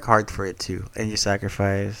 And you work hard for it too. And you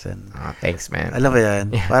sacrifice. And thanks, man. Alam mo yan?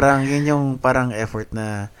 Yeah. Parang yun yung parang effort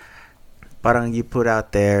na parang you put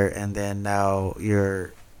out there and then now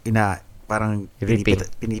you're parang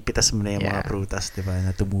pinipitas mo na yung mga prutas, di ba,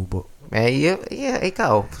 na tumubo.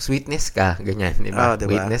 Ikaw, sweetness ka, ganyan, di ba?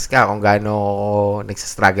 Diba? Witness ka kung gaano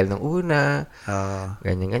nagsastruggle nung una,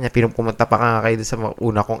 ganyan. Pumunta pa ka kayo sa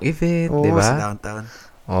una kong event, di ba? Sa downtown.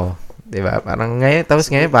 Di ba? Parang ngayon, tapos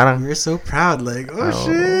ngayon, parang... You're so proud, like,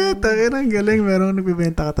 shit, ang galing, merong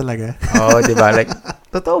nagbibenta ka talaga. Di ba? Like,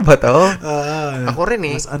 totoo ba to? Ako rin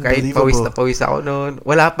eh, kahit pawis na pawis ako noon,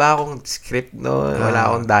 wala pa akong script noon,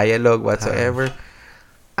 wala akong dialogue whatsoever.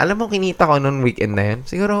 Alam mo, kinita ko noon weekend na yun,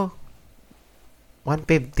 siguro,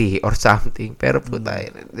 $150 or something. Pero puta,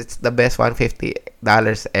 it's the best $150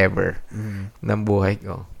 ever ng buhay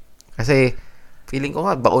ko. Kasi, feeling ko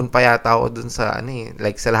nga, baon pa yata ako dun sa,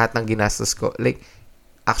 like, sa lahat ng ginastos ko. Like,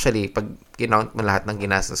 actually, pag kinount mo lahat ng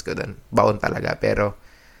ginastos ko dun, baon talaga. Pero,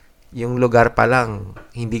 yung lugar pa lang,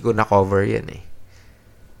 hindi ko na-cover yan eh.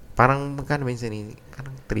 Parang, magkano minsan eh?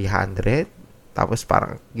 Parang 300? Tapos,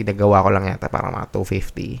 parang, ginagawa ko lang yata, parang mga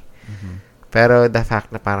 250. Pero, the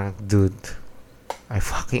fact na parang, dude, I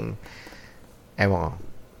fucking, ewan ko.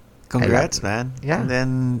 Congrats, man. Yeah. And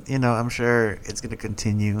then, I'm sure it's gonna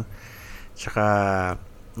continue. Tsaka,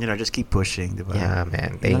 just keep pushing, di ba? Yeah,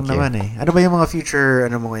 man. Thank you. Naman eh. Ano ba yung mga future,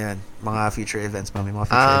 mo ngayon? Mga future events mo? May mga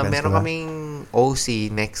future events meron kaming OC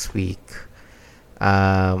next week.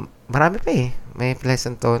 Marami pa eh. May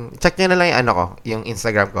Pleasanton. Check nyo na lang yung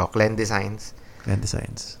Instagram ko, Clen Designs.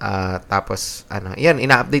 Tapos, yan,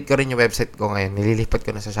 ina-update ko rin yung website ko ngayon. Nililipat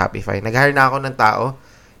ko na sa Shopify. Nag-hire na ako ng tao.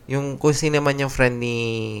 Yung kung sino man yung friend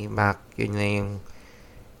ni Mac, yun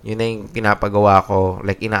na yung pinapagawa ko.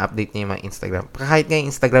 Like, ina-update niya yung mga Instagram. Kahit nga yung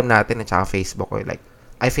Instagram natin at saka Facebook ko. Like,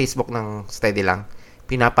 Facebook ng steady lang.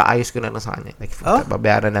 Pinapaayos ko na sa kanya. Like,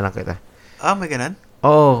 babayaran na lang kita. May ganun?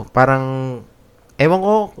 Parang, Ewan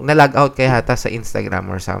ko, na-log out kaya hata sa Instagram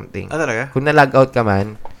or something. Talaga? Kung na-log out ka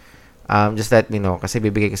man, just let me know kasi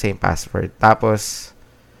bibigay ko sa yung password. Tapos,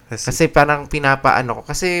 kasi parang pinapaano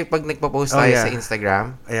ko. Kasi pag nagpo-post tayo sa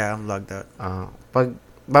Instagram. Yeah, I'm logged out. Pag,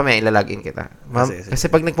 may ilalagin kita.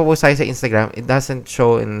 Kasi pag nagpo-post tayo sa Instagram, it doesn't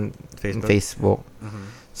show in Facebook. Mm-hmm.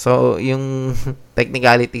 So, yung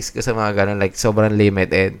technicalities ko sa mga ganun, like, sobrang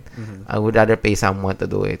limited. I would rather pay someone to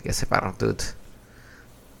do it. Kasi parang, dude,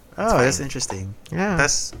 that's interesting. Yeah.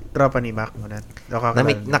 Tapos, tropa ni Mac mo na.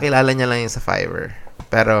 Nakilala niya lang yun sa Fiverr.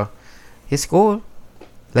 Pero, he's cool.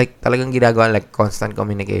 Like, talagang ginagawa, like, constant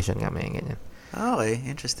communication kami, ganyan. Okay,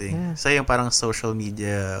 interesting. Yeah. So, yung parang social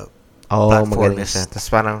media magaling siya. Tapos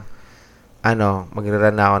parang,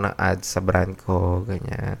 magre-run na ako ng ads sa brand ko,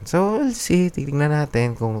 ganyan. So, we'll see. Titignan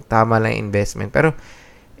natin kung tama lang yung investment. Pero,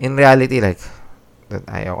 in reality, like,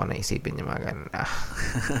 ayaw ko na isipin yung mga ganun.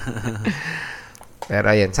 Pero,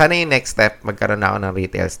 ayun. Sana yung next step, magkaroon na ako ng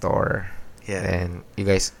retail store. Yeah. And,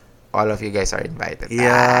 all of you guys are invited.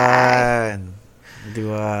 Yan. Di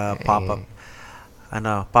ba, pop-up.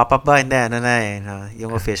 Pop-up ba? Hindi,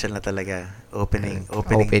 yung official na talaga. Opening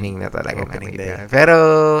na talaga. Opening day. Pero,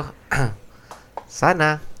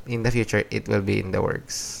 sana, in the future, it will be in the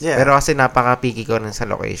works. Yeah. Pero kasi napaka-picky ko nun sa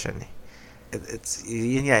location eh.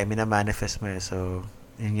 Yun nga, minamanifest mo eh. So,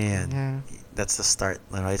 yun yan. Yeah. That's the start.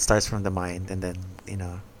 It starts from the mind and then, it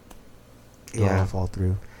will fall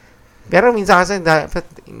through. Pero minsan kasi dapat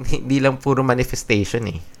hindi lang puro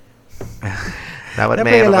manifestation eh. Dapat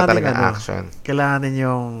mayroon pa talaga action. Kailangan din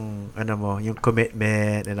yung yung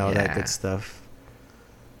commitment and all that good stuff.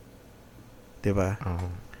 Diba?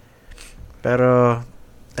 Pero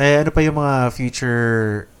ano pa yung mga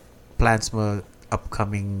future plans mo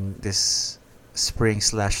upcoming this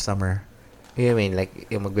spring/summer? You mean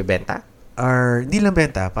like yung magbebenta? Or di lang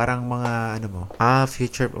benta, parang mga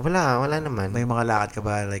future. Wala naman. May mga lakad ka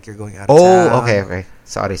ba? Like you're going out of town? Okay.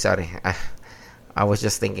 Sorry. I was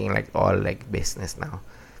just thinking like all like business now.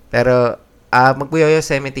 Pero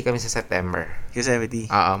magpo-Yosemite kami sa September.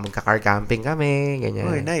 Yosemite? Magka-car camping kami, ganyan.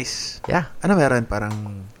 Oh, nice. Yeah. Ano meron?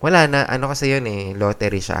 Parang wala na, kasi yun eh,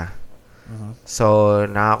 lottery siya. Uh-huh. So,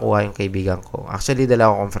 nakakuha yung kaibigan ko. Actually,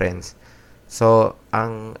 dalawa kong friends. So,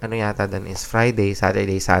 ang yata doon is Friday,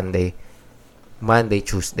 Saturday, Sunday, Monday,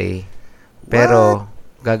 Tuesday. Pero,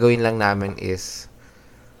 gagawin lang namin is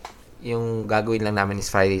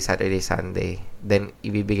Friday, Saturday, Sunday. Then,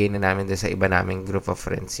 ibibigay na namin doon sa iba naming group of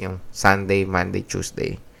friends yung Sunday, Monday,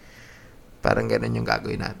 Tuesday. Parang ganun yung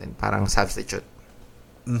gagawin natin. Parang substitute.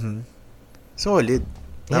 Mm-hmm. Solid.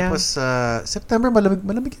 Tapos, September,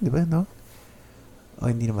 malamig yun, di ba? No? O,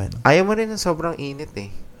 hindi naman. Ayaw mo rin ng sobrang init eh.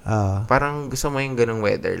 Parang gusto mo yung ganung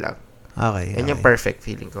weather lang. Okay. Yan yung perfect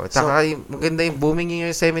feeling ko. Tsaka maganda yung booming yung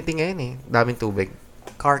Yosemite ngayon eh. Daming tubig.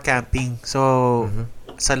 Car camping. So,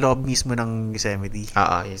 sa loob mismo ng Yosemite.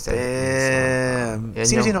 Yosemite.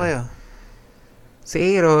 Sino-sino kayo? Si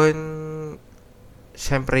Aaron,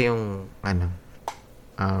 syempre yung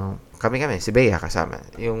kami, si Bea kasama.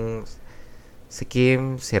 Yung si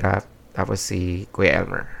Kim, si Rap, tapos si Kuya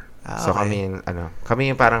Elmer. So kami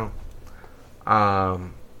yung parang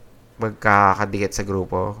magkakadikit sa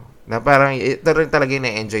grupo. Na parang ito rin talaga yung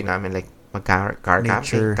na-enjoy namin, like mag-car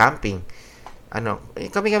camping.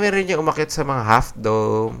 Kami rin yung umakyat sa mga half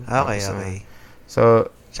dome. Okay. So,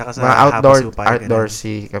 tsaka sa mga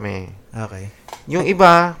outdoorsy kami. Okay. Yung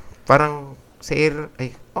iba, parang sa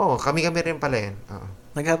kami rin pala yun.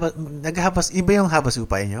 Iba yung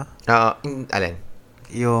habas-upay nyo? Alin?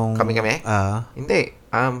 Yung Kami? Hindi.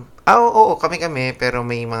 Kami, pero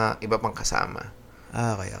may mga iba pang kasama.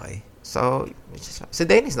 Okay. So, si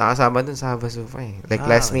Dennis nakasama dun sa habas-upay. Like,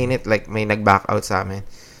 last minute, like, may nag-back out sa amin.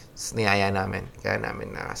 Niyaya namin. Kaya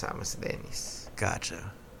namin nakasama si Dennis.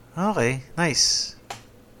 Gotcha. Okay. Nice.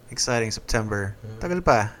 Exciting September. Tagal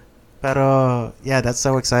pa. Pero, that's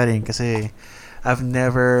so exciting kasi I've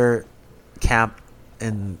never camped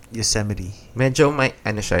in Yosemite. Medyo may,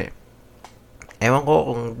 siya. Ewan ko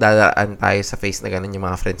kung dadaan tayo sa face na ganun yung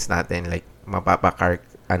mga friends natin. Like, mapapakar,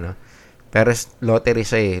 Pero lottery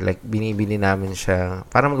siya eh. Like, binibili namin siya.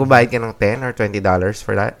 Parang magbabayad ka ng $10 or $20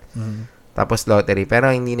 for that. Mm-hmm. Tapos lottery. Pero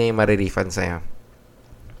hindi na yung ma-refund sa'yo.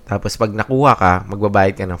 Tapos pag nakuha ka,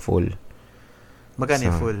 magbabayad ka ng full. Magkano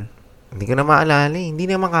yung full? Hindi ko na maalala eh. Hindi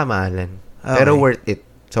naman kamahalan. Okay. Pero worth it.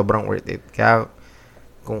 Sobrang worth it. Kaya,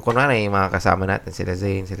 kung kunwari yung mga kasama natin, sila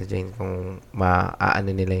Zane, sila Jane, kung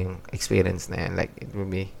maaano nila yung experience na yan, like, it would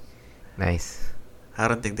be nice. I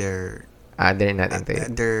don't think they're not into it.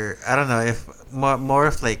 I don't know, if more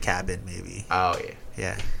of like cabin, maybe. Oh, yeah.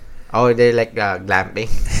 Yeah. Oh, they're like glamping.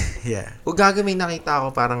 Yeah. Gaga, may nakita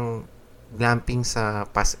ako parang glamping sa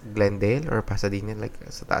Glendale or Pasadena, like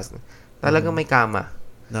sa taas. Talagang may kama.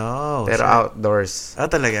 No. Pero outdoors.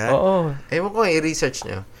 Talaga? Oo. Ewan ko, i-research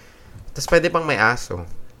nyo. Tapos pwede pang may aso.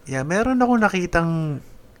 Yeah, meron ako nakitang,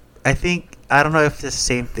 I think, I don't know if it's the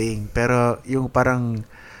same thing, pero yung parang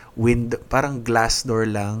window, parang glass door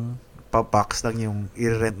lang, pa-box lang yung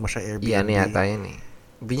i-rent mo siya Airbnb. Yan yata yun eh.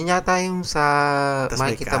 Binin yata yung sa,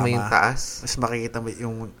 makikita mo yung taas. Mas makikita mo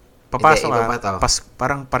yung, papasok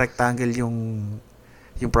parang rectangle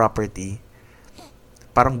yung property.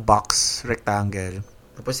 Parang box, rectangle.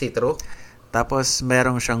 Tapos see-through? Tapos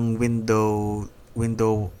merong siyang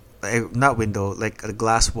not window, like a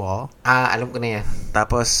glass wall. Alam ko na yan.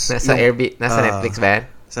 Tapos nasa Netflix ba yan?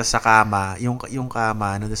 Sa kama, yung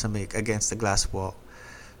kama nandun sa against the glass wall.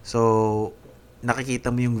 So,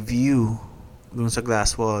 nakikita mo yung view dun sa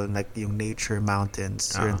glass wall, like yung nature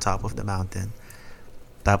mountains. You're on top of the mountain.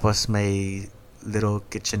 Tapos may little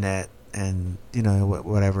kitchenette and,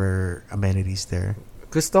 whatever amenities there.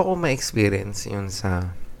 Gusto ko ma-experience yun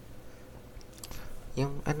sa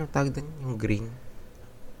yung tawag doon? Yung green.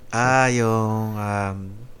 Yung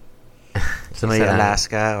sa may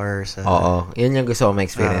Alaska or sa... Oo, yun yung gusto ko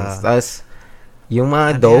ma-experience. Tapos, yung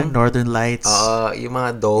mga dome. Northern Lights. Yung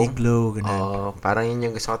mga dome. Igloo, ganun. Parang yun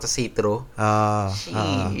yung gusto ko. Tapos see-through.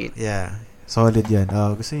 Shit. Yeah. Solid yan.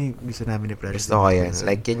 Gusto namin i-pleasure. Gusto ko yan.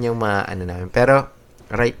 Like, yun yung mga namin. Pero,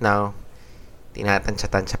 right now,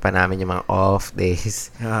 tinatansya-tansya pa namin yung mga off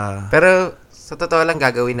days. Pero, sa totoo lang,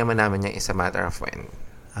 gagawin naman namin yung is a matter of when.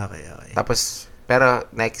 Okay. Tapos, pero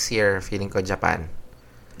next year, feeling ko Japan.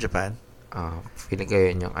 Japan? Feeling ko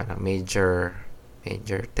yun yung major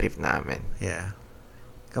trip namin. Yeah.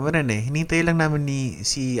 Kamaran hinintay lang namin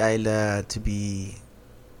si Isla to be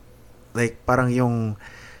like, parang yung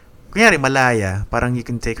kunyari Malaya, parang you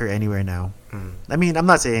can take her anywhere now. I mean, I'm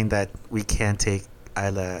not saying that we can't take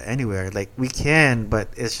Isla anywhere. Like, we can, but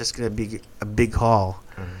it's just gonna be a big haul.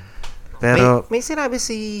 Pero may sinabi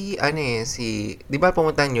di ba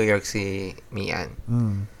pumunta ng New York si Mian?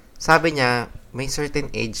 Sabi niya, may certain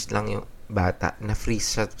age lang yung bata na free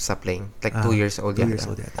siya sa plane. Like 2 years old yata. 2 years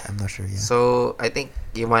old yata. I'm not sure, yeah. So, I think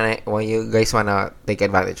you guys wanna take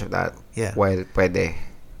advantage of that. Yeah. While pwede.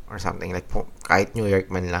 Or something. Like, kahit New York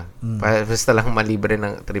man lang. Basta lang malibre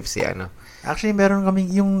ng trip si Actually, meron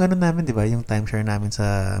kaming yung namin, di ba? Yung timeshare namin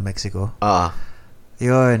sa Mexico.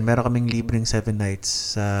 Yun, meron kaming libreng 7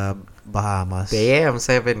 nights sa Bahamas. Damn,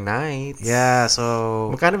 7 nights. Yeah, so...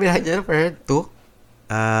 Magkano binahan dyan per head? 2?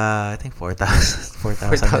 I think 4,000.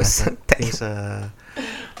 4,000. Yung sa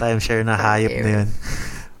timeshare na hayop na yun.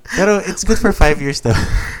 Pero it's good for 5 years though.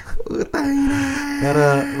 Pero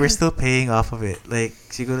we're still paying off of it. Like,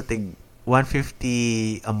 siguro tig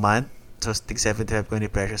 $150 a month. So, tig 75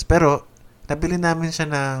 pesos. Pero, nabili namin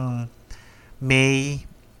siya ng May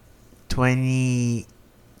 2021.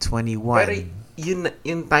 Pero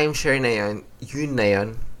yung timeshare na yun na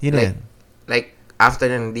yun. Yun na yun. Like,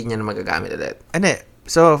 after na hindi niya na magagamit ulit.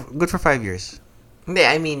 So, good for 5 years. Hindi,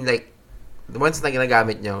 I mean, like, once na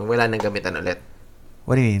ginagamit nyo, wala nang gamitan ulit.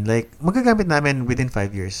 What do you mean? Like, magagamit namin within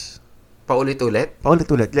 5 years. Paulit-ulit?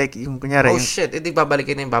 Paulit-ulit. Like, yung kunyari... shit. Hindi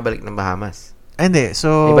babalikin na yung babalik ng Bahamas. Hindi.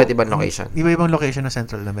 So... Iba't-ibang location. Iba-ibang location ng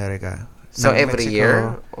Central America. So, every Mexico,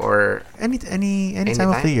 year? Or... Any time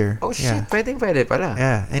of the year. Oh, shit. Yeah. Pwede pala.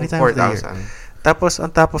 Yeah. Any like time of the year. Tapos, on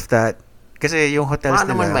top of that, kasi yung hotels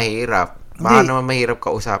nila... Baka naman mahirap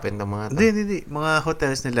kausapin ng mga... Hindi. Mga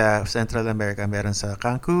hotels nila, Central America, meron sa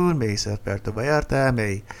Cancun, may sa Puerto Vallarta,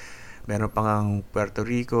 meron pang ang Puerto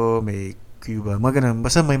Rico, may Cuba, mga ganun.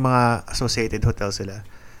 Basta may mga associated hotels sila.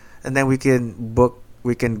 And then we can go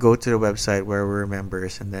to the website where we're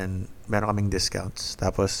members and then meron kaming discounts.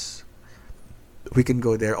 Tapos, we can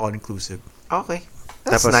go there all-inclusive. Okay.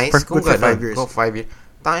 That's tapos, nice. Kung for 5 years. Go 5 years.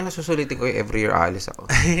 Tangin na susulitin ko every year alis ako.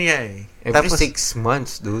 Yeah. Every tapos, 6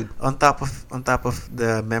 months, dude. On top of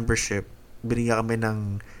the membership, binigyan kami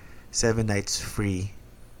ng 7 nights free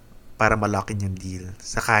para malakin yung deal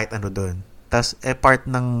sa kahit ano doon. Tapos part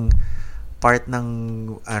ng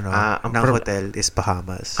hotel is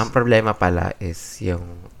Bahamas. Ang problema pala is yung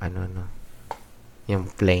yung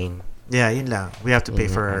plane. Yeah, yun lang. We have to pay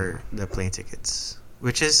for the plane tickets,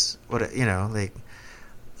 which is like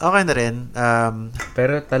okay na rin.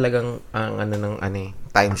 Pero talagang ang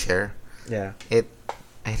timeshare. Yeah. It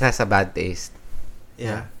has a bad taste.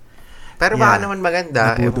 Yeah. Pero baka naman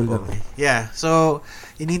maganda. Yeah. So,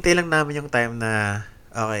 inintay lang namin yung time na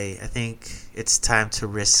okay, I think it's time to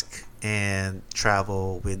risk and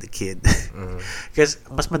travel with the kid. Because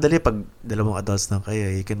mas madali pag dalawang adults lang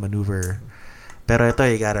kayo, you can maneuver. Pero ito,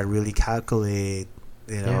 you gotta really calculate,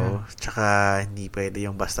 tsaka hindi pwede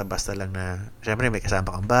yung basta-basta lang na, syempre may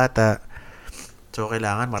kasama kang bata, So,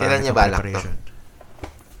 kailangan marami kang preparation.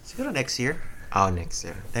 Siguro next year. Next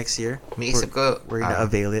year. Next year. May isip ko, we're gonna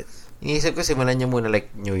avail it. Iniisip ko, simulan nyo muna like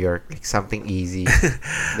New York. Like something easy.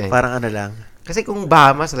 Then, parang ano lang. Kasi kung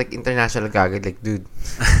Bahamas, like international kagad, like dude.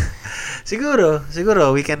 siguro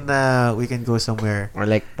we can go somewhere. Or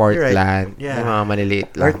like Portland. Right. Yeah. Mga maliliit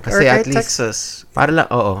lang. Kasi or at least, Texas. Para lang,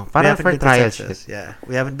 para for trial shit. Yeah.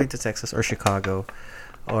 We haven't been to Texas or Chicago.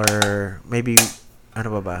 Or maybe,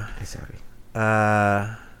 ano ba? Sorry.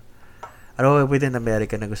 Within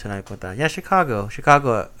America na gusto namin punta. Yeah, Chicago.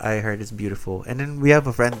 Chicago, I heard is beautiful. And then we have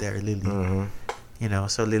a friend there, Lily. Mm-hmm. You know,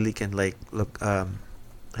 so Lily can like look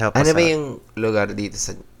help us out. Ano ba yung lugar dito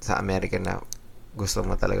sa America na gusto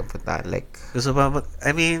mo talagang puntahan? Like, gusto pa,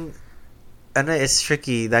 I mean, it's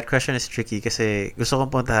tricky. That question is tricky kasi gusto kong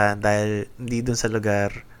puntahan dahil hindi dun sa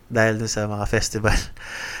lugar, dahil dun sa mga festival.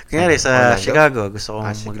 Kanyari, sa Orlando? Chicago, gusto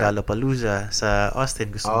kong maglalapalooza. Sa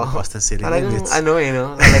Austin, gusto kong Austin City Limits.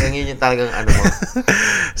 Talagang talagang yun yung talagang mo.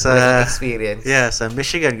 sa experience. Yeah, sa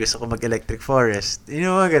Michigan, gusto kong mag-Electric Forest.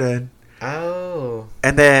 Yung mga ganun. Oh.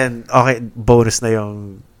 And then, okay, bonus na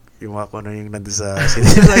yung mga kung ano yung nandun sa city.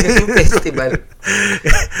 Yung festival.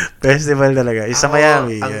 Festival talaga. Yung sa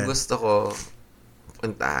Miami. Ang gusto ko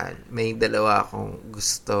puntahan, may dalawa akong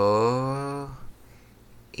gusto.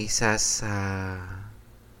 Isa sa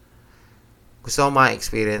gusto ko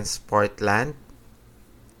ma-experience Portland.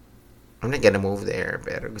 I'm not gonna move there,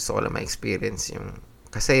 pero gusto ko lang ma-experience yung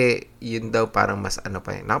kasi yun daw parang mas ano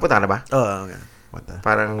pa yun. Nakapunta ka na ba? Okay.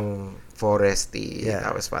 Parang foresty. Yeah.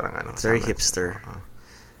 Tapos parang very hipster.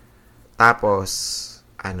 Tapos,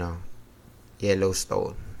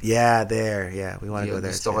 Yellowstone. Yeah, there. Yeah, we want to go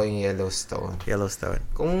there. Gusto ko yung Yellowstone.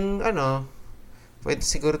 Kung pwede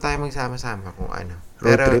siguro tayo magsama-sama kung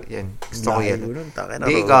Pero, yan. Gusto ko Yellowstone.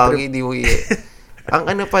 Hindi, gagi, di mo ang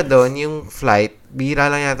pa doon, yung flight, bihira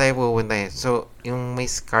lang yata yung pupunta yun. So, yung may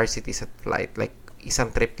scarcity sa flight, like,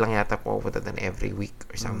 isang trip lang yata pupunta doon every week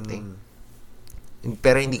or something.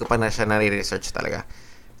 Pero hindi ko pa na siya nare-research talaga.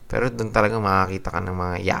 Pero doon talaga makakita ka ng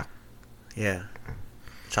mga yak. Yeah.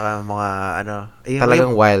 Tsaka mga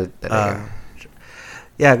talagang wild talaga.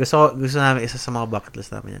 Yeah, gusto namin isa sa mga bucket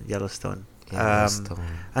list namin yan, Yellowstone.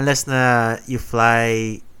 Unless na you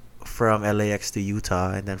fly from LAX to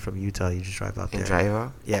Utah and then from Utah you just drive out there. Drive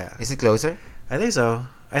out? Yeah. Is it closer? I think so.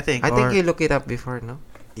 I think you look it up before, no?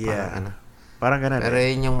 Yeah. Parang ganun. Pero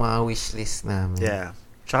yun yung mga wishlist namin. Yeah.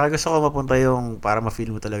 Tsaka gusto ko mapunta yung para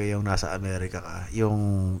ma-feel mo talaga yung nasa Amerika ka.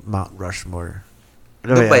 Yung Mount Rushmore.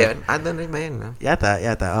 Doon ba yun? Doon rin ba yun, no? Yata.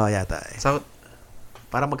 Yata. South?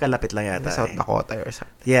 Parang magkalapit lang yata. South Dakota or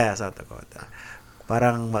something. Yeah, South Dakota.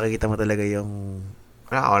 Parang makikita mo talaga yung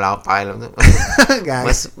wala akong pakialam.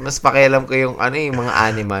 mas pakialam ko yung yung mga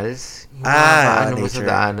animals. Yung mo sa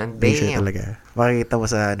daanan. Nature talaga. Makikita mo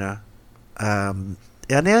sa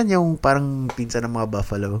yan yung parang pinsan ng mga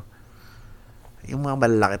buffalo. Yung mga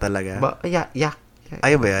malalaki talaga. Yak.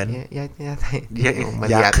 Ayun ba yan? Yak.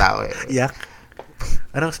 Mali yata ako. Yak?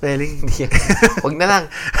 Anong spelling? Huwag na lang.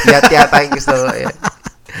 Yata yung gusto ko.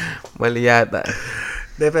 Mali yata.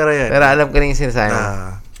 Pero yan. Pero alam ko na yung sinasabi mo.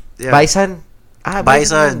 Bison?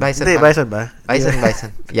 Bison. Hindi, bison ba? Bison.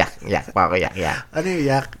 Yak. Pako yak. Ano yung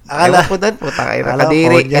yak? Akala ko doon. Puta kayo.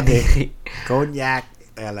 Kadiri. Cognac.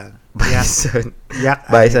 Kaya lang. Bison. Yak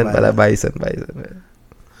bison animal. Pala. Bison.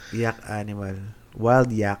 Yak animal.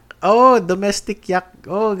 Wild yak. Oh, domestic yak.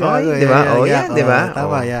 Oh, gago. Diba? Yan, diba?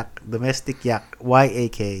 Tama, yak. Domestic yak.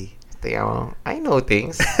 Y-A-K. Tingnan mo. I know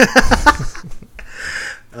things.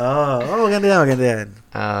 Maganda yan.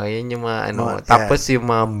 Yan yung mga tapos yung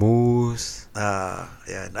mga moose.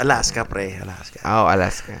 Yan. Alaska, pre. Alaska.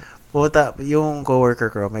 Alaska. Puta, yung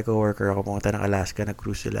may coworker ako pumunta ng Alaska,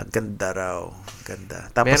 nag-cruise sila. Ganda raw.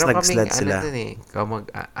 Ganda. Tapos nag-sled sila.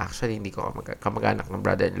 Actually, hindi ko kamag-anak ng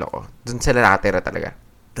brother-in-law ko. Doon sila nakatira talaga.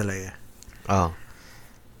 Talaga?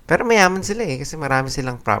 Pero mayaman sila kasi marami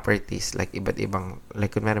silang properties. Like, iba't ibang,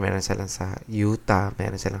 like, kung meron silang sa Utah,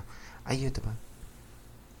 meron silang, Utah ba?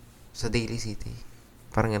 Sa Daly City.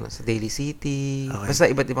 Parang sa Daly City. Okay. Basta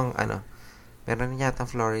iba't ibang, meron yata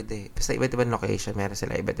Florida Basta iba't ibang location, meron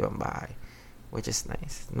sila iba't ibang bahay. Which is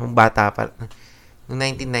nice. Nung bata pa, nung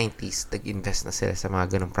 1990s, nag-invest na sila sa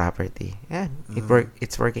mga ganong property. Yan.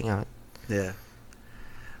 It's working out. Yeah.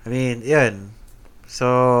 I mean, yun.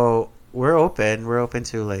 So, we're open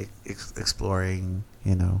to like exploring,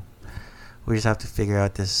 we just have to figure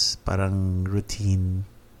out this parang routine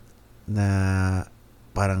na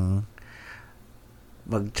parang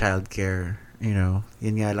mag-childcare, yun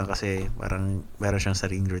nga lang kasi parang meron siyang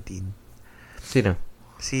sariling routine. Sino?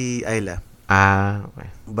 Si Isla. Okay.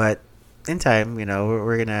 But in time,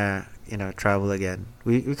 we're gonna, travel again.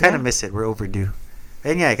 We kind of miss it. We're overdue.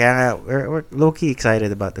 Ayun nga, kaya nga, we're low-key excited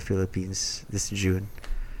about the Philippines this June.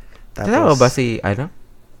 Alam mo ba si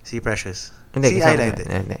Precious? Hindi, si Isla.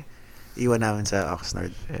 Hindi. Iwan namin sa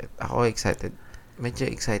Oxnard. Ako excited. Medyo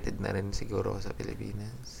excited na rin siguro sa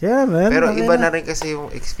Pilipinas. Yeah, man. Pero iba na rin kasi yung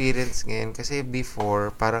experience ngayon. Kasi before,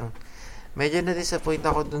 parang medyo na-disappoint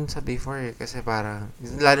ako dun sa before kasi parang,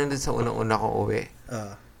 lalo dun sa unang-una ko uwi.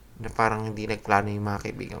 Na parang hindi nagplano yung mga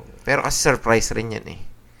kaibigan ko. Pero kasi surprise rin yan eh.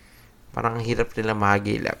 Parang ang hirap nila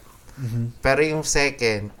mahagilap. Mm-hmm. Pero yung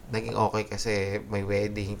second, naging okay kasi may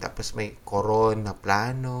wedding, tapos may koron na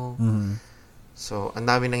plano. Mm-hmm. So, ang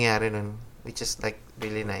dami nangyari nun, which is like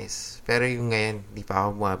really nice. Pero yung ngayon, di pa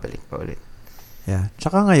ako bumabalik pa ulit. Yeah.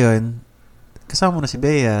 Tsaka ngayon, kasama mo na si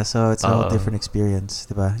Bea, so it's a whole different experience,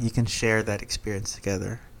 di ba? You can share that experience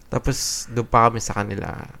together. Tapos, doon pa kami sa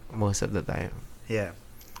kanila most of the time. Yeah.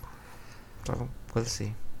 So, we'll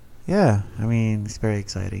see. Yeah. I mean, it's very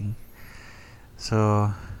exciting. So,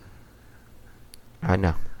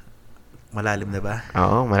 ano? Malalim na ba?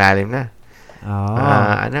 Oo, malalim na. Oh.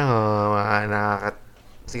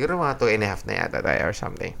 Siguro mga 2.5 na yata tayo or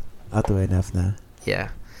something. 2.5 na. Yeah.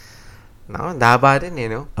 Nako, daba din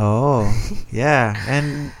no? Oh, yeah.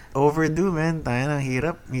 And overdue, man. Tayo ng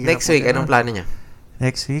hirap. Next week, anong plano niya?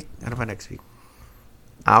 Next week? Ano pa next week?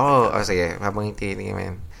 Ako, sige, habang tinitingin mo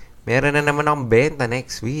yan. Meron na naman akong benta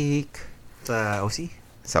next week. Sa OC?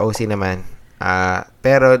 Sa OC naman.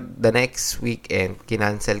 Pero the next weekend,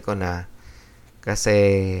 kinancel ko na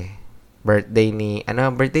kasi birthday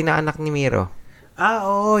na anak ni Miro.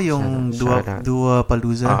 Oo, yung Dua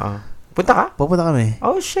Palooza. Punta ka? Pupunta kami.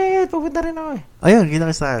 Oh, shit. Pupunta rin ako Ayun, kita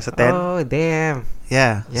tayo sa 10. Oh, damn.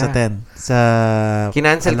 Yeah, sa 10. Sa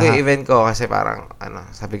kinancel ko yung event ko kasi parang,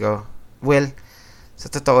 sabi ko, well,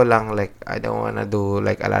 sa totoo lang, like, I don't wanna do,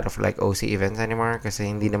 like, a lot of, like, OC events anymore kasi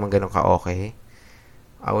hindi naman ganun ka-okay.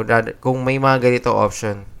 Kung may mga ganito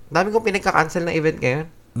option, dami kong pinagka-cancel na event ngayon.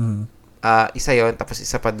 Mm. Isa yon tapos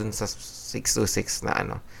isa pa dun sa 626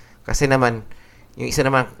 na Kasi naman, yung isa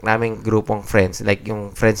naman naming grupong friends, like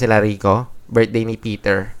yung friends nila Rico, birthday ni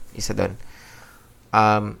Peter, isa dun.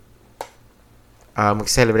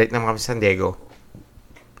 Mag-celebrate naman kami sa San Diego.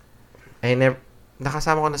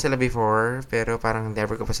 Nakasama ko na sila before, pero parang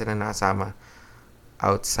never ko pa sila nakasama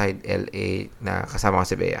outside LA na kasama ko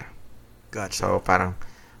si Bea. Gotcha. So, parang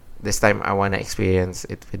this time, I wanna experience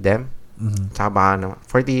it with them. Mm-hmm. Tsaka baka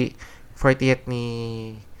 40th ni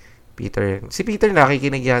Peter. Si Peter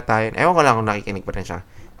nakikinig yata yun. Ewan ko lang kung nakikinig pa rin siya.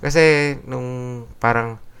 Kasi nung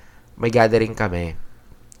parang may gathering kami,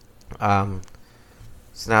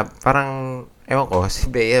 parang, ewan ko, si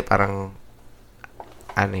Bea parang,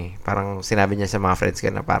 parang sinabi niya sa mga friends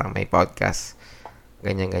ko na parang may podcast.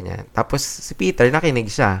 Ganyan. Tapos si Peter nakinig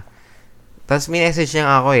siya. Tapos minessage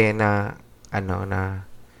niya ako na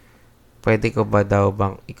pwede ko ba daw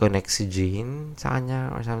bang i-connect si Jean sa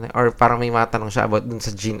kanya or something? Or parang may matanong siya about dun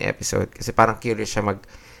sa Jean episode kasi parang curious siya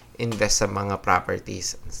mag-invest sa mga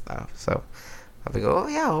properties and stuff. So, sabi ko,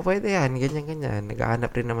 pwede yan. Ganyan.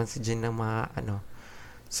 Naghahanap rin naman si Jean ng mga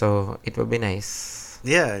So, it would be nice.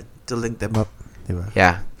 Yeah, to link them up. Diba?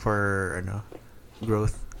 Yeah. For,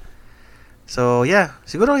 growth. So, yeah.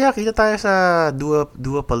 Siguro, kita tayo sa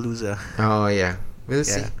Dua Palooza. Oh, yeah. We'll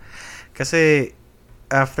see. Kasi,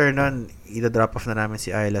 after nun, ida-drop off na namin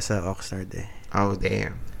si Isla sa Oxnard eh. Oh,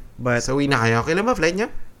 damn. But, so, uwi na kayo. Kailan ba flight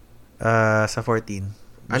niya? Sa 14.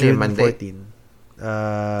 June Monday?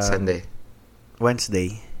 14. Sunday?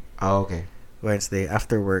 Wednesday. Oh, okay. Wednesday,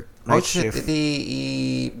 after work. Night shift.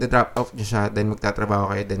 The-drop off niyo siya, then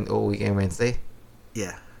magtatrabaho kayo, then uuwi kayo Wednesday?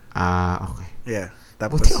 Yeah. Okay. Yeah.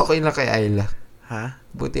 Tapos, buti okay lang kay Isla. Ha?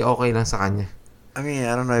 Buti okay lang sa kanya. I mean,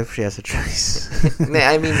 I don't know if she has a choice.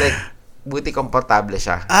 I mean, like, buti komportable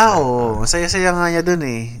siya. Oo. Saya-saya nga niya dun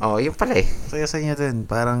eh. Oh, yun pala eh. Saya-saya niya dun.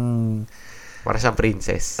 Parang siyang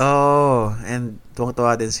princess. Oh, and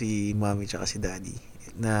tuwang-tuwa din si mommy tsaka si daddy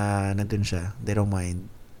na nandun siya. They don't mind.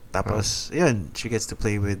 Tapos, yun, she gets to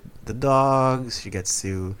play with the dogs. She gets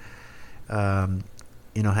to,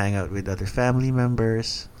 hang out with other family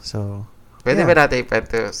members. So, pwede ba natin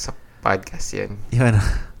ipento sa podcast yun? Yun.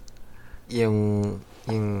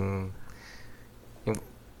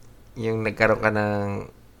 Yung nagkaroon ka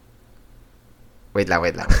ng wait lang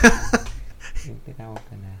tinawag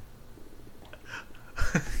ka na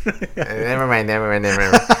never mind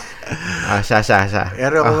siya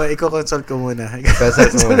pero i-consult ko muna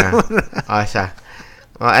siya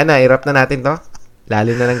hirap na natin to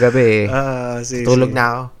lalim na ng gabi tulog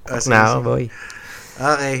na ako boy.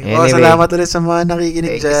 Okay. Anyway, salamat ulit sa mga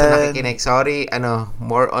nakikinig dyan. Sa nakikinig. Sorry,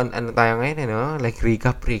 more on tayo ngayon, like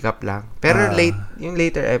recap lang. Pero yung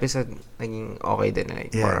later episode, naging okay din. Like,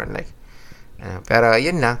 more on like, Pero,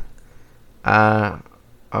 yun lang.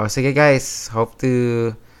 Sige guys. Hope to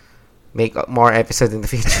make more episodes in the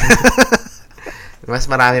future. Mas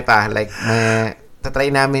marami pa. Like,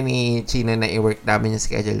 tatry namin ni Chino na i-work namin yung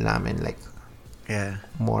schedule namin. Like,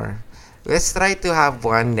 more. Let's try to have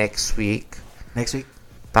one next week. Next week?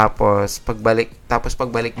 Tapos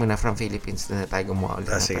pagbalik mo na from Philippines, doon na tayo gumawa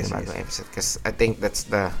ulit ng bagong episode. Because I think that's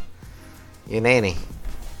yun na yun eh.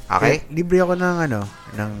 Okay? Libre ako ng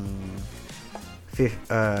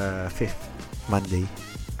 5th Monday.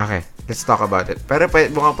 Okay, let's talk about it. Pero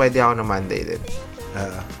mukhang pwede ako ng Monday din.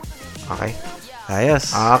 Okay?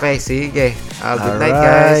 Ayos. Okay, sige. Good night,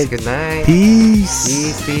 guys. Good night.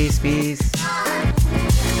 Peace. Peace.